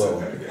soon as well.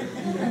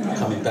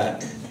 Coming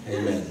back.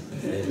 Amen.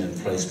 Amen.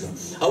 Praise God.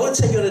 I want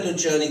to take you on a little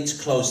journey to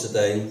close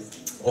today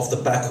off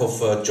the back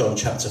of John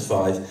chapter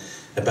 5.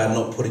 About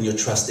not putting your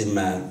trust in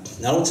man.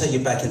 Now I want to take you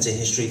back into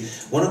history.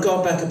 I want to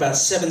go back about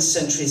 7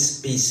 centuries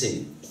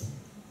BC.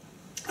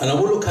 And I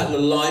will look at the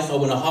life, I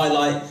want to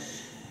highlight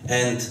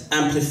and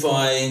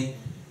amplify,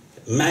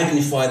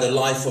 magnify the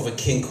life of a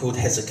king called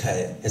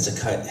Hezekiah.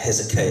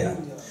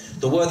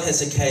 The word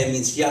Hezekiah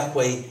means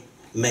Yahweh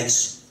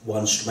makes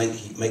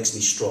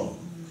me strong.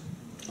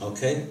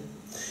 Okay?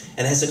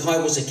 And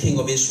Hezekiah was a king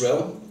of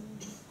Israel.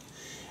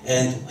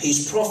 And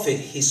his prophet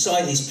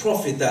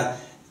that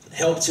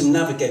helped him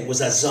navigate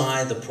was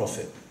Isaiah the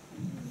prophet.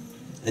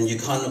 And you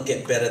cannot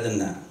get better than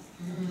that.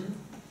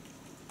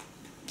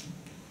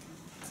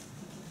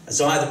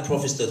 Isaiah the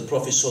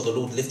prophet saw the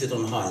Lord lifted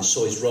on high and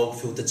saw his robe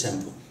fill the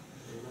temple.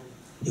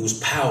 He was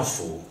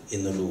powerful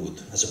in the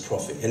Lord as a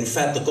prophet. And in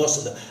fact, the book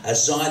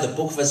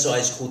of Isaiah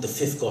is called the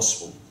 5th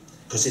gospel,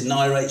 because it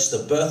narrates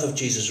the birth of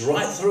Jesus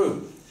right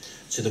through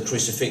to the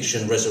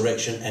crucifixion,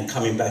 resurrection, and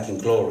coming back in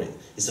glory.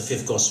 It's the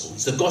 5th gospel.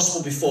 It's the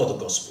gospel before the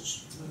gospels.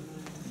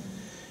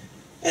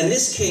 And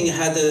this king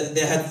had the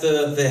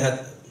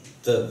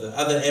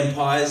other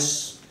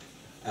empires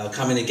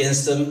coming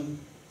against them,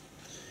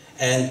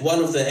 and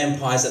one of the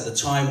empires at the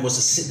time was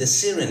the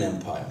Syrian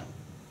Empire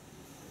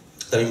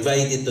that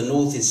invaded the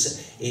north in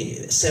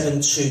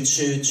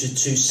 722 to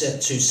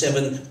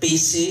 227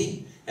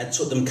 BC and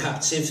took them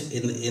captive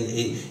in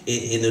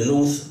the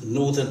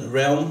northern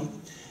realm.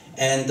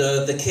 And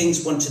the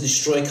kings wanted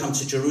to come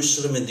to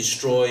Jerusalem and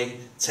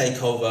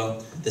take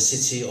over the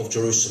city of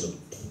Jerusalem,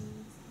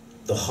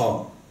 the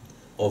heart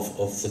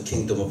of the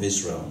kingdom of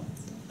Israel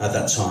at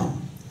that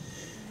time.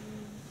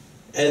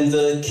 And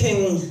the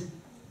king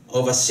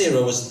of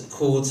Assyria was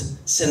called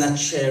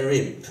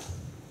Sennacherib.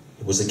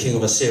 He was the king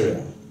of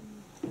Assyria.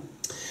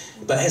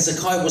 But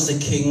Hezekiah was the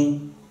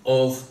king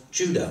of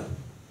Judah,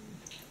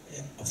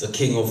 of the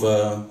king of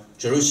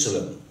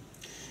Jerusalem.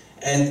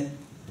 And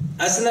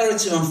as the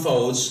narrative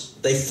unfolds,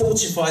 they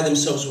fortify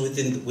themselves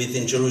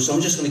within Jerusalem.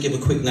 I'm just going to give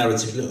a quick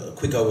narrative, a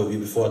quick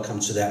overview before I come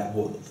to that,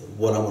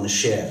 what I want to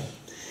share.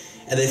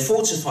 And they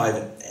fortified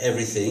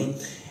everything,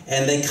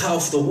 and they cut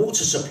off the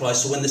water supply,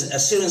 so when the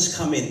Assyrians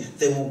come in,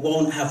 they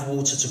won't have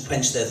water to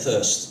quench their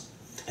thirst.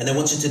 And they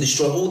wanted to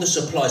destroy all the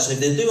supplies, so if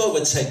they do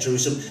overtake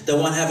Jerusalem, they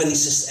won't have any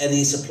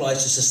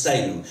supplies to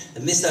sustain them.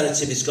 And this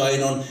narrative is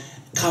going on,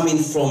 coming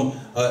from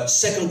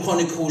 2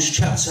 Chronicles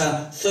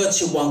chapter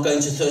 31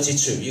 going to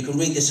 32. You can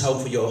read this home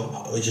for your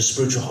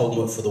spiritual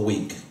homework for the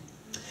week.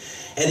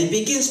 And it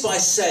begins by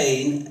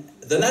saying,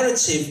 the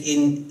narrative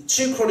in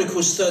 2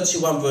 Chronicles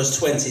 31 verse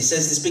 20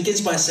 says this,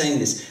 begins by saying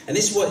this, and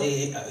this is what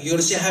you're going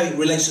to see how it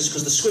relates to us,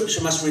 because the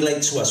scripture must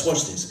relate to us.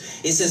 Watch this.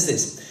 It says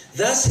this: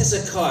 thus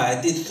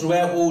Hezekiah did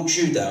throughout all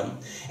Judah,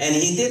 and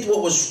he did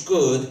what was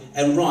good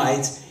and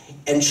right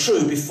and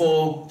true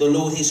before the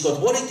Lord his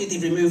God. What he did, he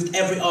removed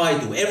every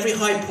idol, every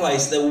high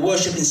place. They were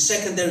worshipping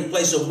secondary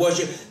places of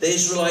worship. The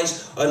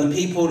Israelites and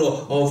people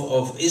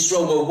of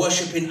Israel were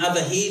worshipping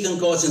other heathen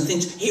gods and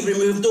things. He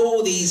removed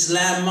all these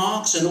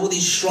landmarks and all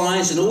these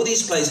shrines and all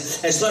these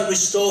places and started to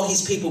restore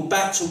his people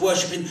back to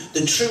worshipping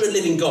the true and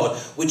living God,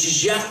 which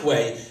is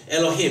Yahweh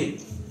Elohim.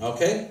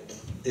 Okay?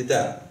 Did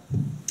that.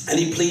 And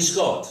he pleased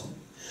God.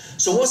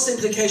 So what's the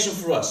implication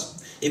for us?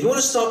 If we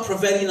want to start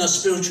prevailing our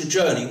spiritual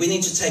journey, we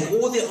need to take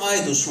all the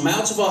idols from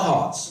out of our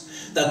hearts,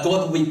 that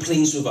God will be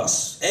pleased with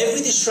us.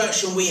 Every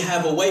distraction we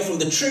have away from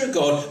the true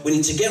God, we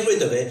need to get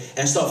rid of it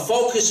and start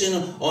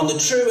focusing on the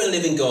true and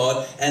living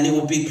God, and it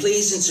will be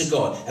pleasing to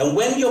God. And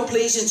when you're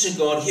pleasing to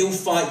God, he'll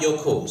fight your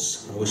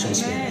cause. I wish I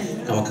was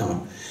speaking. Come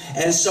on.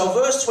 And so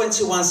verse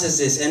 21 says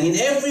this: and in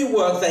every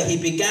work that he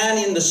began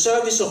in the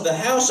service of the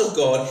house of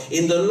God,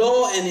 in the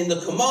law and in the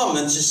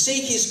commandment to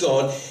seek his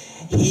God,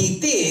 he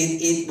did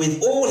it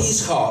with all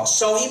his heart,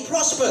 so he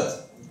prospered.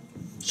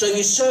 So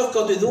you serve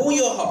God with all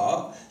your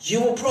heart, you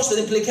will prosper.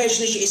 The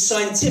implication is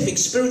scientific,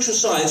 spiritual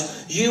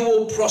science. You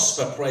will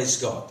prosper, praise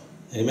God.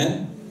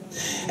 Amen.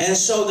 And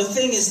so the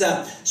thing is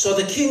that, so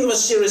the king of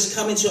Assyria is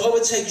coming to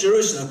overtake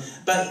Jerusalem,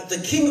 but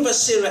the king of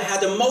Assyria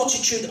had a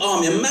multitude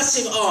army, a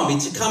massive army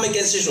to come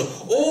against Israel.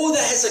 All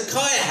that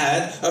Hezekiah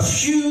had, a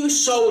few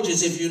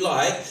soldiers, if you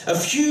like, a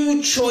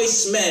few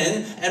choice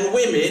men and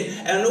women,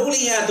 and all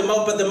he had,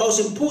 but the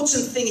most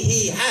important thing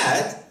he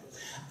had,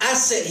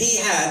 asset he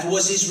had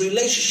was his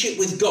relationship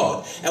with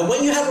God. And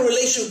when you have a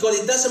relationship with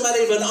God, it doesn't matter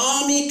if an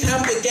army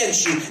camp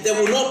against you, they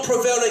will not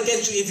prevail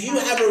against you if you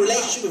have a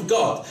relationship with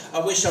God. I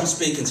wish I'm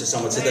speaking to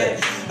someone today.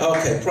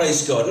 Okay,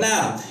 praise God.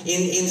 Now,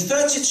 in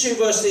 32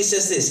 verse 3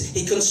 says this,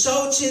 he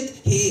consulted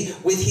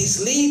with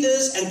his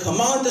leaders and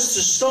commanders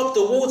to stop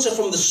the water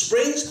from the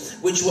springs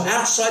which were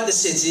outside the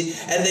city,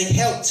 and they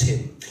helped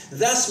him.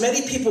 Thus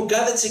many people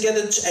gathered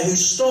together who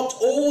stopped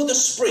all the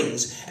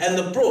springs and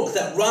the brook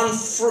that run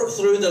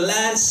through the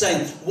land,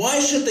 saying, why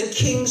should the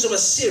kings of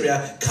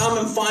Assyria come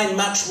and find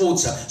much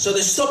water? So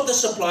they stopped the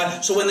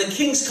supply, so when the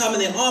kings come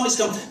and their armies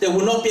come, they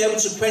will not be able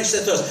to quench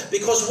their thirst.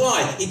 Because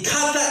why? He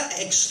cut that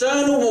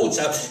external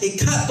water, he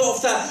cut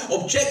off that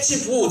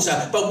objective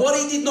water, but what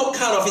he did not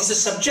cut off is the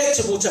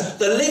subjective water,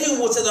 the living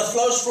water that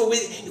flows through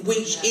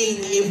which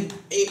in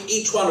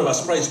each one of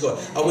us. Praise God.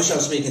 I wish I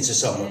was speaking to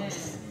someone.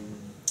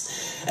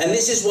 And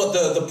this is what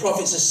the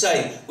prophets are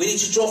saying. We need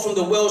to draw from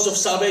the wells of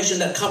salvation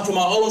that come from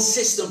our own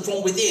system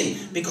from within,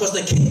 because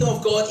the kingdom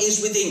of God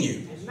is within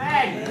you.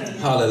 Amen.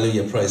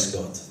 Hallelujah. Praise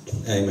God.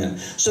 Amen.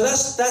 So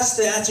that's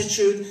the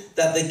attitude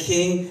that the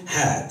king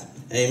had.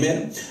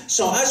 Amen.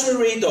 So as we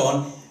read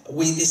on,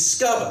 we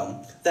discover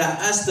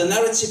that as the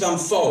narrative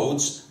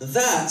unfolds,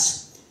 that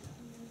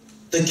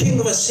the king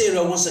of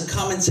Assyria wants to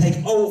come and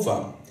take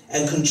over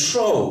and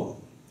control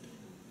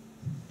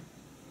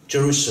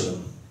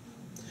Jerusalem.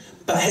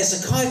 But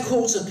Hezekiah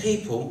calls the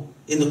people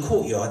in the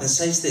courtyard and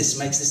says this,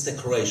 makes this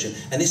declaration.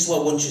 And this is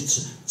what I want you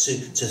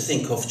to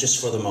think of just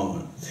for the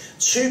moment.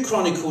 2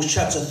 Chronicles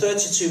chapter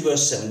 32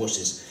 verse 7, watch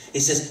this.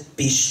 It says,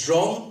 be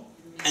strong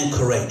and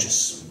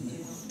courageous.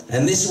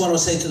 And this is what I'll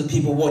say to the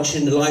people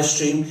watching the live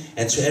stream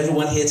and to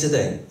everyone here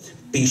today.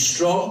 Be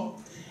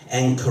strong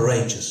and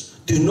courageous.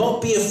 Do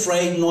not be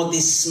afraid nor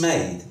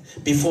dismayed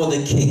before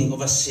the king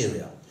of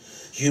Assyria.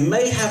 You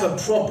may have a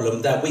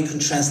problem that we can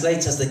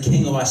translate as the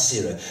king of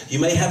Assyria. You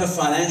may have a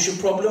financial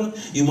problem.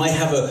 You might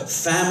have a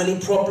family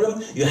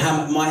problem. You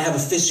might have a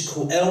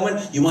physical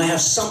ailment. You might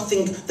have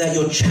something that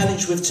you're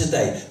challenged with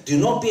today. Do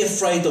not be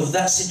afraid of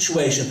that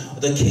situation.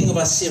 The king of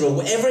Assyria,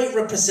 whatever it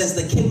represents,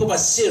 the king of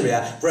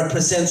Assyria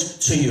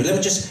represents to you.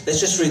 Let's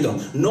just read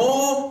on.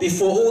 Nor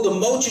before all the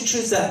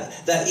multitudes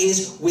that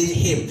is with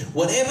him.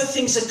 Whatever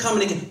things are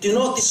coming again, do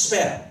not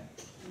despair.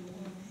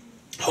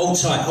 Hold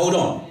tight. Hold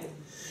on.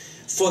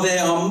 For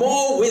there are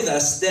more with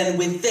us than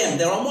with them.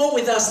 There are more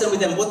with us than with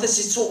them. What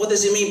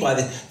does it mean by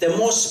this? There are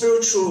more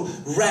spiritual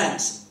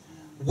ranks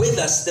with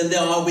us than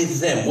there are with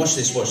them. Watch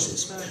this, watch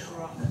this.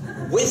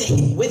 With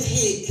him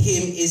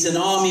is an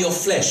army of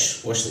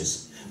flesh. Watch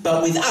this.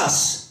 But with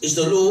us is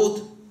the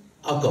Lord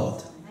our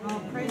God.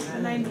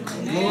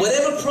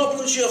 Whatever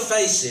problems you're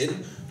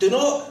facing, do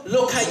not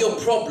look at your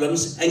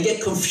problems and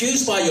get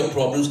confused by your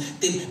problems.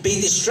 Be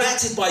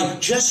distracted by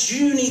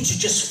you need to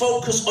just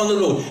focus on the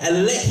Lord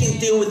and let him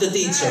deal with the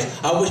details.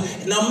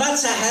 No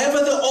matter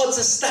however the odds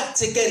are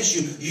stacked against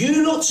you,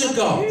 you look to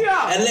God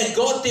and let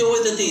God deal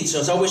with the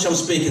details. I wish I'm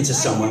speaking to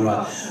someone,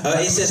 right?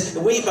 It says,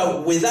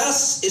 but with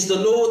us is the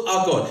Lord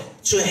our God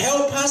to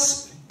help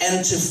us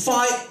and to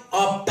fight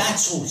our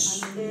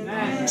battles.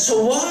 Amen.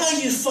 So why are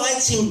you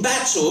fighting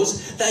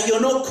battles that you're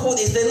not called?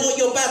 They're not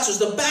your battles.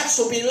 The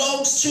battle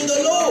belongs to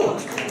the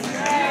Lord.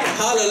 Amen.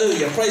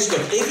 Hallelujah. Praise God.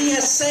 If he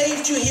has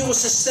saved you, he will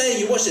sustain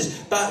you. Watch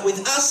this. But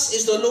with us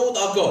is the Lord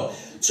our God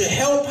to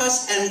help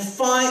us and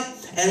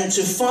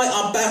to fight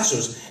our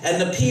battles. And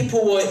the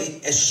people were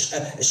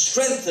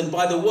strengthened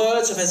by the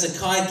words of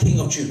Hezekiah, king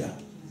of Judah.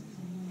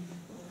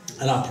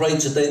 And I pray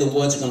today the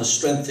words are going to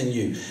strengthen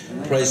you.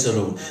 Praise the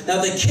Lord.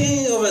 Now the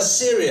king of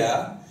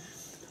Assyria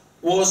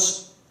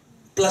was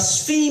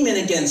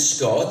blaspheming against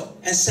God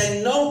and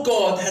saying no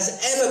God has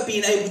ever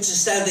been able to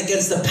stand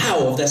against the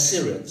power of the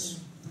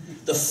Assyrians.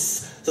 The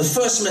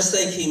first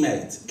mistake he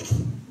made.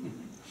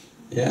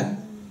 Yeah? He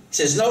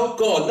says no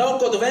God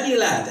of any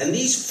land. And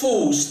these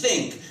fools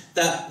think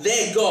that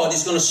their God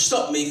is going to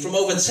stop me from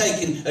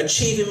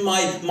achieving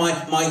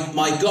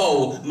my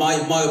goal,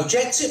 my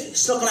objective.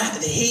 It's not going to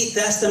happen.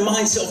 That's the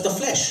mindset of the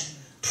flesh.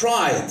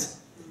 Pride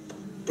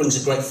brings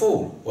a great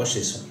fall. Watch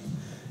this one.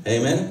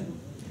 Amen.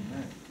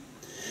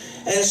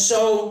 And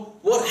so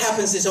what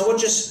happens is, I want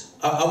to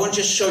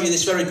just show you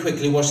this very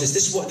quickly. Watch this.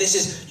 This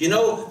is, you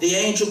know, the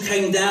angel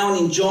came down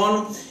in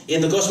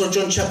the Gospel of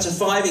John chapter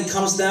 5. He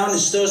comes down and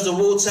stirs the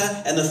water,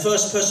 and the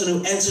first person who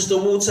enters the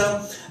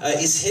water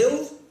is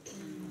healed.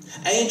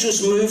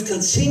 Angels move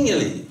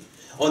continually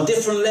on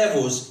different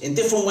levels, in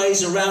different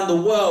ways around the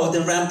world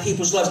and around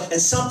people's lives.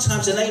 And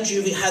sometimes an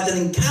angel, you've had an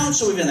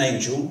encounter with an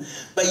angel,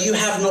 but you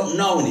have not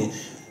known it.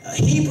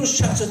 Hebrews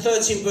chapter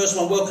 13 verse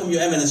 1, welcome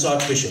your eminence,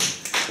 Archbishop.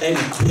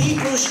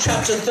 Hebrews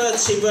chapter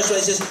 13 verse 1,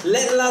 it says,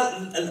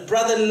 let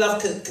brotherly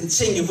love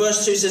continue.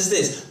 Verse 2 says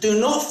this, do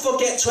not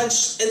forget to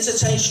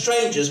entertain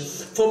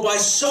strangers, for by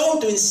so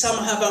doing some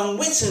have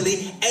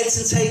unwittingly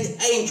entertained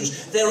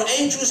angels. There are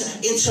angels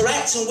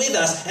interacting with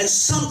us, and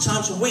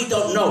sometimes we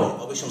don't know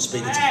it. I wish I'm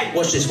speaking to you.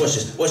 Watch this, watch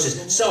this, watch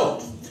this.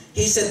 So,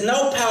 he said,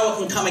 no power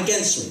can come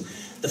against me.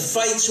 The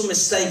fatal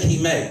mistake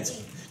he made.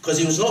 Because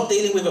he was not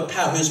dealing with a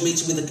power, he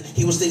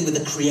was dealing with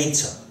the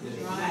Creator.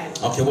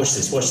 Okay, watch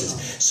this, watch this.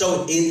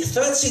 So in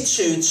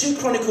 32, 2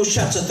 Chronicles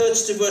chapter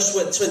 32 verse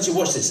 20,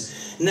 watch this.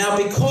 Now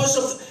because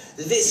of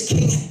this,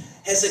 King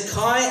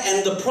Hezekiah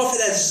and the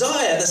prophet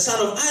Isaiah, the son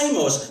of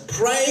Amos,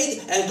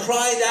 prayed and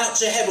cried out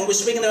to heaven. We're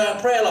speaking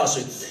about prayer last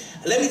week.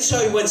 Let me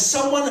tell you, when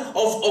someone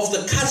of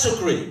the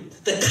category,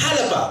 the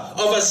caliber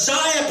of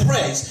Isaiah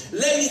prays,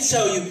 let me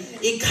tell you,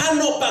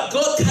 but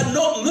God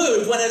cannot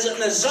move. When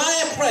an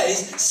Isaiah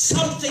prays,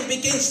 something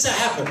begins to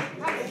happen.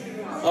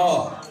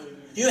 Oh.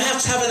 You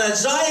have to have an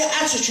Isaiah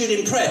attitude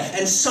in prayer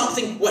and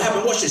something will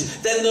happen. Watch this.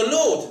 Then the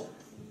Lord,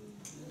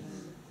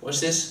 watch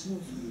this.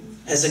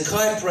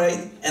 Hezekiah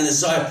prayed and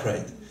Isaiah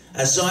prayed.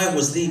 Isaiah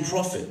was the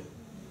prophet.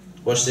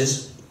 Watch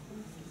this.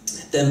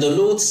 Then the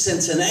Lord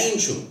sent an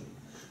angel.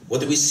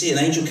 What did we see? An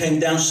angel came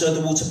down, stirred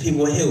the water,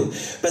 people were healed.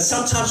 But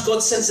sometimes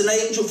God sends an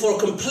angel for a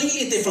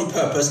completely different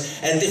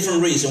purpose and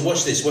different reason.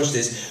 Watch this, watch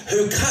this.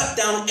 Who cut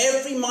down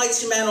every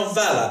mighty man of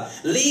valor,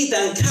 leader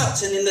and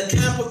captain in the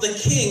camp of the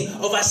king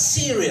of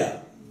Assyria.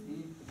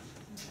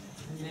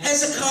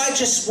 Hezekiah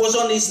just was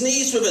on his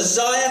knees with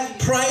Isaiah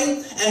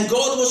praying, and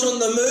God was on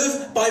the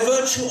move by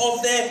virtue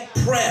of their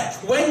prayer.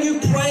 When you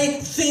pray,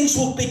 things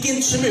will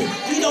begin to move.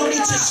 You don't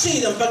need to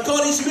see them, but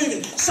God is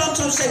moving.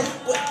 Sometimes say,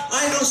 well,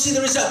 I don't see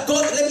the result.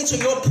 God, let me tell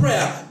you, your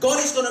prayer, God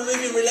is going to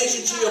move in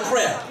relation to your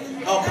prayer.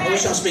 Okay, I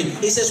wish I'm speaking.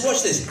 He says,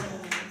 watch this.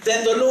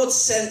 Then the Lord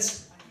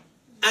sent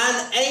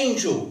an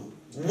angel,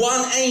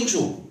 one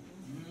angel.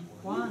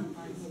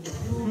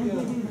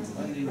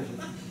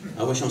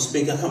 I wish I'm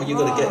speaking. You've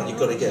got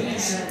to get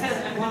this.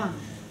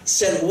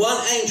 Sent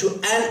one angel,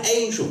 an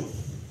angel.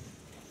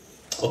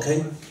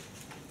 Okay?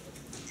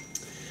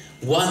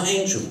 One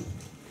angel.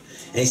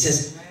 And he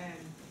says,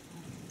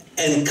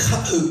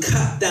 who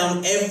cut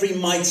down every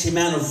mighty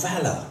man of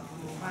valor.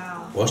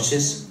 Watch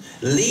this.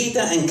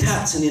 Leader and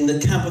captain in the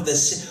camp of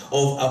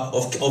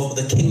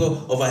the king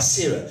of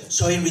Assyria.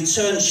 So he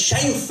returned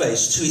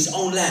shamefaced to his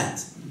own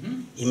land.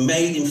 He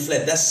made him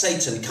fled. That's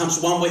Satan. He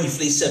comes one way, he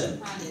flees seven.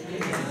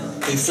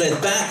 He fled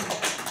back,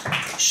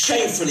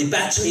 shamefully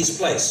back to his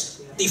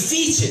place.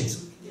 Defeated.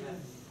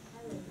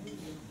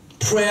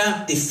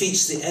 Prayer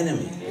defeats the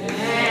enemy.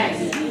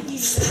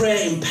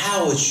 Prayer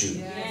empowers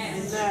you.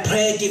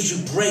 Prayer gives you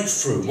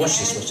breakthrough. Watch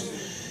this, watch this.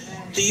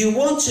 Do you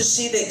want to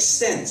see the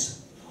extent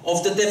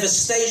of the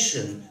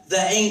devastation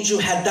the angel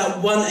had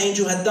done? One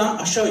angel had done.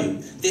 I'll show you.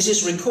 This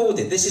is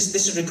recorded. This is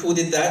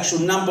recorded. The actual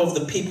number of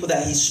the people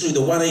that he slew, the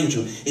one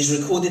angel, is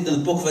recorded in the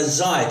book of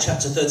Isaiah,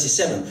 chapter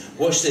 37.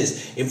 Watch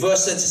this. In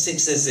verse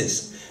 36 says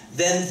this.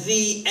 Then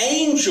the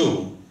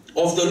angel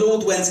of the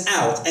Lord went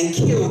out and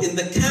killed in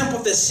the camp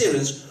of the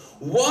Syrians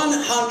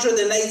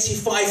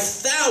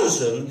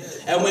 185,000.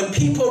 And when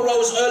people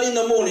rose early in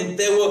the morning,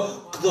 there were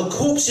the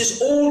corpses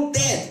all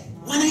dead.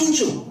 One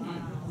angel.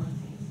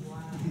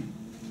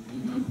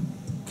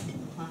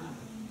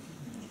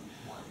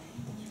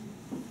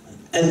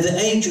 And the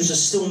angels are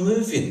still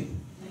moving,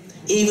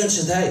 even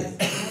today.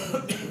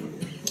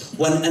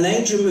 When an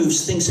angel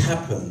moves, things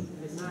happen.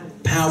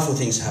 Powerful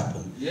things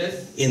happen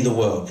in the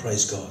world,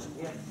 praise God.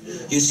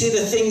 You see,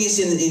 the thing is,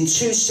 in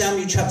 2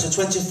 Samuel chapter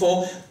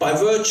 24, by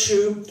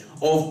virtue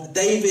of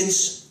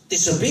David's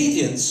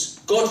disobedience,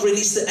 God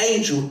released the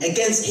angel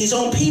against his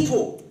own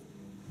people.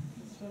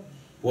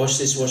 Watch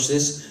this, watch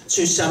this.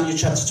 2 Samuel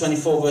chapter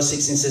 24 verse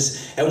 16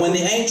 says, and when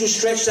the angel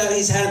stretched out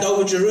his hand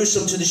over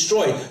Jerusalem to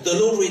destroy it, the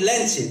Lord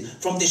relented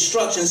from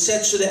destruction and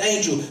said to the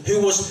angel who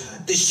was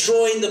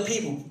destroying the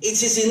people,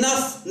 it is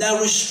enough, now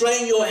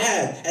restrain your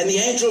hand. And the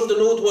angel of the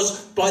Lord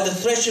was by the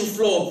threshing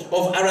floor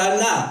of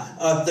Araunah,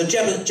 the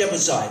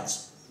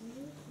Jebusites.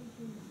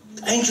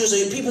 Angels,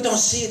 people don't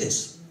see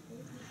this.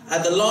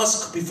 At the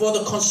last, before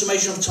the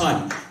consummation of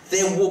time,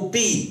 there will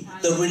be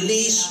the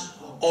release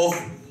of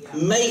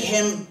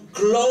mayhem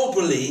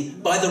globally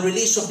by the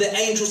release of the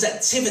angel's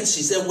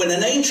activities. That when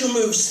an angel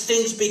moves,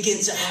 things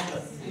begin to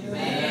happen.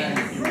 Amen.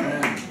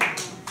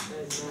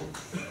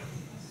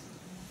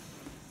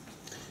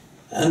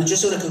 And I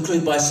just want to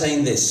conclude by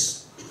saying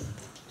this.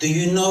 Do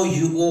you know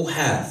you all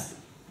have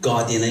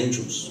guardian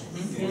angels?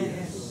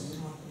 Yes.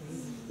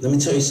 Let me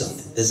tell you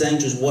something. There's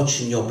angels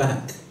watching your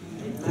back.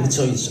 Let me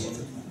tell you something.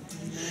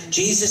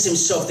 Jesus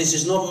himself, this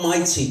is not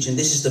my teaching,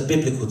 this is the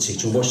biblical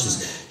teaching. Watch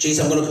this.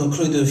 Jesus, I'm going to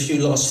conclude with a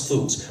few last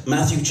thoughts.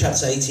 Matthew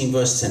chapter 18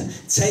 verse 10.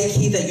 Take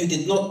heed that you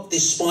did not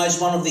despise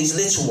one of these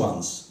little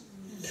ones.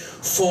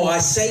 For I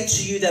say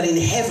to you that in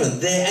heaven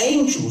their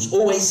angels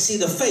always see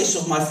the face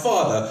of my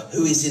Father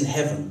who is in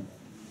heaven.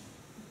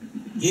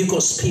 You've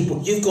got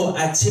people, you've got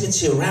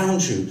activity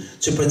around you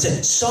to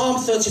protect. Psalm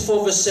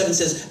 34 verse 7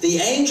 says, the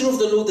angel of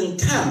the Lord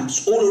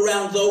encamps all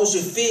around those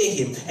who fear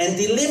him and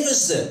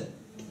delivers them.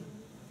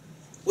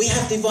 We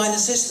have divine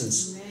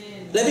assistance.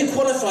 Amen. Let me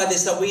qualify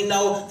this, that we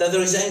know that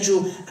there is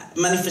angel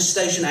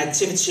manifestation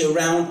activity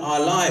around our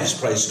lives,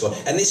 praise God.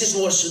 And this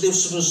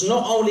was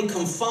not only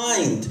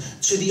confined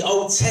to the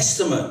Old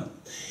Testament.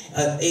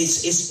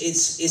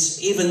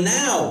 it's even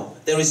now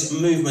there is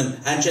movement,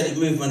 angelic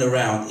movement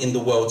around in the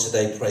world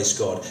today, praise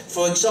God.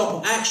 For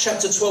example, Acts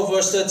chapter 12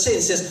 verse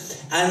 13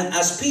 says, and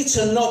as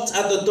Peter knocked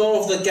at the door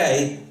of the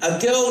gate, a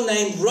girl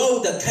named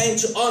Rhoda came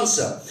to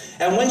answer.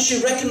 And when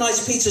she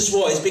recognized Peter's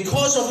voice,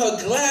 because of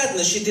her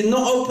gladness, she did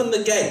not open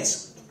the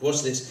gate.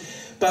 Watch this.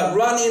 But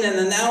ran in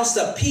and announced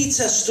that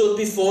Peter stood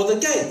before the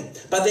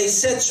gate. But they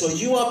said to her,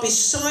 you are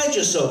beside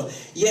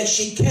yourself. Yet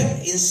she kept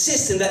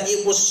insisting that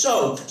it was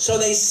so. So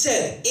they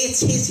said,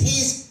 it is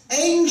his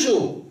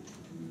angel.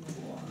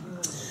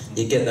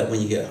 You get that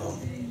when you get home.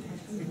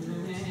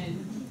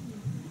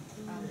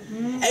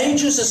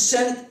 Angels are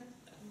sent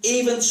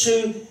even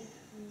to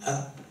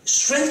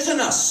strengthen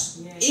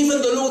us.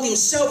 Even the Lord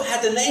himself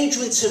had an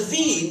angel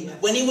intervene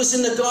when he was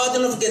in the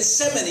Garden of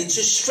Gethsemane to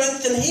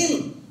strengthen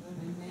him.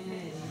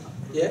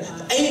 Yeah?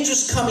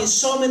 Angels come in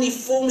so many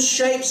forms,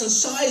 shapes and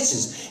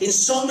sizes, in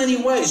so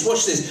many ways.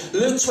 Watch this.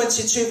 Luke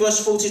 22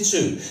 verse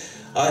 42.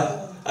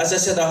 As I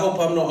said, I hope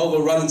I'm not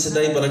overrunning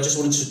today, but I just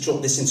wanted to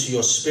drop this into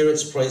your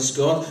spirits. Praise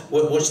God.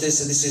 Watch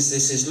this.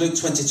 This is Luke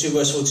 22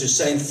 verse 42,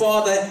 saying,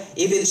 Father,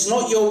 if it's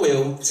not your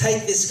will,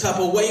 take this cup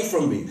away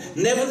from me.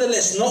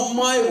 Nevertheless, not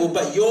my will,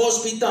 but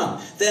yours be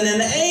done. Then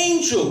an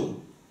angel,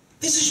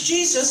 this is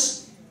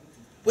Jesus,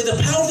 with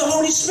the power of the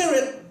Holy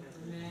Spirit,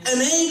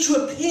 an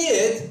angel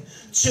appeared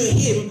to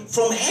him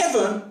from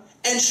heaven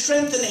and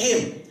strengthened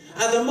him.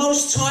 At the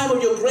most time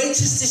of your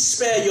greatest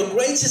despair, your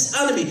greatest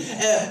enemy,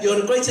 your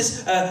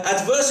greatest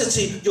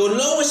adversity, your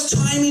lowest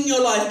time in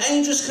your life,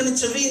 angels can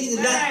intervene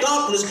in that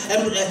darkness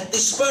and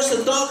disperse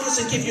the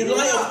darkness and give you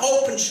light of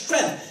hope and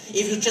strength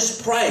if you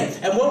just pray.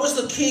 And what was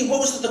the key? What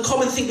was the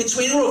common thing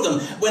between all of them?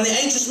 When the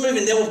angels were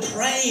moving, they were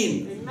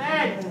praying.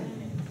 Amen.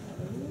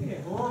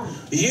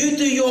 You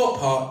do your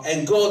part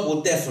and God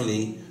will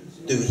definitely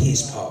do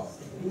his part.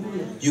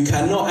 You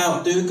cannot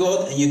outdo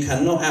God and you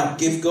cannot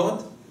outgive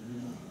God.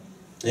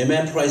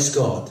 Amen. Praise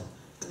God.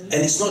 And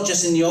it's not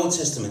just in the Old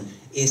Testament,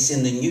 it's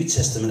in the New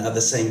Testament at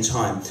the same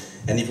time.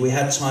 And if we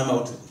had time, I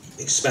would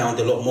expound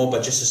a lot more,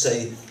 but just to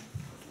say,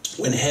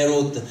 when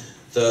Herod,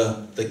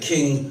 the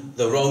king,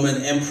 the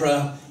Roman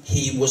emperor,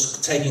 he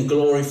was taking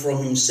glory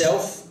from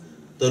himself,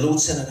 the Lord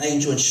sent an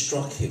angel and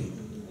struck him.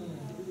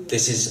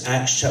 This is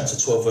Acts chapter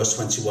 12 verse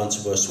 21 to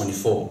verse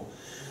 24.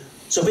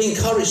 So be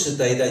encouraged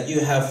today that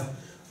you have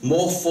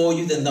more for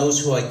you than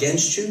those who are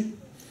against you.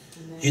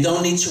 You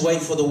don't need to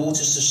wait for the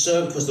waters to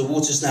stir, because the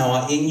waters now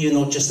are in you,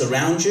 not just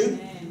around you.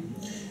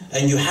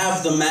 And you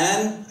have the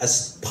man,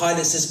 as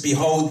Pilate says,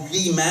 behold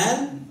the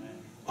man,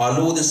 our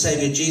Lord and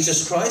Savior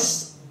Jesus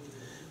Christ.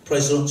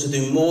 Praise the Lord, to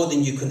do more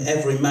than you can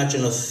ever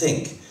imagine or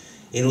think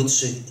in order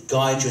to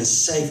guide you and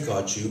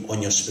safeguard you on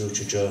your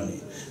spiritual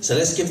journey. So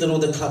let's give the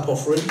Lord a clap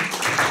offering.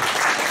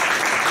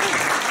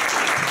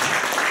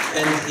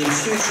 And in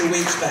future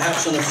weeks,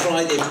 perhaps on a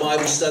Friday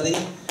Bible study,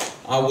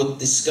 I would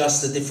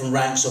discuss the different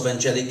ranks of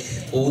angelic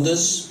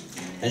orders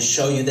and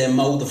show you their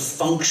mode of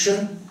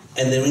function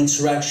and their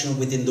interaction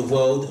within the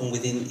world and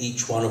within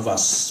each one of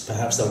us.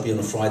 Perhaps that'll be on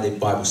a Friday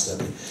Bible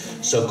study.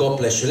 So God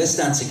bless you. Let's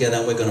stand together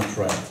and we're going to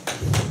pray.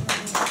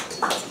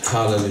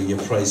 Hallelujah.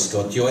 Praise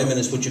God. Your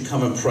eminence, would you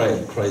come and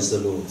pray? Praise the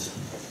Lord.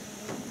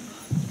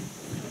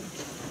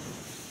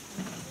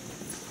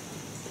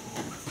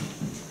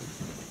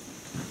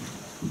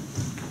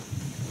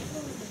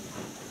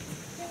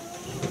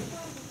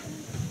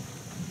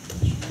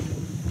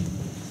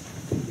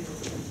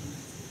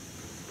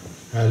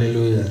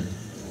 Hallelujah.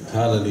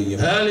 Hallelujah.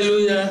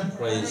 Hallelujah.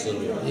 Praise the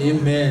Lord.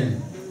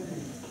 Amen.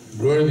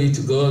 Glory be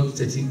to God.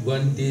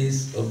 31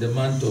 days of the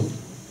month of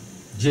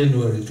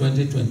January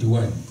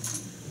 2021.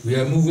 We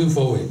are moving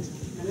forward.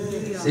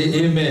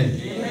 Say amen.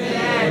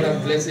 Amen.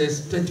 God bless us.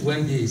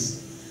 31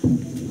 days.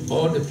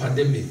 All the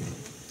pandemic.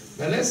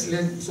 But let's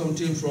learn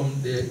something from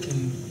the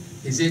King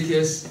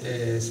Ezekiel's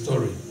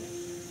story.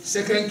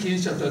 2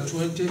 Kings chapter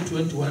 20,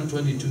 21,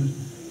 22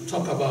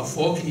 talk about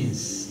 4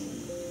 kings.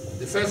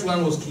 The first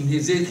one was King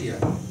Ezekiel,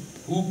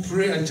 who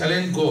prayed and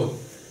challenged God,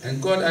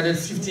 and God added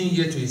 15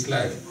 years to his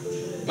life.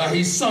 But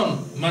his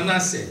son,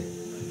 Manasseh,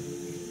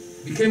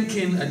 became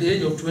king at the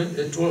age of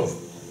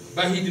 12.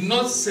 But he did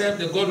not serve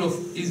the God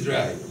of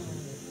Israel.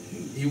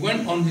 He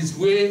went on his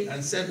way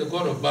and served the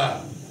God of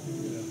Baal.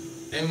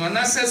 And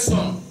Manasseh's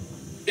son,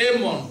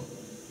 Amon,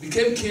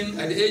 became king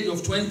at the age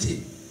of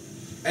 20.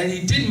 And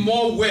he did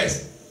more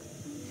worse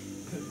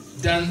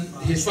than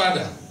his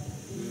father.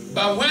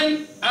 But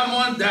when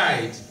Amon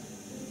died,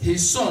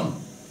 his son,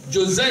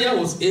 Josiah,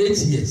 was 8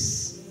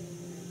 years.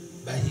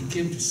 But he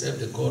came to serve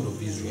the God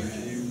of Israel.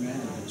 Amen.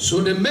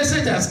 So the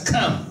message has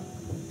come,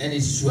 and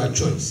it's your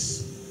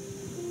choice.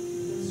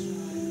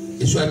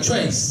 It's your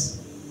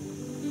choice.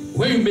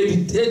 When you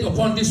meditate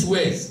upon these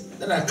words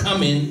that are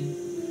coming,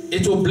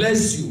 it will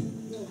bless you.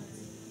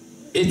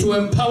 It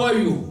will empower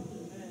you.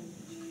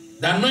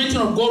 The anointing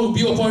of God will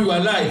be upon your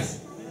life.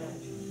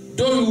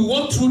 Though you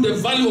walk through the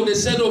valley of the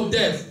shadow of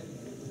death,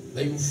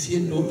 but you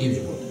fear no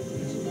evil.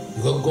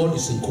 Because God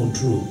is in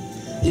control.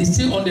 He's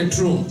still on the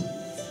throne.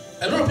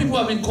 A lot of people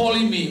have been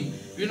calling me.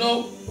 You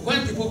know,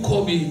 when people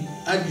call me,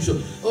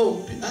 Archbishop,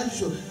 oh,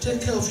 Archbishop,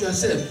 take care of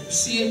yourself. You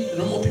see,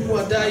 more people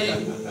are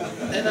dying.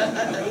 And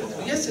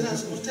yesterday I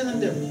was telling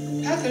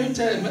them, how can you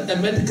tell a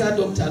medical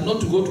doctor not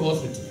to go to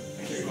hospital?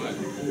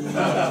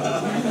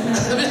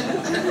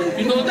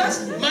 That's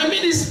my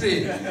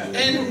ministry.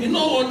 And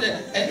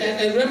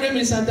a Reverend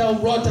Minister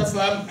that brought her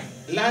from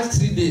last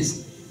 3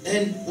 days.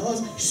 And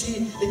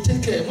see, they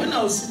take care. When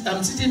I'm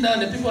sitting down,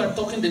 the people are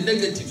talking the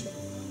negative.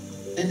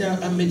 And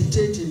I'm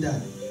meditating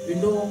that. You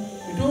know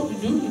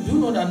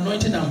the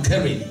anointing I'm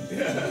carrying.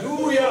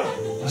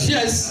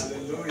 Yes.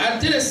 I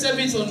did a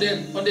service on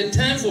the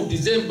 10th of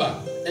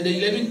December and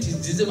the 11th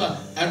of December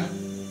at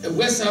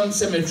West Ham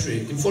Cemetery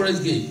in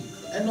Forest Gate.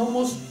 And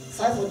almost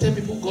 5 or 10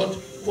 people got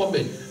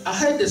COVID. I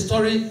heard the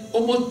story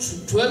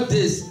almost 12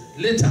 days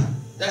later.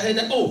 I heard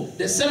that,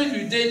 the service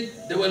we did,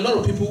 there were a lot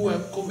of people who were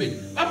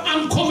COVID.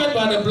 I'm covered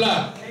by the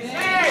blood.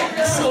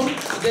 So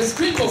the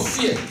spirit of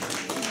fear.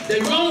 The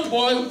young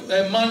boy,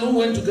 man who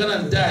went to Ghana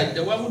and died,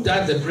 the one who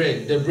died the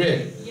bread,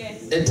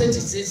 at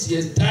 36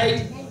 years,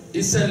 died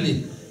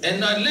instantly.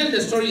 And I learned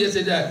the story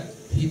yesterday that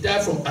he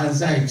died from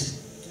anxiety.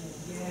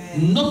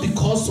 Not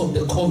because of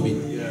the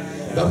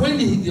COVID. But when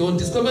he was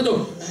discovered,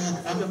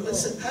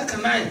 how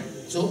can I?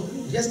 So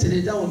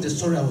yesterday, that was the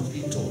story I was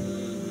being told.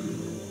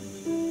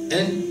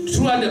 And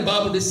throughout the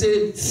Bible, they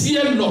say,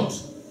 fear not.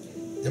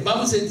 The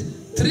Bible said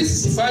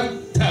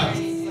 365 times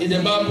in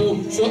the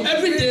Bible. So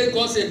every day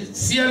God said,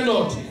 fear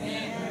not.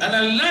 And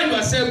align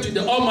yourself to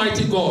the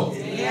Almighty God.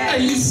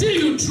 And you see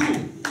you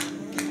through.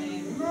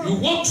 You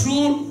walk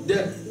through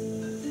the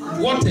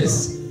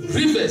waters,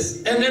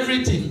 rivers, and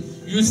everything.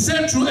 You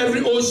sail through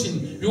every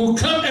ocean. You will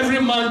climb every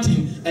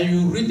mountain. And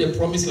you reach the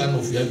promised land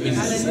of your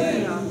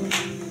ministry.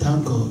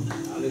 Thank God.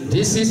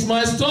 This is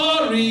my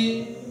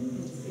story.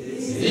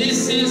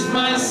 This is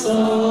my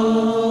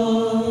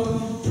song.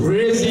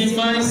 Praising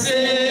my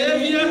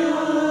Savior.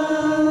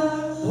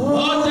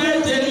 All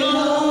the day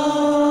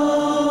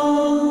long.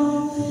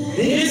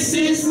 This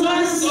is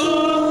my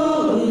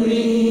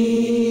story.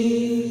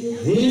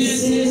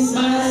 This is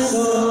my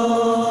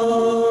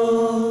song.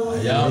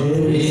 I am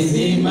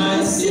praising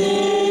my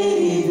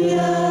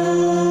Savior.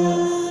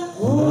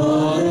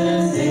 All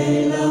the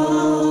day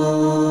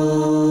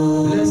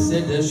long.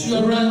 Blessed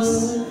assurance.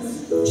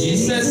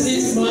 Jesus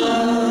is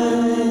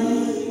mine.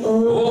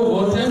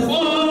 Oh, what a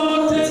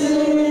foretaste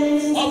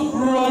of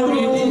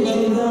glory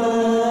divine,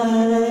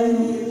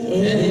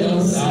 and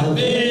of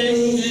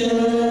salvation,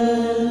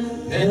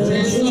 the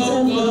taste of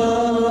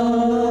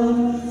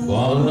God,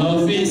 born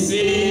of His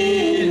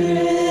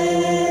Spirit,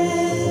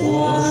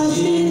 washed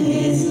in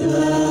His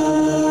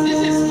blood.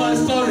 This is my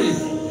story.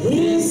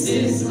 This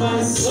is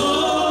my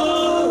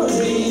story.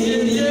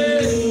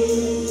 Yes.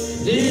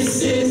 This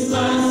is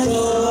my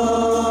story.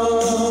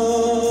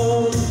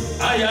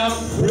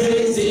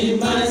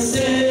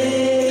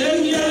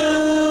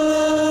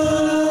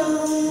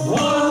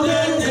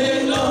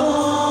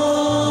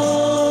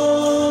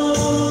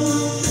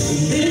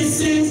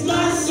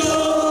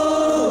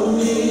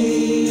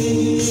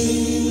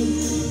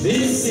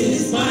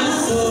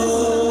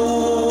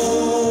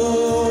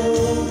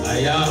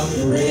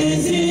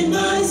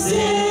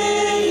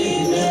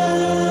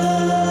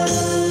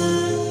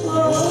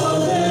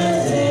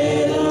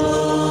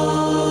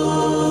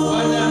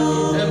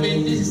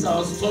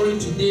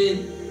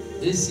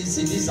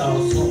 This is our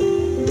song.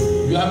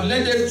 You have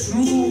led it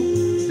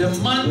through the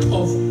month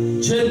of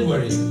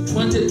January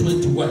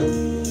 2021.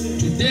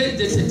 Today,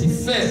 the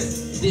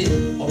 31st day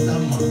of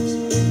that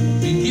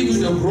month. We give you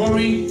the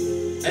glory,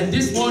 and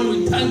this morning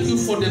we thank you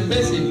for the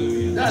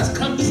message that has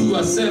come through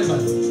your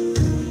servant.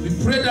 We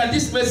pray that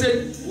this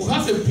message will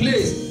have a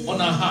place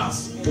on our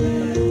hearts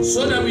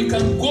so that we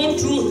can go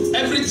through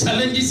every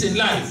challenges in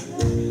life.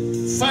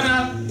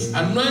 Father,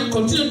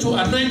 continue to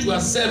anoint your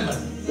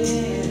servant.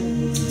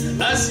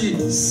 As he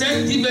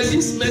give us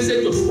this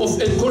message of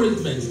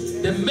encouragement,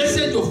 the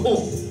message of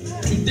hope.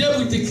 Today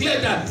we declare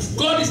that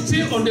God is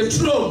still on the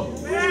throne.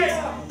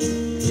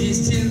 He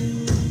is still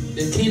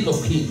the King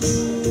of Kings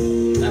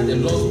and the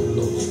Lord of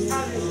Lords.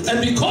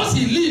 And because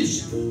He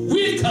lives,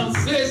 we can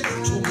face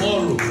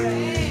tomorrow.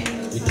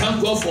 We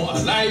thank God for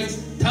our life,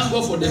 thank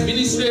God for the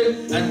ministry,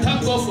 and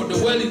thank God for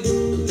the world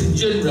in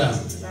general.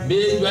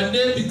 May your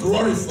name be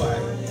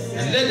glorified.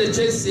 And let the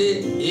church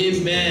say,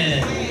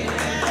 Amen.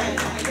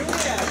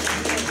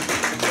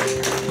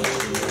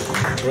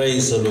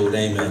 Praise the Lord,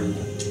 amen.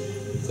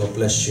 God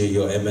bless you,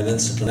 your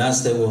eminence. And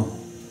as they were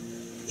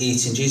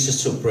eating,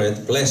 Jesus took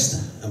bread,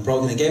 blessed and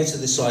broken, and gave it to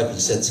the disciples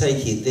and said,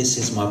 take it, this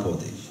is my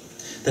body.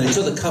 Then he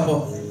took the cup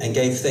up and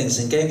gave thanks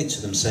and gave it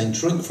to them, saying,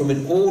 drink from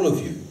it, all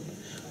of you,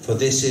 for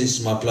this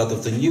is my blood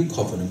of the new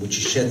covenant, which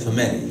is shed for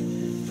many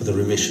for the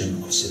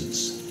remission of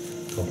sins.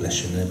 God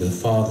bless you in the name of the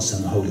Father,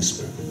 Son, and the Holy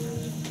Spirit.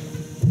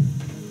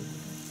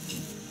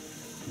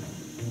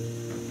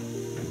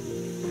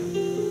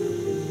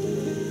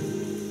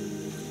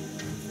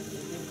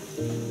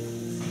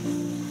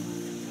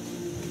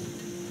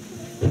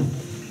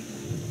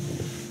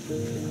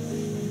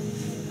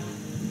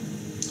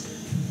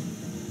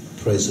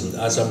 Praise the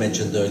Lord. As I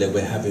mentioned earlier,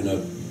 we're having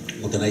a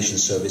ordination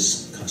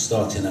service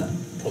starting at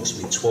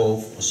approximately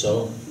 12 or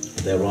so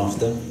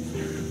thereafter.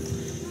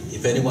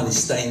 If anyone is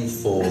staying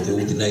for the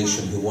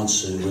ordination who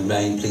wants to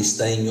remain, please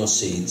stay in your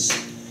seats,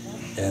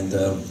 and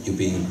you'll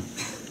be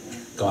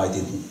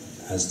guided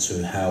as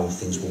to how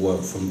things will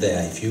work from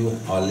there. If you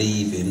are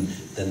leaving,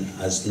 then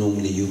as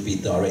normally you'll be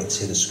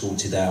directed,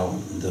 escorted out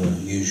in the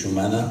usual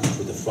manner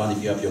through the front.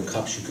 If you have your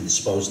cups, you can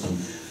dispose them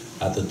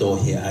at the door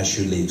here as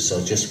you leave.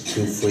 So just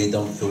feel free,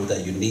 don't feel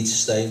that you need to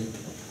stay.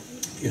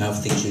 If you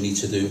have things you need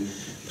to do,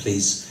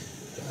 please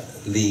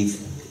leave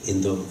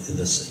in the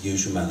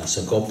usual manner.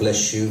 So God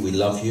bless you, we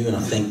love you, and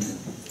I thank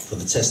for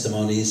the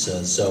testimonies,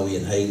 Zoe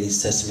and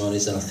Haley's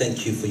testimonies, and I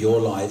thank you for your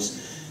lives.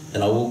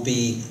 And I will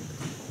be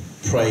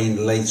praying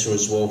later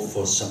as well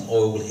for some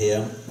oil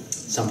here.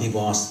 Some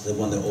people ask they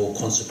want their oil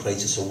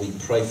consecrated, so we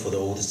pray for the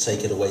oil to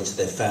take it away to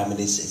their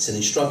families. It's an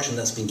instruction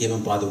that's been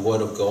given by the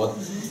Word of God,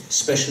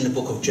 especially in the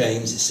book of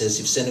James. It says,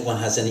 if anyone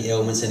has any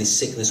ailments, any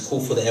sickness, call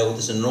for the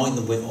elders, anoint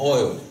them with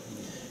oil.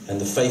 And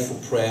the faithful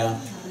prayer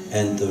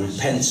and the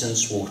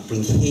repentance will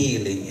bring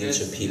healing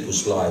into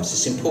people's lives.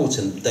 It's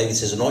important. David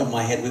says, anoint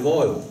my head with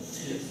oil,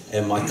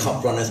 and my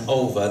cup runneth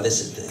over.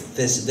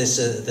 There's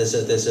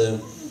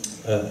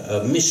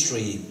a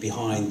mystery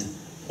behind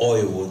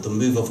oil. The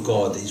move of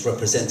God is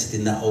represented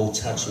in that oil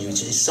touching you.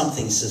 It's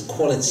something, it's a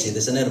quality,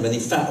 there's an element. In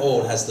fact,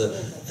 oil has the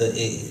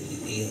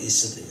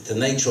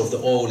nature of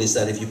the oil is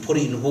that if you put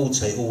it in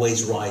water, it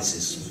always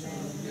rises.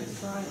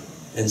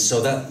 And so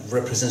that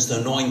represents the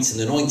anointing.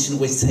 The anointing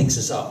always takes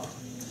us up.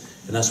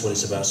 And that's what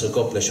it's about. So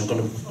God bless you. I'm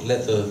going to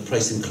let the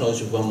praise team close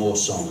with one more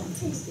song.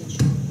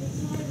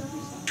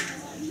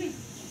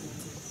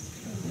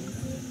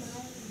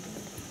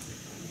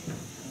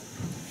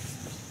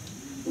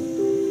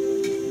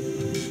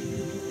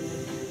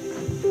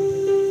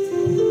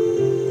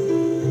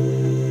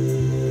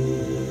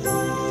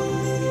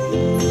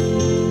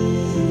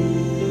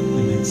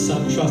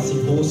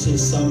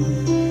 Some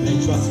may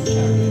trust in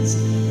chariots,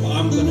 but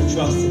I'm going to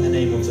trust in the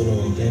name of the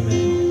Lord.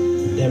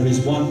 Amen. There is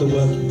wonder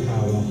working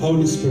power,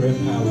 Holy Spirit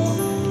power,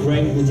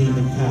 great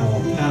redeeming power,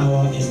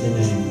 power in the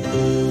name.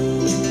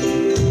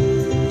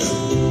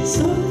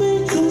 Some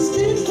may trust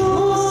in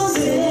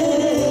horses,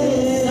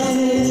 some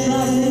may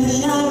trust in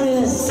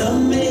chariots,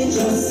 some may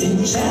trust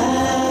in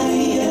chariots.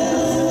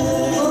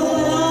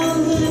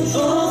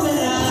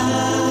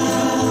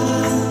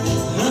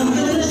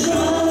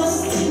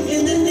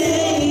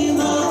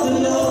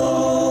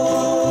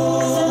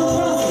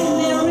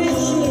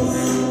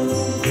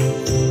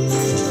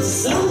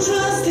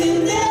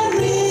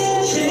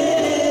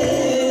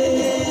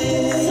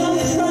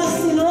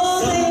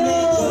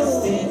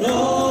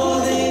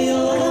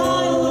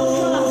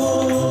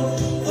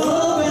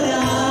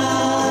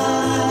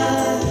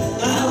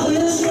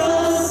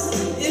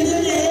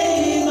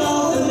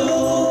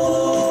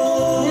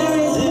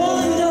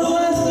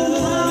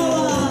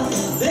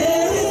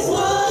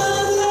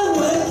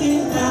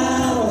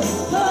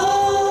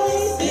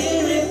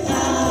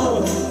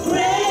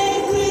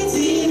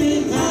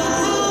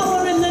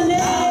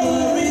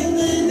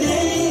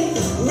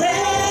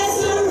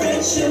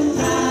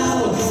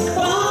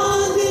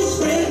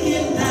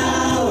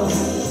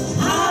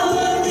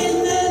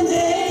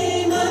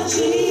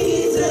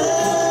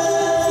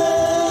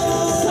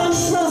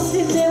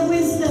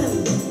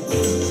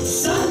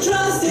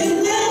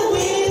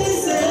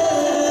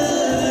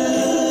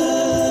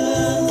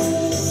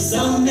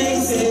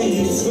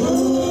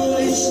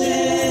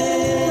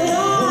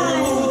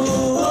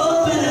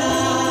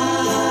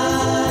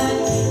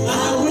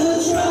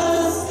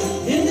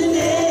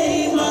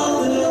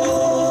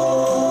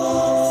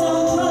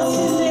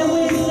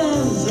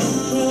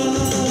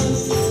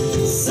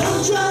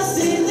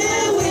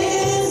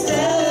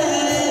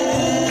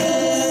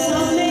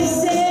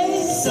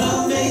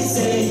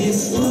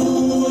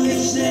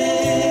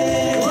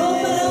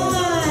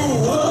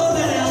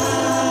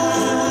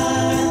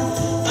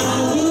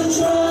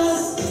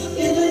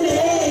 In the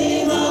name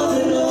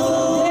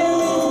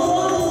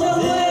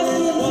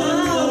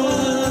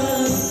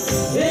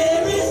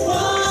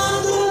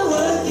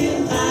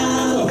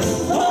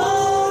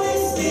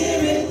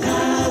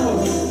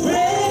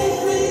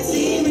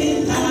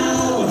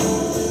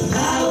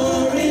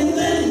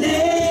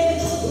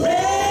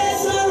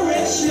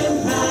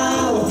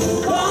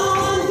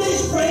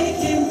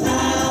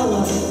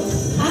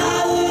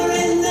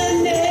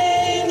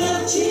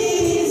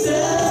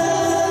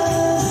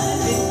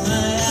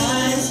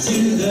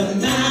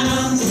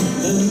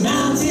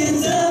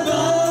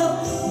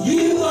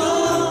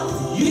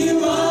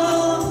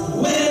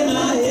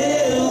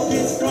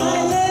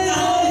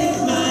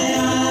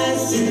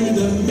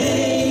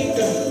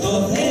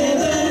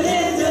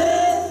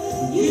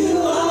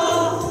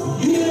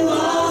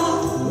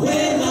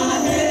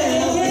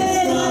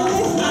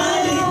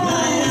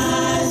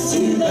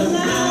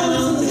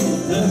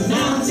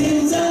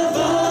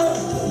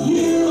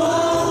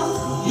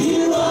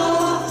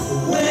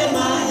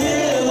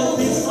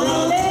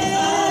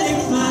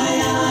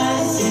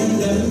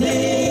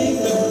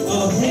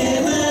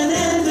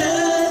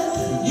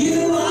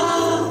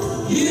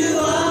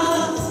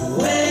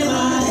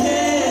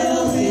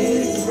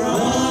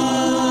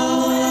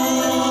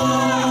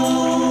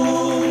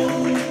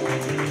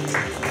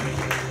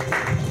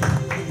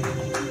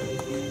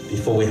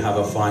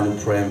final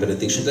prayer and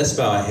benediction. Let's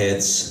bow our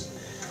heads.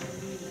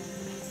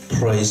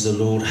 Praise the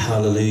Lord.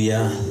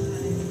 Hallelujah.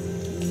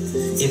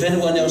 If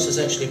anyone else has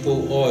actually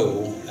bought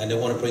oil and they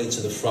want to bring it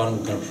to the front,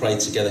 we're going to pray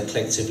together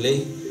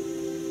collectively.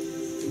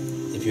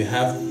 If you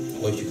have,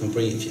 or if you can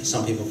bring,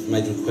 some people have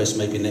made requests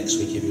maybe next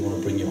week if you want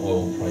to bring your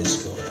oil.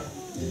 Praise God.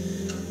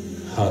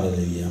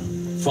 Hallelujah.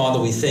 Father,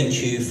 we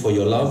thank you for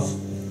your love.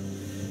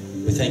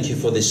 We thank you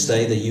for this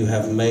day that you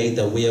have made,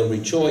 that we are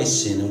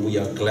rejoicing and we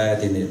are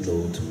glad in it,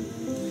 Lord.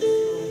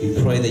 We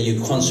pray that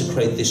you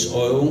consecrate this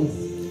oil,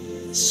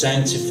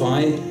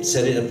 sanctify it,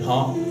 set it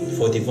apart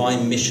for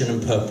divine mission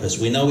and purpose.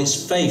 We know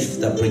it's faith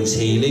that brings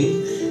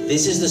healing.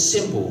 This is the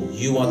symbol.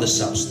 You are the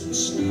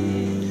substance.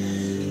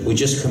 We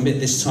just commit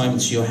this time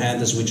to your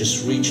hand as we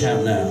just reach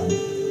out now.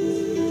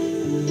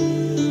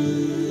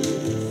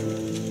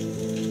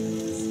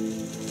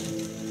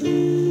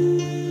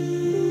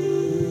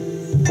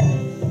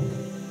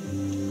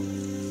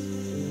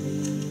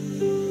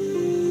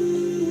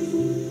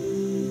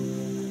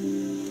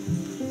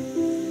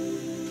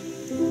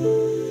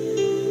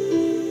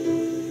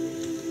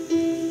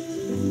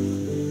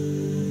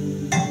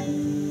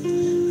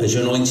 As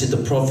you anointed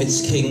the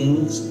prophets,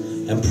 kings,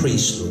 and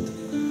priests, Lord,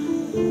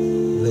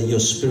 let your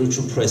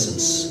spiritual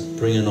presence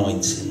bring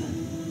anointing,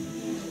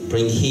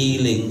 bring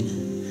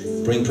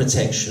healing, bring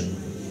protection.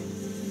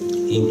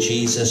 In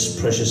Jesus'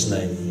 precious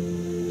name.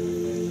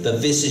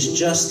 That this is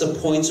just a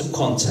point of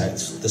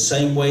contact, the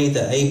same way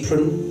the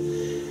apron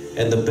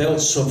and the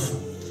belts of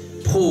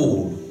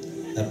Paul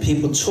that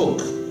people took,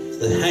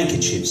 the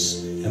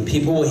handkerchiefs, and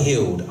people were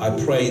healed. I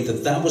pray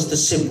that that was the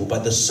symbol,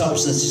 but the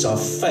substance is our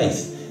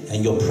faith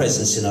and your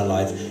presence in our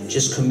life.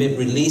 Just commit,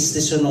 release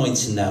this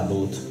anointing now,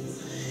 Lord.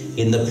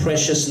 In the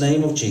precious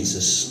name of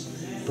Jesus.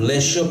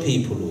 Bless your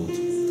people, Lord.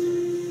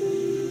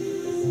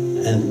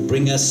 And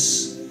bring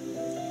us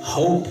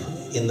hope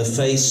in the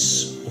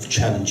face of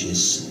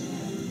challenges.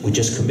 We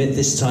just commit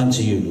this time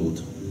to you,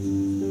 Lord.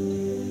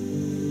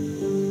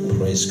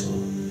 Praise God.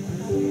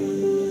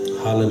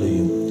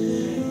 Hallelujah.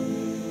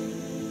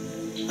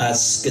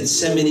 As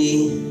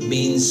Gethsemane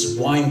means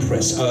wine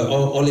press,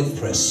 olive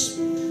press.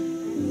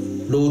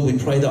 Lord, we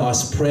pray that our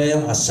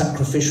prayer, our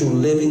sacrificial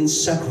living,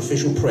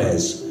 sacrificial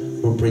prayers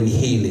will bring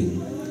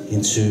healing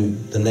into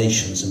the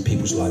nations and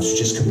people's lives. So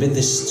just commit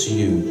this to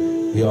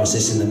you. We ask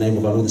this in the name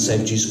of our Lord and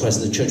Savior Jesus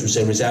Christ, and the church will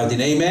say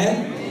resounding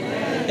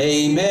amen.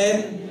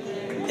 Amen.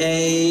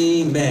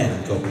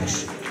 Amen. God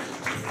bless you.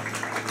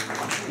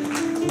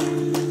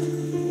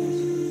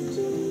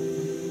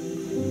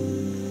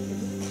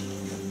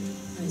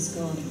 Praise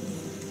God.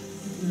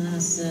 And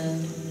as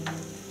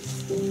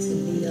to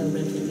Leo,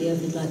 Reverend Leo,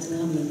 if you'd like to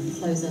come and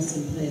close us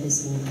in prayer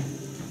this morning.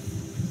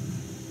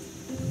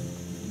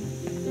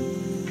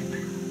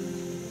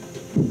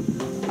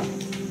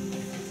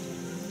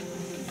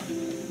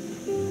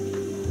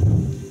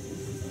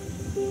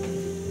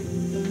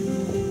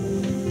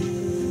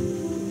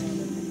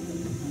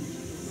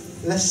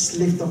 Let's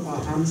lift up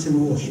our hands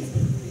in worship.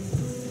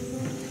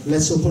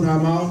 Let's open our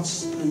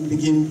mouths and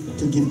begin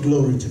to give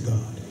glory to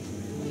God.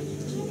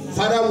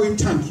 Father, we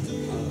thank you.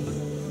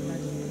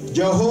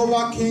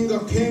 Jehovah, King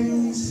of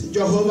kings,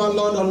 Jehovah,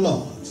 Lord of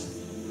lords,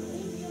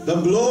 the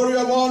glory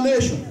of all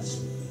nations,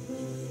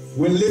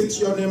 we lift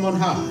your name on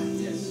high.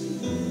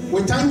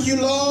 We thank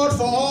you, Lord,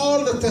 for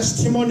all the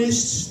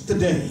testimonies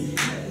today.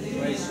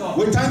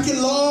 We thank you,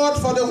 Lord,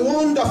 for the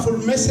wonderful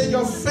message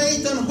of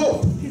faith and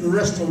hope and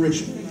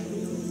restoration.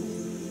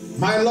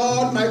 My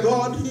Lord, my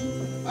God,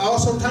 I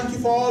also thank you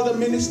for all the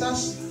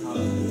ministers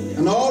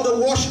and all the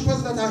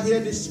worshipers that are here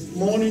this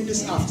morning,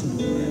 this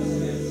afternoon.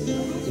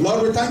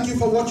 Lord, we thank you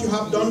for what you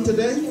have done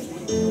today.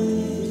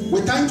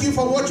 We thank you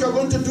for what you're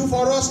going to do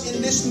for us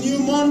in this new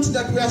month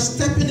that we are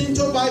stepping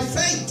into by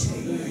faith.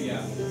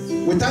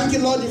 We thank you,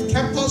 Lord, you've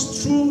kept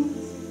us through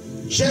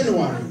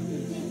January,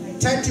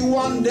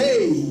 31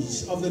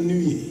 days of the new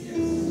year.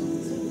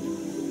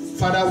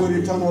 Father, we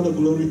return all the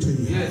glory to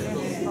you.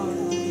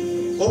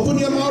 Open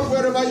your mouth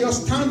wherever you're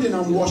standing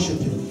and worship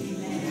him.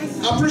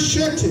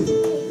 Appreciate him.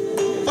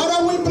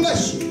 Father, we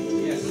bless you.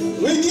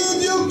 We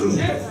give you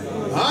glory.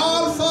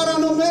 Alpha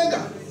and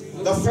Omega,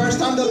 the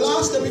first and the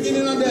last, the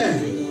beginning and the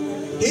end.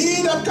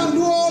 He that can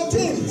do all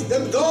things,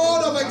 the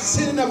God of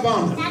exceeding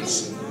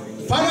abundance.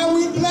 Father,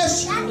 we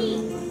bless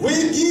you. We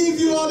give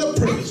you all the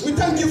praise. We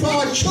thank you for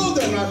our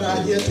children that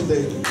are here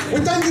today. We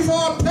thank you for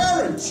our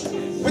parents.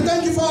 We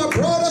thank you for our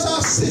brothers,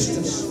 our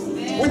sisters.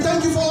 We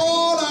thank you for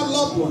all our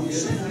loved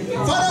ones.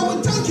 Father,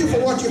 we thank you for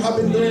what you have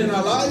been doing in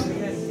our life.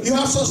 You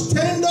have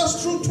sustained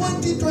us through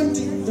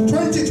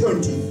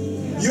 2020.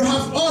 You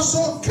have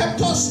also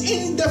kept us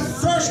in the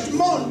first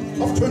month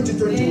of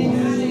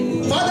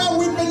 2021. Father,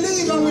 we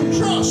believe and we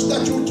trust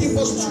that you will keep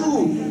us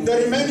through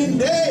the remaining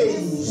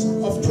days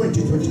of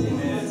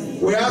 2021.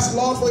 We ask,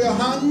 Lord, for your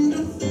hand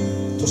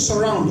to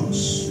surround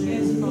us.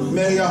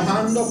 May your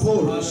hand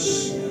uphold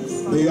us.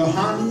 May your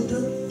hand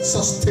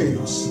sustain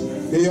us.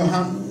 May your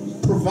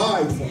hand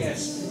provide for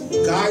us.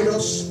 Guide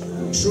us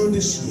through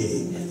this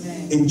year.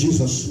 In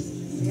Jesus'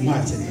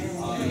 mighty name.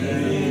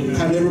 Amen.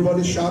 Can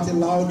everybody shout it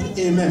loud?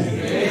 Amen.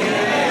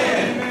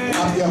 Amen.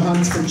 Clap your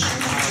hands for Jesus.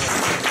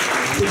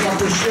 Keep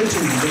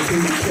appreciating the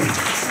King of Kings.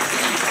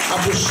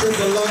 Appreciate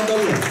the Lord of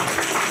Lords.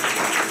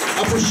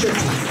 Appreciate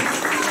Him.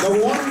 The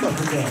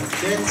wonderful God,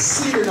 the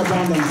exceeding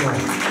abundant God.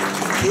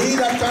 He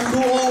that can do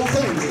all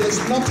things.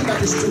 There's nothing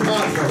that is too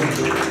hard for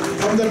Him.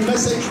 From the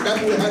message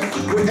that we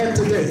had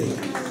today,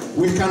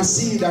 we can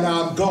see that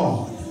our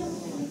God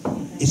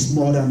is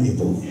more than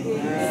able.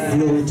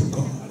 Glory to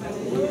God.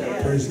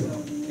 Praise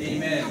God.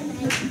 Amen.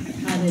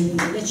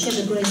 Hallelujah. Let's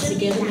share the grace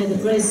together. May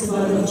the grace of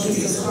our Lord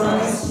Jesus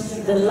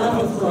Christ, the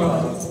love of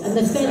God, and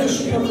the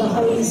fellowship of the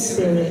Holy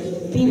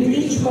Spirit be with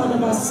each one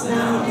of us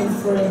now and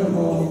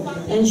forevermore.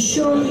 And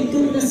surely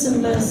goodness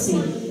and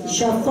mercy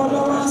shall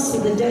follow us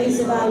all the days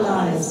of our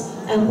lives,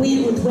 and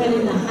we will dwell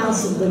in the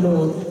house of the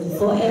Lord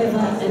forever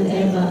and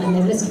ever and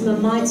ever. Let's give Him a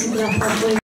mighty clap of praise.